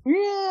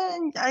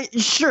 Yeah,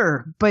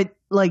 sure, but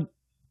like,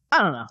 I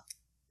don't know.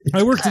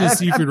 I worked in a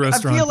seafood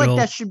restaurant. I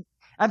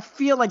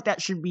feel like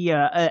that should be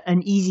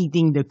an easy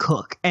thing to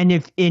cook, and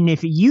if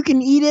you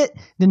can eat it,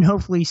 then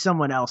hopefully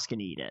someone else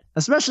can eat it.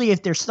 Especially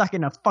if they're stuck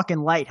in a fucking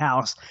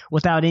lighthouse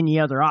without any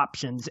other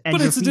options. And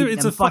but it's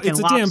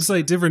a damn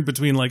sight different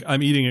between like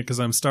I'm eating it because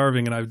I'm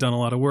starving and I've done a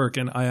lot of work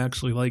and I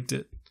actually liked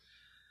it.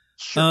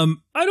 Sure.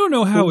 I don't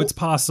know how it's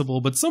possible,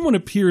 but someone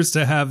appears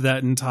to have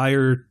that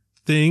entire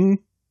thing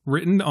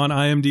written on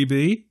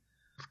IMDb.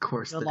 Of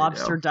course, the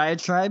lobster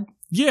diatribe.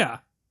 Yeah.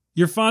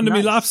 You're fond of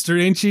me lobster,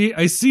 ain't ye?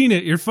 I seen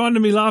it. You're fond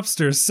of me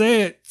lobster.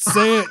 Say it,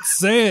 say it,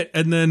 say it.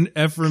 And then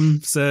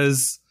Ephraim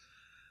says,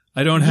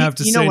 I don't have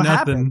to say nothing.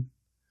 Happened?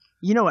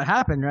 You know what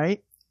happened,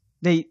 right?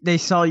 They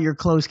saw your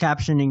closed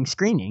captioning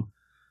screening.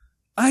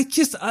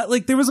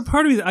 There was a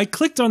part of me that I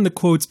clicked on the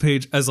quotes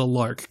page as a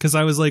lark because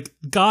I was like,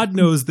 God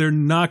knows they're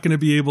not going to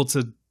be able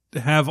to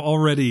have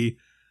already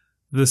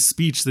the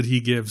speech that he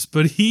gives,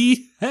 but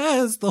he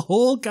has the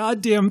whole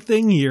goddamn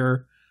thing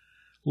here.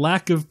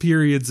 Lack of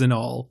periods and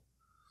all.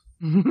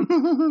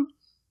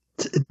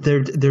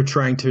 They're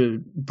trying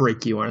to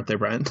break you, aren't they,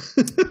 Brian?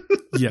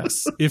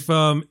 Yes. If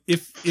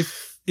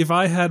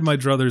I had my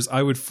druthers,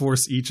 I would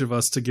force each of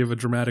us to give a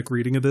dramatic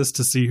reading of this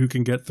to see who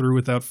can get through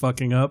without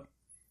fucking up.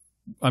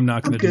 I'm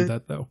not going to do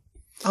that, though.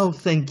 Oh,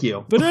 thank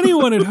you. But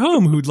anyone at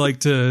home who'd like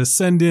to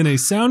send in a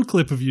sound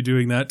clip of you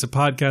doing that to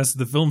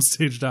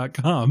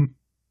podcast@thefilmstage.com.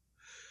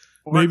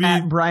 Or maybe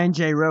at Brian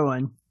J.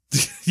 Rowan.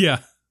 Yeah,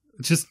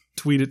 just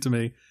tweet it to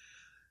me.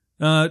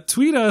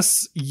 Tweet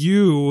us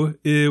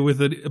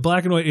with a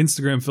black and white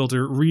Instagram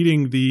filter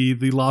reading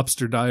the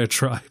lobster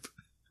diatribe.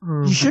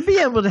 You should be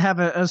able to have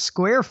a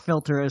square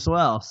filter as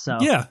well. So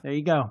yeah, there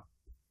you go.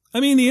 I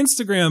mean,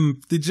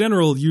 the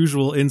general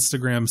usual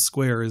Instagram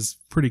square is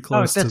pretty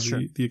close to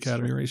the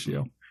Academy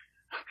ratio.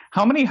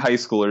 How many high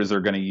schoolers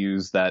are going to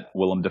use that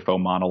Willem Dafoe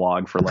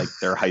monologue for like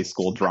their high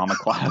school drama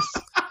class?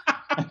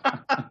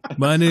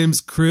 My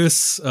name's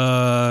Chris.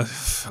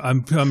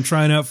 I'm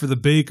trying out for the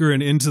baker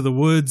and Into the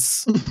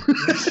Woods.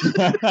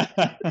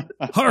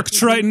 Hark,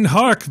 Triton,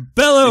 hark!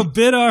 Bellow,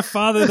 bid our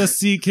father the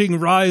Sea King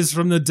rise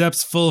from the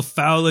depths full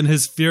foul in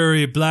his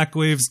fury, black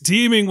waves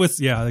teeming with...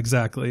 Yeah,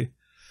 exactly.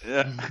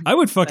 Yeah. I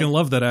would fucking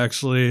love that,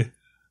 actually.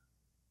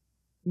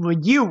 Well,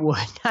 you would.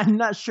 I'm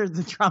not sure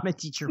the drama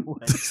teacher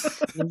would.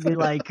 They'd be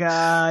like,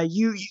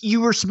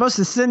 you were supposed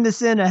to send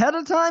this in ahead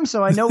of time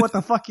so I know what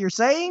the fuck you're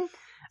saying?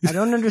 I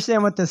don't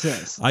understand what this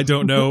is. I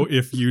don't know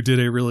if you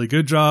did a really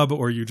good job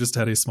or you just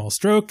had a small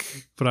stroke,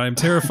 but I am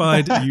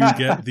terrified you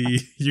get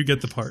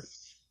the part.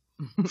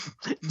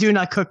 Do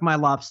not cook my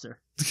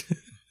lobster.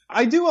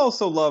 I do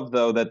also love,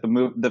 though, that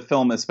the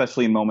film,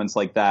 especially in moments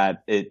like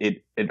that,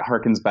 it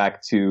harkens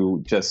back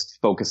to just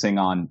focusing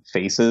on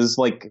faces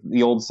like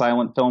the old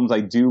silent films.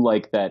 I do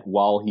like that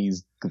while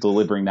he's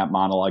delivering that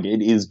monologue,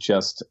 it is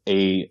just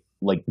a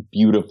like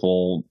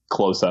beautiful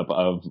close-up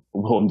of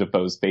Willem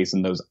Dafoe's face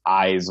and those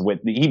eyes.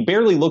 He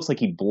barely looks like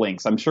he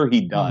blinks. I'm sure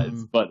he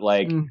does, but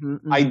like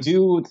I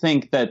do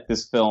think that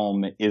this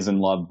film is in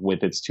love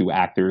with its two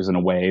actors in a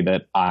way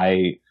that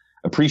I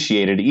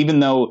appreciated, even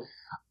though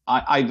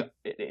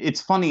it's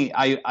funny.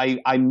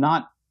 I'm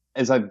not,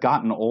 as I've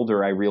gotten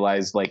older, I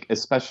realize, like,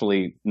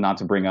 especially not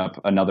to bring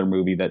up another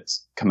movie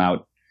that's come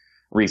out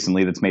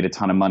recently that's made a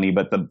ton of money,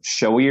 but the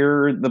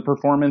showier the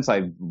performance,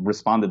 I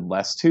responded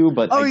less to.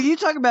 But are you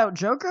talking about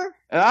Joker?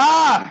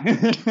 Yeah,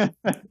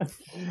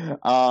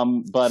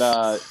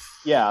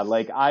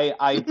 like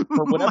I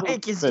for whatever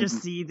Mike is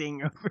just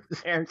seething over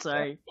there.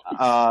 Sorry.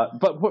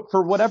 But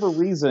for whatever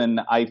reason,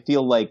 I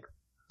feel like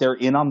they're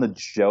in on the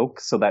joke,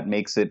 so that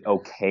makes it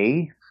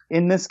okay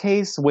in this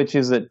case, which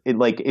is it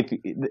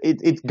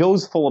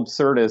goes full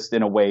absurdist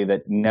in a way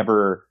that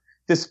never,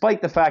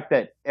 despite the fact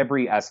that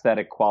every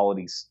aesthetic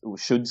quality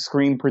should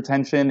scream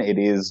pretension, it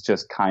is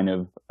just kind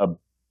of a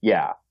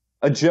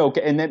joke,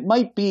 and it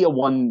might be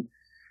one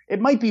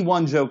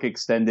joke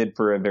extended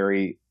for a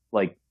very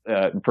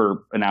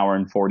for an hour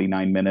and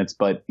 49 minutes,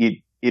 but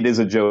it is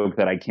a joke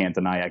that I can't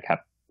deny I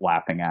kept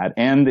laughing at,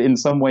 and in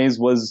some ways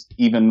was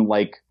even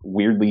like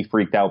weirdly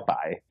freaked out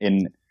by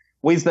in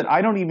ways that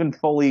I don't even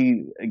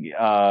fully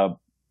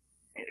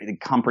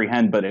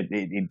comprehend, but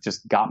it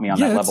just got me on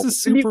that level. It's a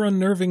super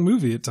unnerving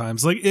movie at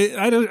times. Like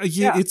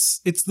it's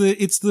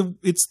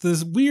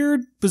the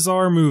weird,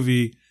 bizarre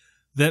movie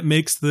that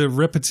makes the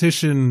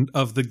repetition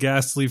of the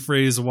ghastly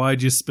phrase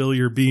 "Why'd you spill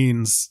your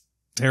beans?"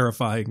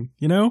 terrifying.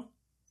 You know?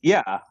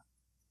 Yeah.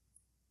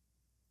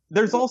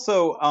 There's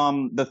also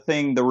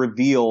the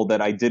reveal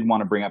that I did want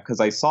to bring up, because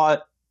I saw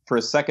it for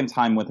a second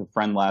time with a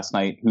friend last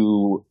night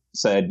who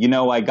said,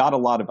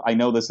 I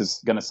know this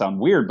is going to sound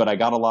weird, but I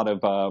got a lot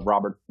of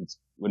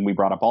when we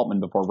brought up Altman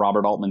before,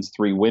 Robert Altman's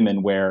Three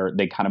Women, where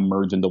they kind of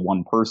merge into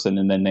one person,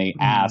 and then they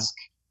ask,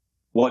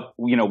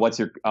 what's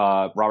your,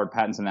 Robert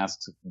Pattinson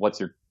asks, what's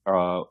your,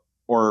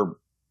 or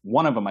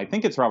one of them, I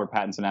think it's Robert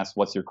Pattinson, asks,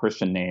 what's your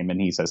Christian name?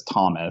 And he says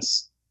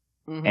Thomas.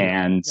 Mm-hmm.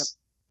 And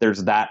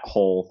there's that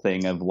whole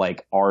thing of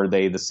like, are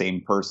they the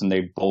same person?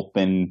 They've both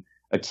been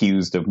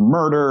accused of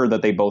murder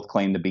that they both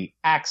claim to be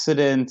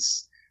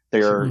accidents.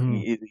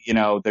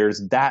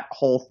 There's that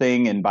whole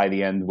thing. And by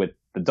the end, with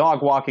the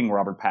dog walking,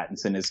 Robert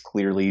Pattinson has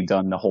clearly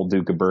done the whole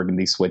Duke of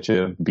Burgundy switch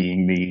of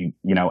being the,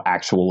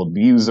 actual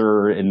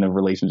abuser in the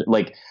relationship.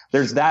 Like,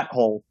 there's that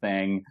whole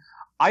thing.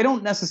 I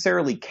don't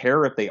necessarily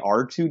care if they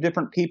are two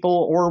different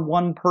people or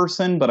one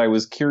person, but I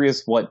was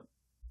curious what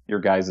your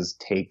guys'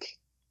 take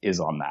is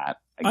on that.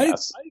 I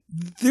guess.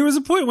 There was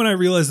a point when I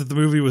realized that the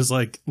movie was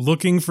like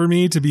looking for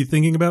me to be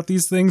thinking about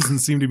these things and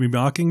seemed to be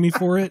mocking me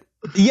for it.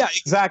 Yeah,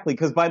 exactly.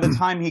 Because by the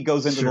time he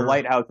goes into the Sure.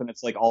 lighthouse and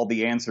it's like all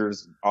the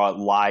answers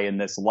lie in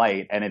this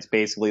light, and it's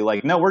basically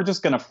like, no, we're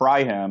just going to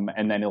fry him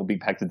and then he'll be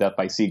pecked to death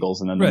by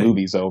seagulls and then Right. the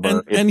movie's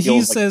over. And he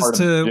feels like says part of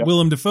to the-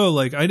 Willem Dafoe,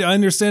 like, I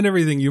understand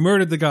everything. You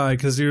murdered the guy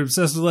because you're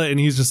obsessed with light. And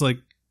he's just like,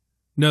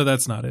 no,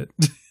 that's not it.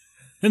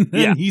 And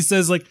then Yeah. he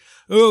says, like,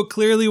 oh,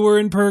 clearly we're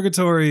in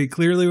purgatory.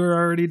 Clearly we're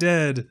already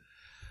dead.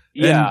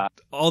 Yeah. And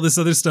all this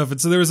other stuff.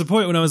 And so there was a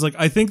point when I was like,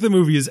 I think the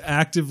movie is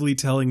actively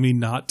telling me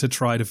not to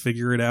try to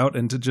figure it out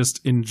and to just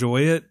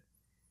enjoy it.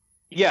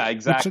 Yeah,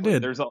 exactly.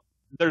 did.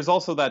 There's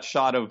also that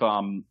shot of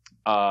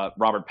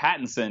Robert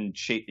Pattinson,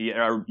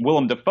 or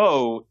Willem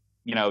Dafoe,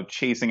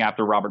 chasing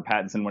after Robert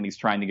Pattinson when he's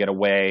trying to get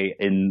away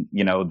in,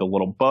 the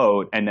little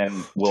boat, and then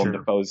Willem Sure.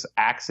 Dafoe's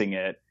axing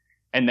it,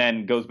 and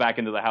then goes back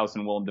into the house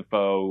and Willem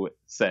Dafoe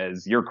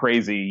says, "You're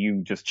crazy.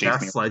 You just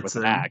chased me Gaslights with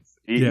an him. axe."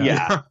 Yeah.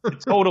 Yeah, it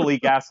totally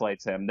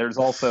gaslights him. There's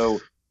also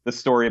the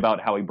story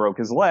about how he broke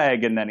his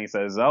leg, and then he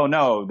says, "Oh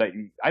no,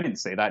 I didn't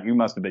say that. You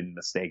must have been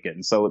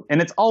mistaken." So,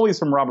 and it's always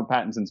from Robert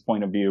Pattinson's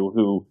point of view,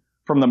 who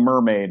from The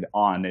Mermaid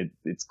on,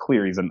 it's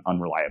clear he's an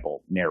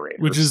unreliable narrator.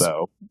 Which is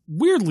so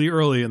weirdly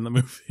early in the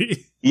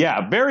movie.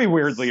 yeah, very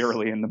weirdly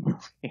early in the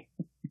movie.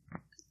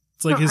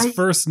 It's like No, his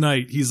first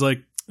night. He's like,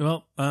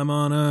 well, I'm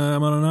on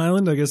an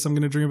island. I guess I'm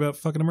going to dream about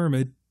fucking a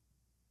mermaid.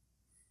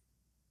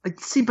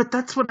 See, but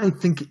that's what I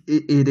think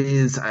it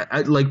is.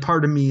 I like,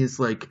 part of me is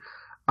like,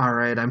 all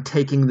right, I'm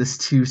taking this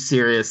too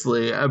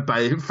seriously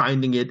by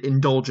finding it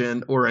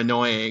indulgent or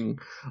annoying.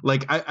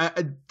 Like,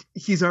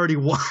 he's already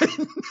won.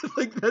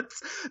 Like,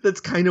 that's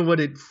kind of what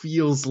it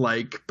feels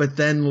like. But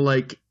then,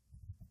 like,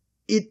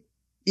 it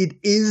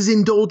is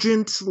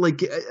indulgent.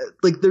 Like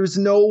there's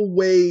no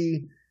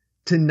way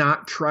to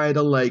not try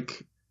to,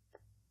 like,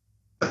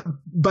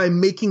 by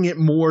making it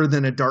more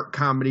than a dark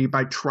comedy,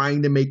 by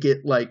trying to make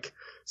it like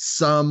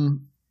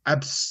some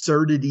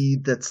absurdity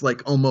that's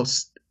like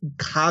almost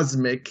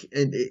cosmic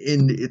and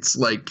it's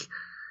like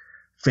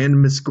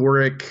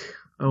phantasmagoric.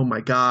 Oh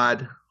my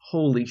god,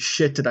 holy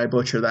shit, did I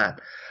butcher that?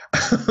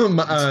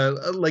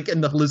 Like,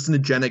 in the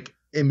hallucinogenic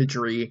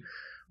imagery,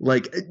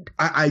 like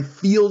I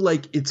feel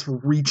like it's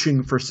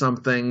reaching for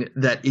something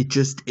that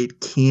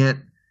it can't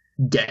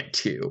get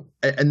to,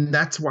 and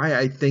that's why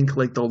I think,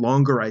 like, the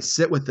longer I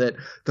sit with it,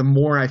 the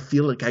more I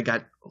feel like I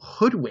got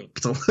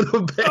hoodwinked a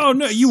little bit. Oh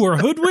no, you were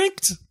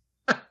hoodwinked?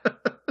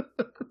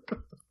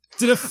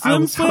 Did a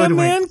flim flam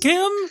man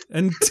come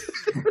and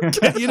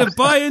get you to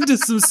buy into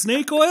some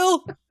snake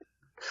oil?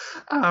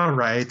 All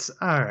right.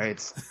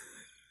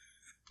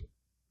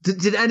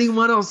 Did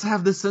anyone else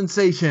have the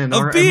sensation Of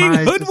or being am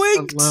I just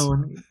hoodwinked?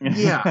 alone?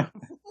 Yeah.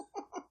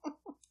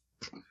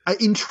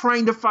 In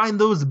trying to find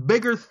those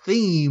bigger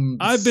themes.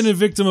 I've been a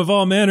victim of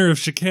all manner of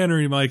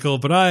chicanery, Michael,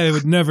 but I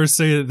would never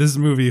say that this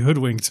movie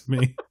hoodwinked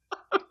me.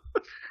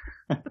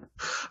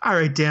 All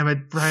right, damn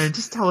it, Brian.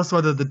 Just tell us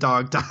whether the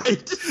dog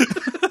died.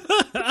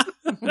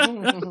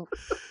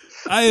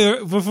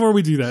 Before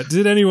we do that,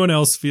 did anyone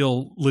else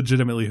feel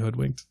legitimately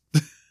hoodwinked?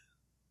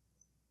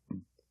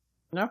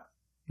 No.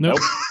 Nope.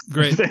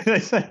 Great.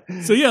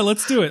 So yeah,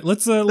 let's do it.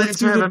 Let's Thanks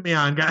do for having me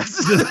on, guys.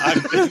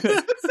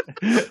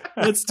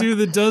 let's do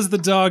the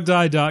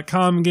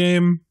doesthedogdie.com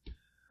game.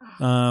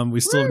 We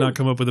still have not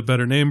come up with a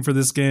better name for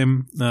this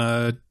game.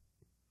 That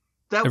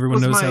Everyone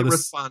was knows my how this-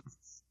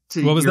 response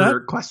to What was your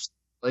that? question.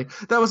 Like,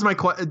 that was my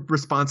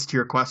response to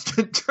your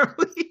question,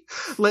 Charlie.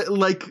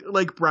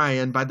 like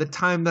Brian, by the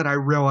time that I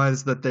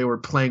realized that they were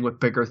playing with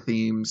bigger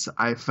themes,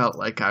 I felt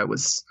like I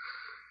was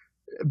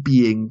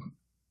being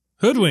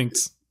Hoodwinked.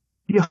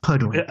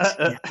 hoodwinked.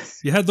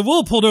 Yes. You had the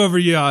wool pulled over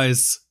your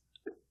eyes.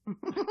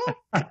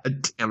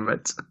 God damn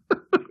it.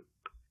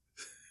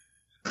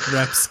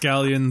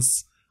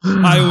 Rapscallions.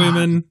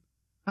 Highwaymen.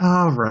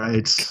 All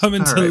right.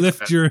 Coming All to right, lift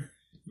Brian. your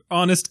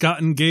honest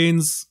gotten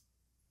gains.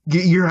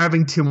 You're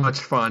having too much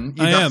fun.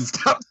 You I gotta am.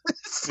 Stop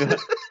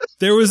this.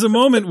 There was a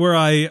moment where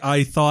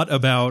I thought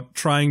about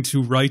trying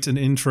to write an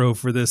intro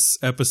for this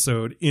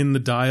episode in the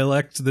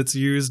dialect that's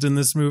used in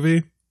this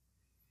movie.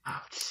 Oh,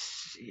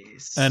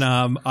 jeez. And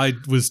I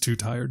was too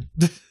tired.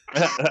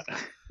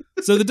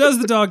 So the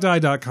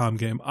doesthedogdie.com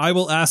game. I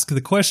will ask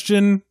the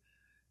question.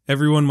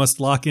 Everyone must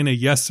lock in a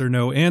yes or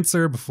no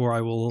answer before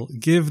I will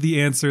give the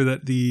answer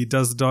that the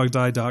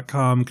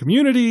doesthedogdie.com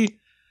community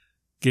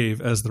gave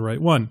as the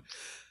right one.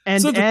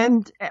 And So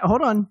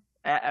hold on.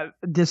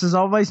 This is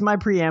always my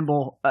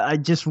preamble. I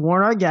just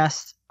warn our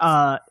guests,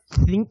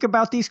 think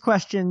about these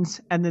questions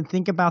and then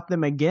think about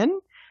them again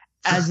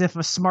as if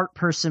a smart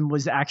person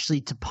was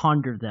actually to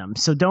ponder them.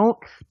 So don't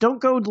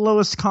go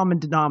lowest common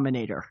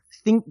denominator.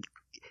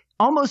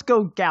 Almost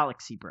go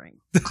galaxy brain.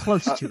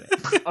 Close to it.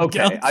 Okay,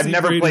 Galaxy I've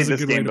never Brain played is a this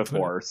good way game to put it.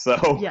 before,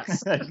 so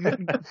Yes.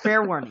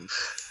 Fair warning.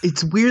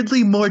 It's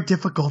weirdly more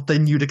difficult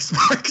than you'd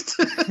expect.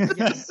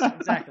 Yes,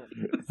 exactly.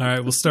 All right,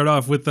 we'll start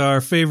off with our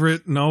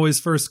favorite and always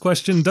first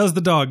question. Does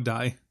the dog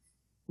die?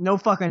 No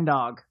fucking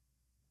dog.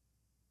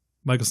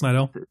 Michael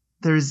Snydell?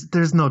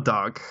 There's no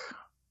dog.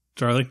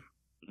 Charlie?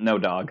 no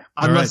dog.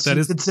 All right, Unless that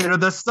you is- consider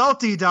the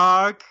salty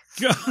dog.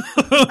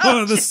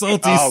 Oh, the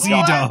salty Oh, sea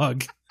God.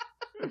 dog.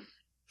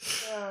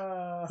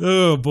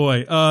 Oh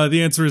boy.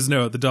 The answer is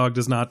no. The dog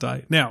does not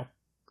die. Now,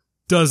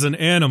 does an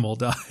animal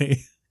die?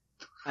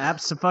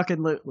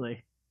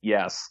 Absolutely.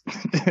 Yes.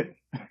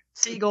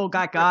 Seagull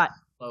got.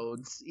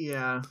 Explodes.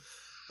 Yeah.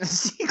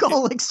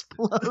 Seagull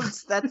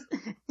explodes.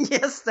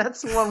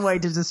 That's one way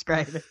to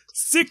describe it.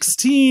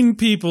 16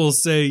 people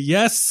say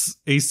yes,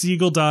 a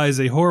seagull dies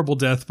a horrible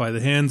death by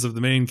the hands of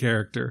the main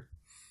character.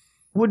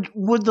 Would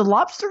the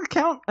lobster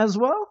count as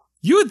well?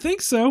 You would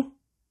think so.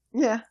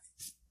 Yeah.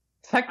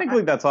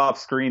 Technically, that's off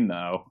screen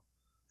though.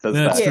 That's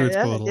that. true. It's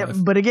spoiled yeah, life.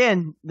 but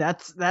again,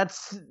 that's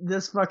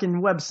this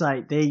fucking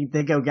website. They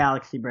go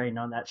galaxy brain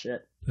on that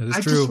shit. That is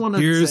I true. just want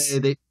to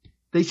say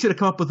they should have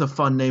come up with a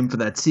fun name for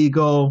that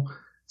seagull.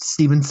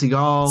 Steven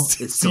Seagal.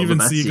 Is still Steven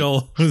the best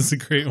Seagal was a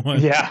great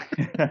one. Yeah.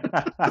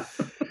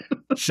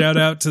 Shout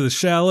out to The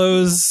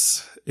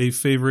Shallows, a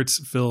favorite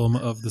film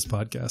of this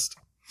podcast.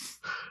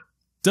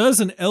 Does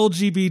an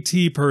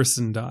LGBT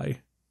person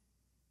die?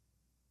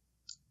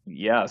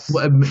 Yes.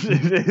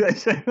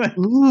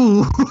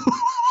 Ooh.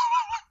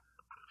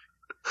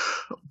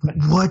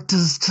 What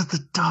does to the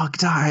dog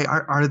die?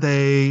 Are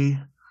they?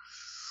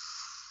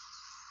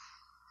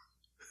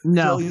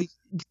 No.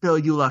 Bill,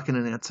 you lock in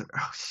an answer.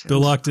 Oh shit.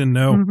 Bill locked in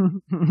no.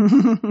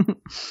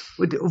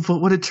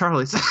 What did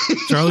Charlie say?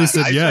 Charlie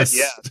said I yes.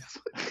 said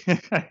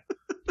yes.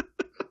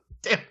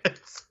 Damn it.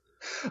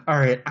 All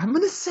right, I'm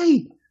gonna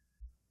say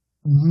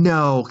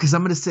no because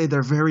I'm gonna say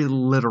they're very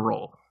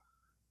literal.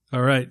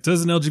 All right.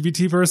 Does an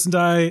LGBT person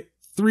die?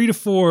 3 to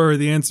 4.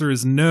 The answer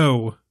is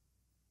no.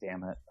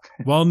 Damn it.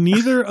 While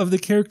neither of the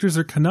characters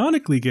are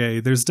canonically gay,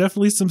 there's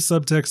definitely some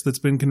subtext that's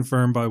been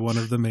confirmed by one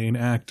of the main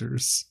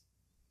actors.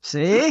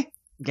 See?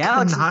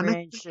 Galaxy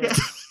brain Canonically shit.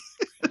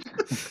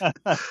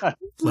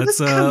 What does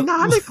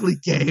canonically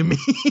gay mean?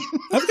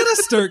 I'm gonna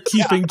start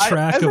keeping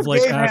track as a of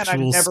like gay man, I've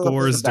actual never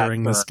scores heard that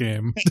during this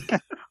term. game.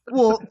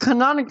 Well,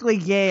 canonically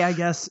gay, I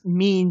guess,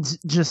 means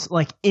just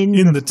like in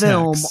In the the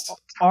film, text.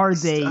 are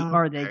they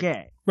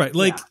gay? Right,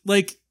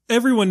 like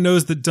everyone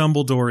knows that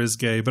Dumbledore is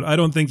gay, but I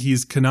don't think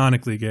he's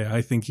canonically gay.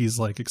 I think he's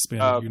like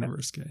expanded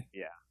universe gay.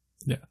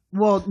 Yeah.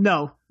 Well,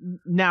 no,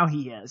 now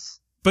he is.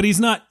 But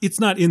he's not. It's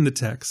not in the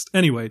text.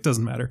 Anyway, it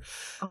doesn't matter.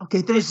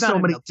 Okay, there's It's not so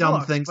in many the dumb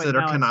book, things but that are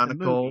now it's the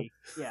canonical. movie.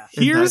 Yeah. in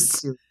that Here's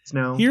series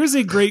now. here's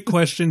a great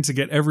question to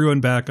get everyone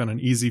back on an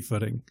easy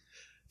footing.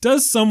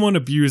 Does someone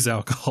abuse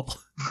alcohol?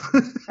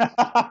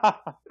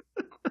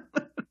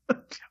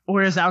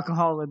 Or is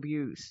alcohol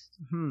abuse?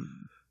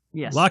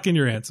 Yes. Lock in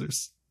your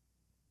answers.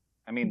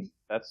 I mean,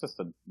 that's just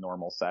a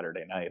normal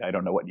Saturday night. I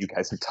don't know what you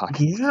guys are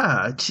talking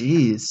Yeah,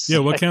 jeez. Yeah,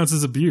 what counts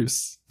as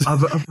abuse?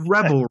 Of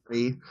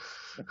revelry.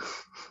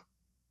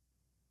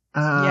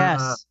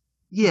 Yes.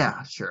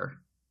 Yeah, sure.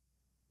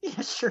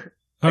 Yeah, sure.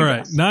 All I right,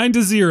 guess.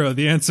 9-0.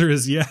 The answer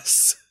is yes.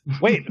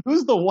 Wait,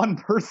 who's the one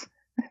person?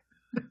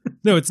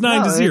 No, it's 9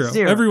 No, to it's 0.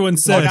 0. Everyone Oh,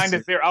 says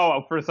 9-0.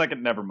 Oh, for a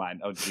second, never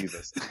mind. Oh,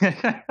 Jesus.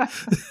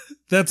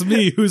 that's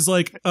me. Who's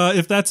like,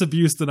 if that's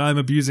abuse, then I'm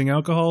abusing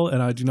alcohol,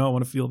 and I do not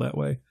want to feel that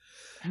way.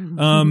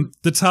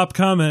 The top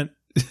comment: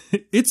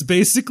 it's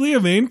basically a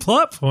main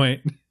plot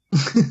point.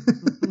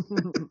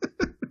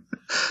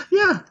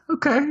 Yeah,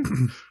 okay.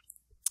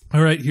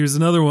 All right, here's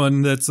another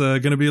one that's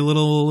going to be a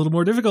little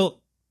more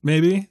difficult.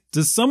 Maybe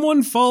does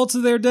someone fall to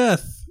their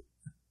death?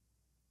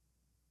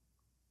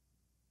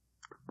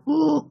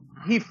 Well,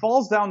 He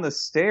falls down the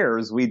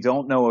stairs. We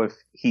don't know if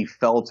he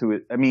fell to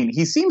it. I mean,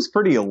 he seems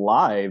pretty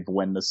alive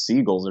when the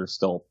seagulls are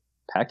still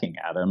pecking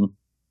at him.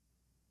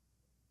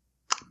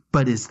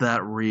 but is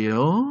that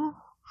real?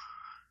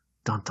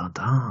 Dun dun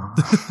dun.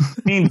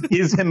 I mean,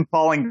 is him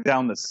falling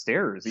down the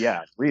stairs?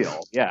 Yeah,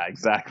 real. Yeah,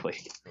 exactly.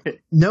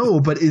 No,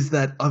 but is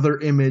that other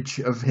image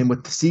of him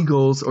with the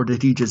seagulls, or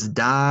did he just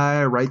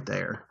die right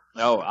there?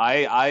 No,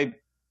 I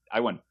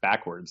went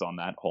backwards on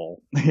that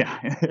whole.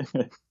 Yeah.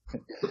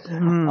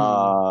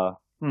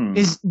 Hmm.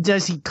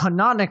 Does he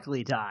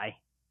canonically die?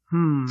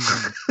 I'm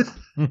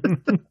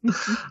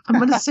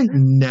gonna say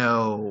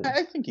no.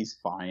 I think he's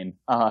fine.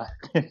 All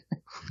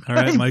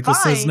right, Michael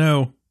Fine. says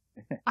no.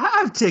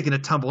 I've taken a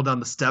tumble down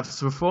the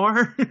steps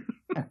before.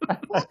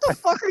 What the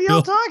fuck are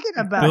y'all talking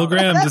about? Bill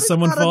Graham, does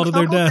someone fall to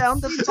their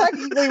death?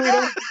 Technically, we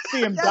don't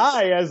see him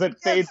die as it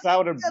fades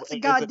out and that's a as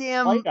it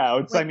goddamn,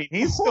 whiteouts. I mean,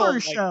 he's still horror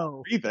like,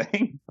 show.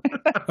 breathing.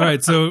 All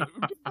right, so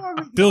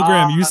Bill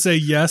Graham, you say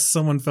yes,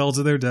 someone fell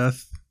to their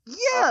death.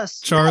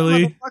 Yes.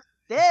 Charlie? that motherfucker's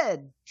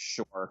dead.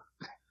 Sure.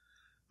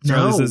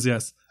 Charlie No. says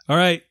yes. All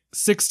right,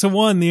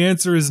 6-1. The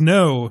answer is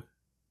no.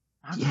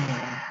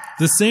 Yeah.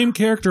 The same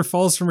character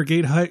falls from a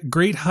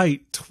great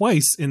height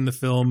twice in the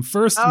film.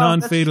 First, Oh,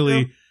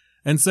 non-fatally, that's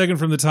and second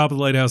from the top of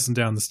the lighthouse and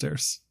down the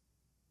stairs.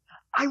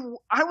 I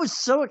was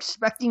so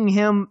expecting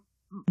him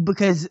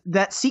because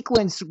that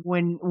sequence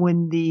when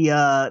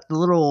the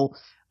little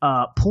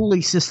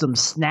pulley system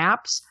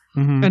snaps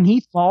Mhm. and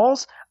he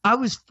falls, I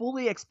was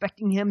fully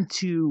expecting him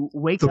to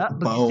wake The up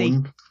because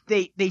bone.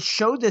 they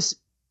show this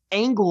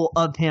angle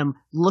of him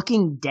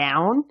looking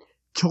down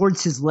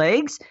towards his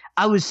legs.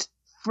 I was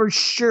for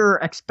sure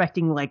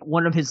expecting like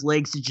one of his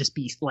legs to just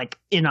be like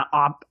in an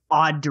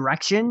odd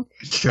direction.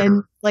 Sure.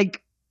 And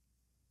like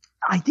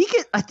I think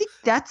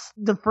that's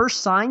the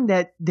first sign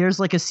that there's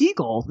like a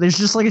seagull. There's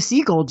just like a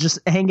seagull just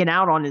hanging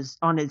out on his.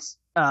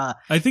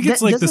 I think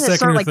it's like the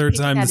second or third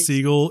time the his...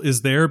 seagull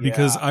is there,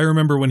 because I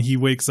remember when he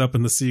wakes up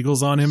and the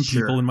seagull's on him,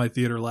 people in my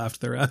theater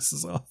laughed their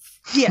asses off.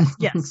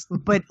 Yes,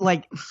 but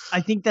like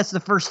I think that's the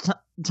first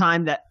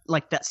time that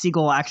like that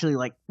seagull actually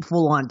like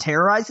full on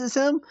terrorizes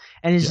him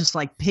and is just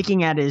like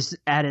picking at his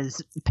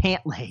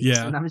pant legs.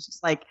 Yeah. And I was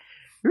just like,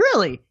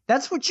 really?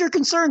 That's what you're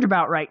concerned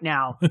about right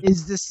now?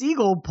 Is the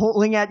seagull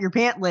pulling at your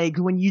pant leg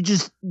when you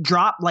just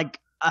drop like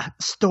a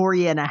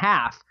story and a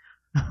half?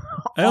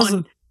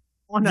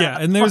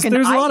 And there's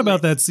a lot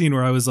about that scene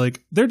where I was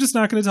like, they're just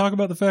not going to talk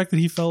about the fact that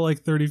he fell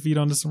like 30 feet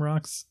onto some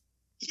rocks.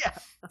 Yeah.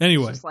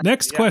 Anyway, like,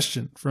 next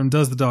question from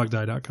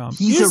doesthedogdie.com.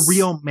 He's a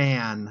real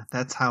man.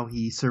 That's how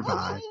he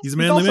survived. He's a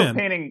manly man. He's also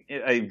painting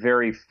a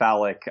very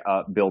phallic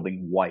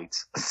building white.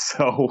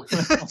 So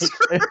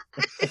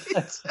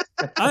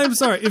I'm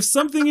sorry. If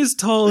something is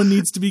tall and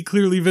needs to be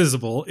clearly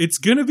visible, it's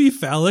going to be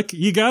phallic.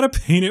 You got to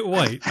paint it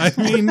white. I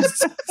mean,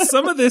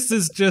 some of this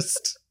is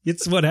just,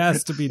 it's what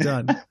has to be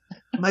done.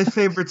 My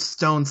favorite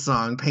Stone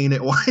song, Paint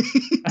It White.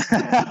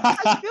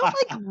 I feel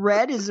like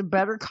red is a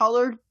better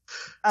color.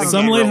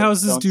 Some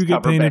lighthouses do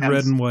get painted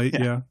red and white,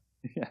 yeah.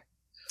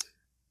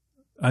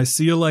 I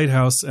see a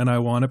lighthouse and I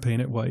want to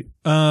paint it white.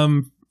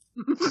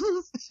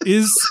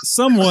 Is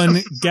someone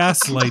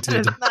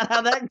gaslighted? That's not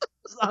how that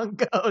song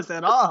goes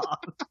at all.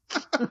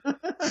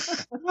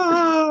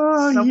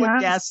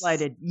 Someone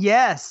gaslighted.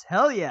 Yes.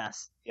 Hell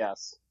yes.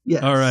 Yes.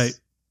 All right.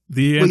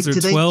 The answer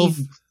 12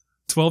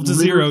 to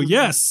 0.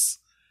 Yes.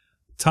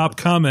 Top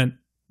comment.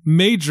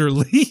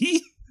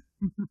 Majorly.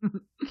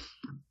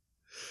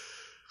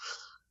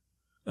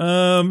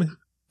 All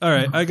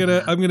right. I'm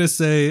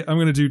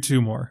gonna do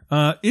two more.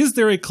 Is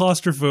there a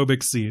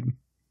claustrophobic scene?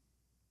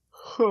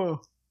 I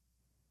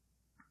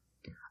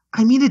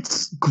mean,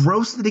 it's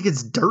gross that he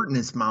gets dirt in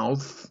his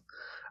mouth.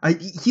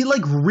 He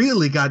like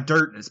really got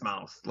dirt in his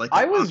mouth. Like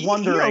I was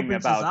wondering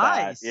about that.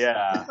 Eyes.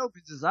 Yeah, he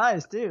opens his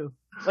eyes too.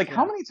 Like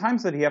how many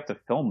times did he have to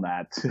film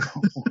that too?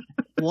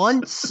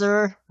 Once,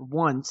 sir.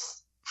 Once.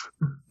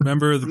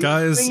 Remember, the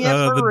guys,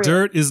 the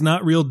dirt is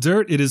not real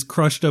dirt. It is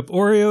crushed up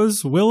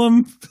Oreos.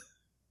 Willem.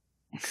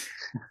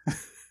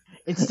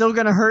 It's still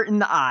going to hurt in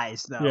the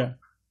eyes, though. Yeah.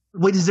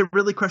 Wait, is it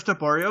really crushed up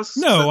Oreos?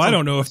 No, I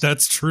don't know if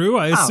that's true.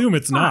 I assume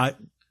it's not.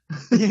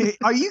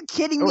 Are you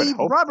kidding me?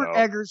 Robert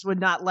Eggers would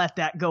not let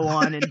that go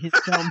on in his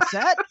film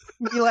set.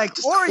 He'd be like,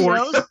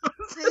 Oreos?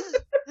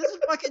 This is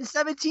fucking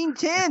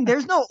 1710.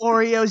 There's no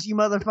Oreos, you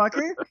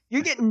motherfucker.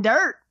 You're getting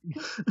dirt.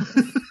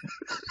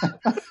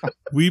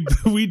 We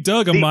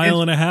dug a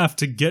mile and a half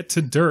to get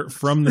to dirt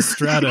from the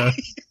strata.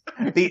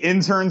 The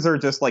interns are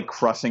just like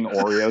crushing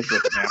Oreos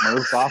with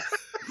hammers off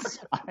the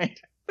side.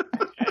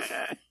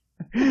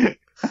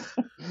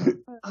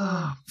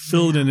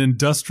 Filled an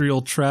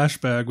industrial trash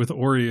bag with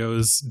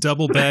Oreos,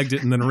 double bagged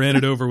it, and then ran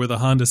it over with a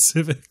Honda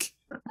Civic.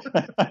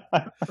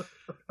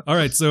 All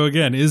right, so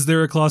again, is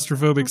there a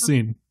claustrophobic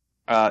scene?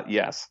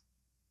 Yes.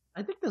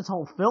 I think this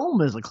whole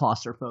film is a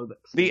claustrophobic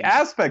scene. The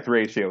aspect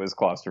ratio is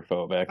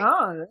claustrophobic.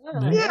 Oh,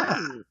 yeah.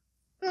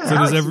 So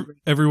does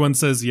everyone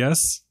says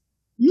yes?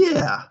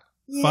 Yeah.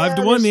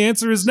 5-1, the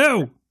answer is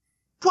no.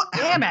 What?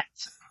 Damn it.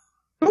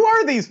 Who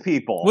are these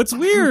people? What's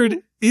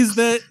weird is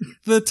that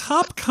the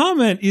top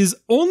comment is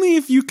only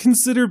if you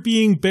consider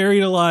being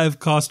buried alive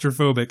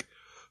claustrophobic.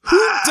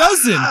 Who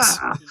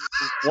doesn't?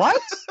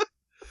 What?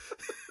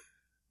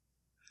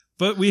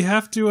 But we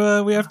have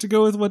to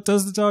go with what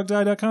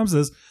doesthedogdie.com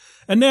says.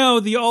 And now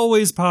the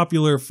always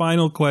popular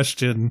final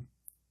question.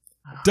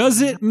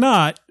 Does it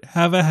not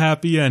have a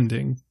happy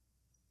ending?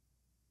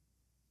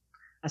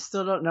 I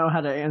still don't know how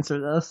to answer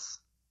this.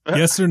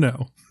 Yes or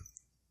no?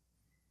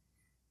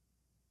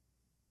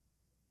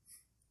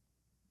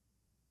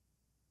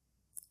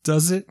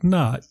 Does it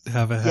not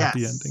have a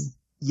happy ending?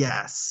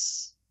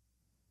 Yes.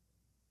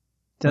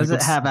 Does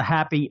it have a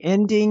happy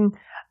ending?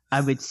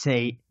 I would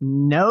say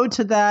no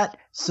to that.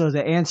 So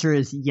the answer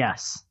is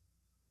yes.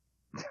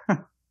 All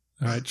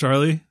right,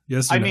 Charlie.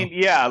 Yes or no? I mean,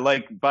 yeah,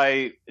 like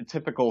by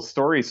typical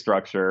story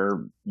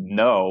structure,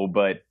 no.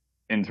 But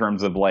in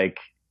terms of like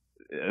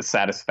a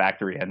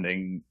satisfactory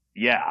ending,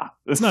 yeah.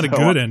 It's not a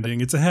good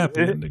ending. It's a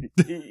happy ending.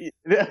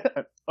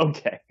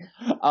 Okay.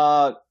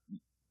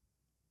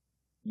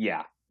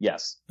 Yeah.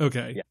 Yes.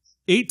 Okay. Yes.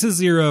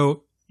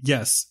 8-0.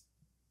 Yes.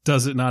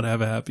 Does it not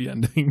have a happy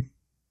ending?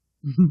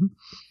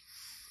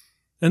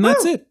 And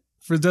that's it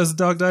for the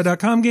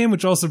DoesTheDogDie.com game,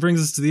 which also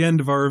brings us to the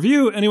end of our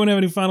review. Anyone have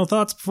any final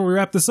thoughts before we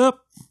wrap this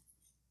up?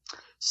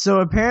 So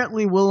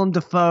apparently Willem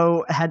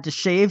Dafoe had to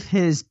shave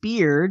his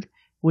beard,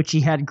 which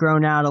he had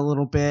grown out a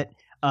little bit,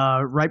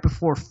 right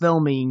before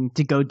filming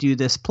to go do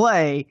this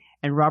play.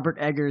 And Robert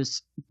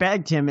Eggers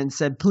begged him and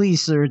said,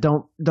 "Please, sir,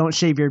 don't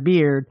shave your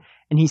beard."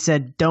 And he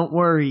said, "Don't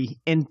worry.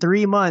 In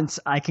 3 months,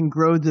 I can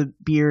grow the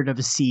beard of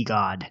a sea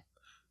god."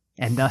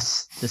 And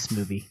thus, this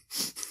movie.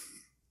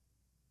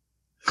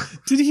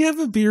 Did he have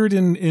a beard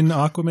in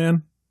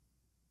Aquaman?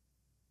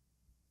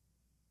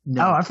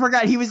 No. Oh, I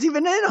forgot he was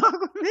even in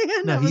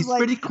Aquaman. No, I was he's like,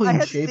 pretty clean I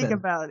had to shaven. think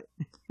about it.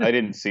 I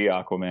didn't see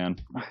Aquaman.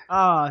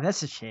 Oh,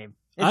 that's a shame.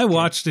 It's I good.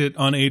 watched it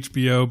on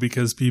HBO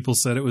because people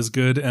said it was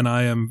good, and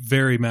I am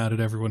very mad at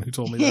everyone who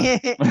told me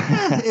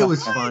that. It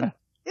was fun.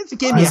 It's It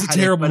gave It me was a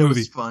headache, terrible but it movie.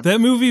 was fun. That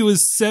movie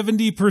was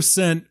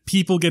 70%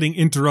 people getting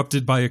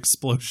interrupted by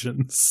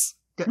explosions.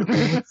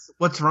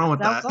 What's wrong with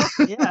That that? was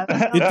awesome. Yeah,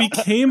 that It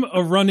became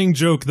a running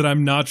joke that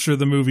I'm not sure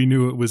the movie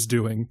knew it was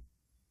doing.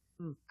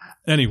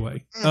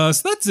 Anyway, so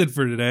that's it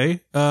for today.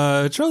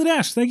 Charlie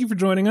Dash, thank you for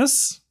joining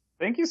us.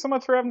 Thank you so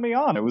much for having me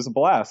on. It was a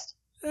blast.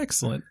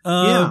 Excellent.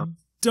 Yeah.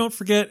 Don't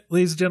forget,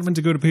 ladies and gentlemen,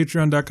 to go to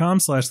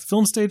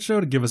patreon.com/thefilmstageshow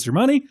to give us your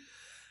money.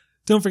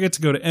 Don't forget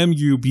to go to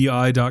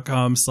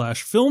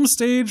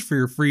mubi.com/filmstage for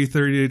your free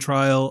 30-day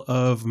trial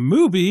of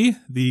Mubi,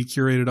 the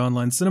curated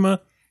online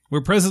cinema,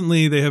 where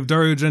presently they have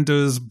Dario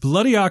Argento's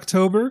Bloody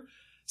October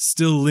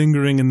still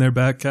lingering in their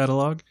back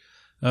catalog.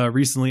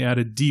 Recently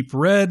added Deep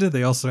Red.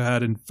 They also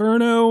had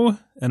Inferno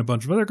and a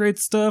bunch of other great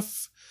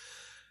stuff.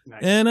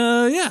 Nice. And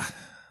yeah,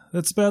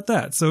 that's about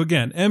that. So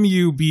again,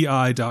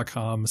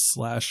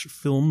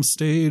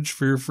 mubi.com/filmstage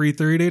for your free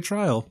 30-day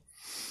trial.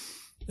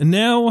 And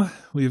now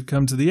we've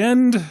come to the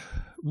end.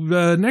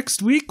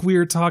 Next week, we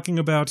are talking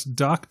about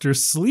Dr.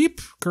 Sleep,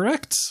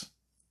 correct?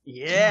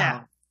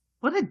 Yeah.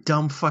 What a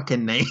dumb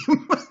fucking name.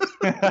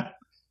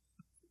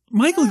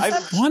 Michael, I'm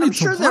wanted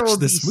sure to there watch will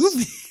this be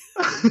movie.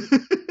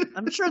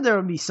 I'm sure there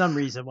will be some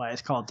reason why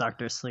it's called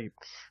Dr. Sleep,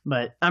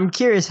 but I'm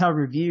curious how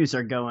reviews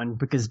are going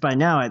because by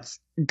now it's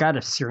got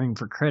a searing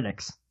for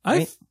critics.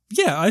 Right?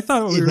 I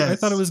thought It I has.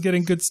 thought it was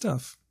getting good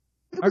stuff.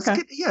 It was Okay.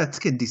 good. Yeah, it's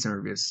getting decent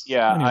reviews.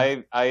 Yeah,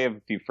 Anyway. I have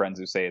a few friends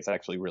who say it's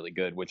actually really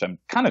good, which I'm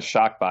kind of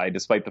shocked by,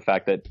 despite the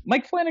fact that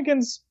Mike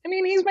Flanagan's, I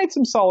mean, he's made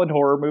some solid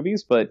horror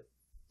movies, but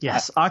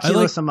Yes, I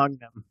Oculus among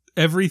them.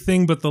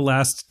 Everything but the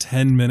last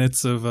 10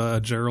 minutes of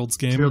Gerald's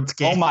game. Gerald's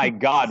game. oh my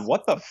god,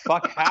 what the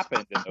fuck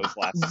happened in those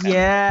last 10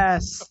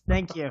 Yes,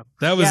 thank you.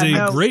 That was Yeah, a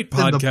no, great it's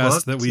in the podcast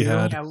book, that we too.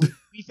 had. Yeah,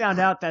 we found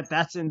out that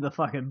that's in the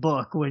fucking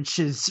book, which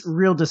is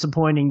real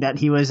disappointing that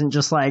he wasn't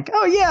just like,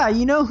 oh yeah,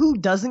 you know who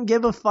doesn't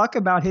give a fuck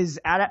about his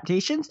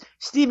adaptations?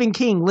 Stephen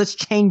King. Let's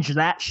change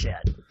that shit.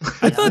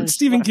 I thought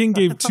Stephen King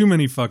gave too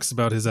many fucks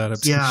about his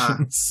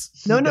adaptations.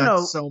 No, He no, got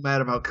no. so mad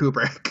about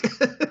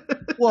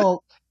Kubrick.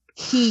 Well,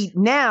 he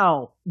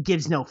now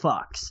gives no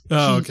fucks.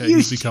 Oh, He okay. He's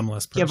used to become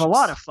less give precious. a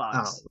lot of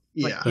fucks. Oh,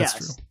 yeah. But That's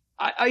yes. true.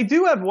 I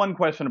do have one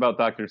question about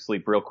Dr.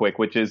 Sleep real quick,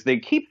 which is they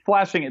keep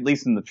flashing, at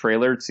least in the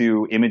trailer,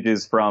 to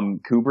images from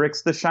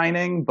Kubrick's The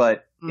Shining,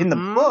 but in the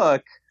Mhm.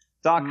 book,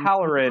 Doc Mhm.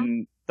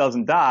 Halloran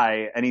doesn't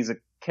die, and he's a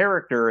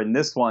character in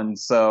this one,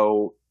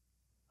 so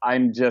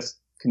I'm just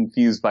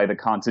confused by the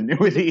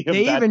continuity of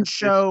They that even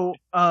decision. show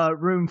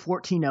room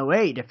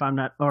 1408, if I'm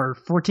not, or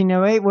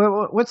 1408.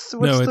 What's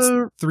No, it's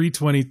the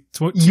 320,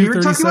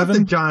 You're talking about the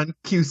 237. John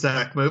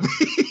Cusack movie.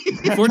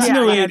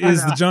 1408 Yeah,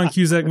 is the John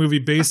Cusack movie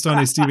based on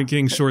a Stephen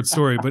King short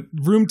story, but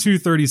room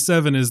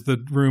 237 is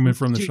the room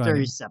from The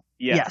Shining. 237?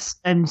 Yeah. Yes,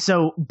 and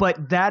so,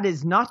 but that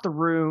is not the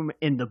room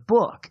in the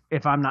book,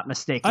 if I'm not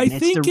mistaken. I It's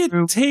think the it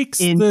room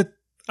takes in-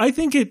 I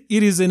think it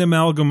is an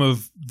amalgam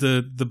of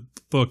the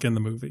book and the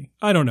movie.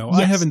 I don't know. I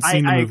Yes, haven't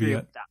seen the I movie agree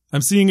yet. with that.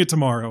 I'm seeing it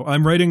tomorrow.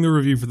 I'm writing the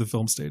review for the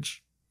film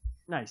stage.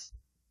 Nice.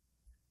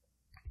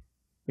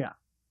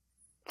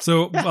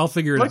 So Yeah, I'll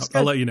figure it looks out.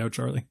 I'll good. let you know,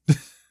 Charlie.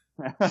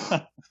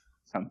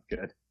 Sounds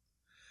good.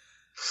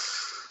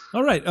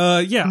 All right.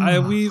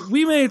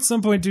 We may at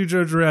some point do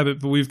Jojo Rabbit,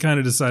 but we've kind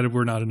of decided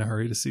we're not in a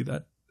hurry to see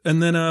that.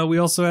 And then we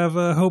also have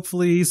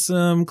hopefully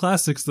some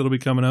classics that'll be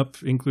coming up,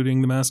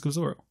 including The Mask of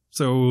Zorro.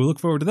 So look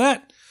forward to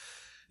that.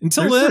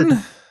 Until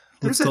then,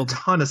 There's a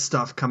ton of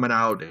stuff coming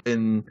out,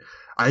 and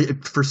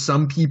for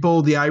some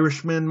people, The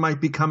Irishman might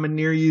be coming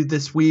near you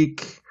this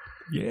week.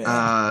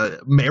 yeah.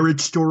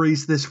 Marriage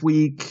Stories this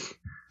week.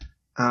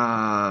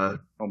 Marriage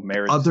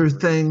Other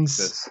Story. things.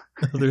 This-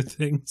 Other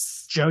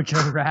things.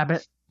 Jojo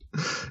Rabbit.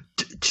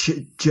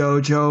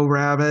 Jojo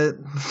Rabbit.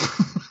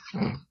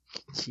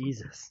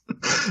 Jesus.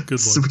 Good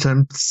Lord. Which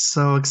I'm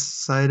so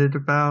excited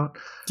about.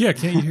 Yeah,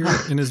 can't you hear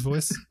it in his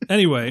voice?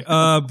 Anyway,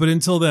 but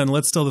until then,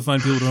 let's tell the fine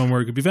people at home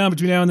where it could be found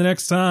between now and the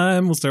next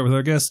time. We'll start with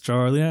our guest,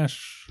 Charlie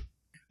Ash.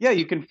 Yeah,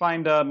 you can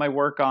find my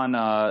work on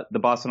the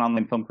Boston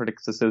Online Film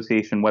Critics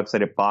Association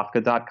website at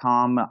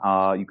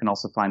bofka.com. You can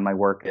also find my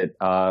work at,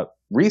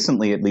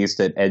 recently at least,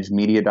 at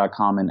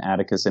edgemedia.com and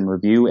Atticus in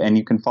Review. And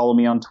you can follow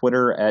me on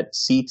Twitter at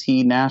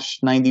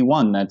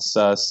CTNash91. That's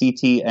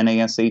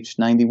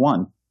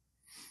CTNASH91.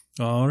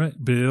 All right,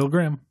 Bill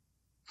Graham.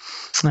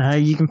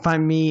 You can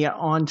find me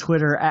on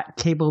Twitter at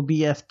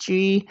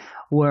CableBFG,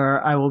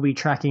 where I will be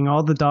tracking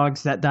all the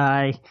dogs that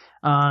die.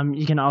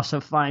 You can also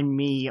find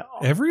me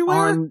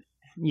Everywhere? on,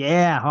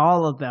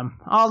 all of them,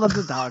 all of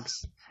the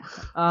dogs.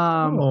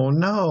 Oh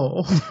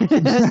no.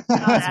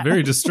 It's a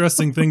very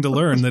distressing thing to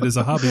learn that is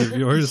a hobby of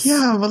yours.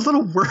 Yeah, I'm a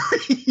little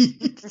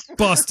worried.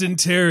 Boston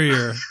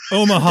Terrier,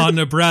 Omaha,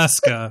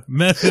 Nebraska,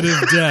 method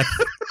of death,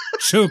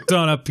 choked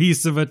on a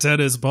piece of a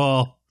tennis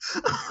ball.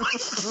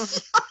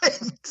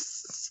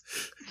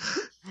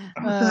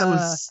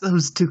 Yikes. That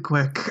was too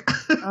quick.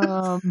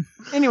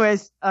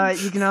 Anyways,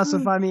 you can also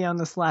find me on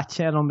the Slack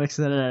channel,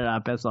 mixing it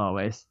up as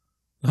always.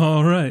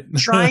 All right.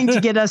 Trying to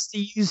get us to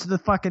use the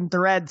fucking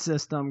thread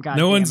system. God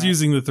no damn one's it.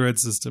 using the thread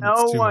system. No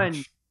It's too one.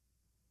 much.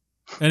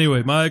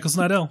 Anyway, Michael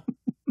Snydell.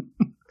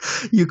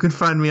 You can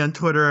find me on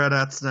Twitter at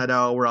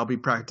 @Snydell, where I'll be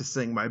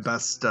practicing my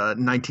best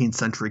 19th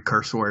century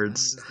curse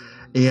words.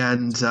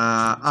 And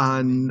I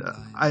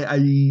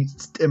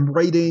am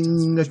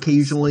writing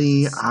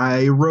occasionally.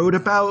 I wrote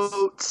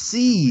about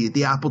C,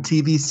 the Apple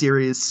TV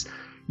series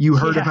you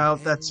heard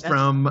about. That's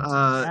from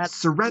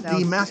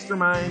Serenity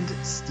mastermind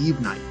Steve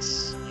Knight.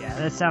 Yeah,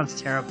 that sounds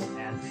terrible,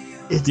 man.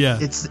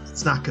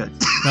 It's not good.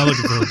 Not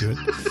looking forward to it.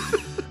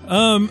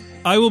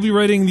 I will be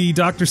writing the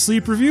Dr.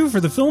 Sleep review for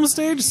the Film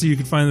Stage, so you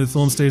can find it at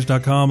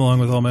filmstage.com along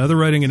with all my other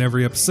writing in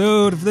every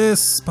episode of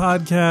this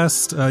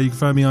podcast. You can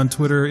find me on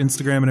Twitter,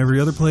 Instagram, and every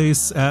other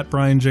place at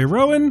Brian J.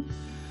 Rowan.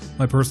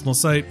 My personal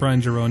site,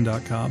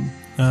 brianjrowan.com.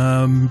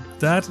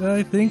 That,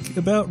 I think,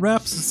 about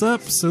wraps us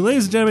up. So,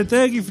 ladies and gentlemen,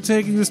 thank you for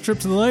taking this trip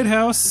to the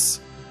Lighthouse,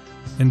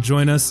 and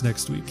join us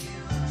next week.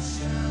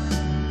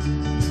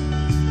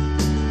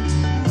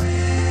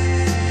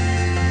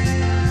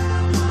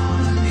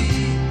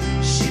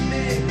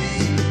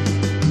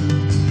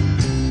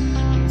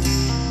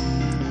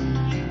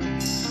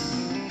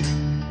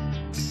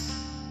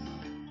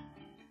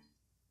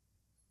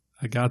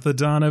 I got the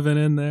Donovan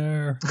in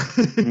there.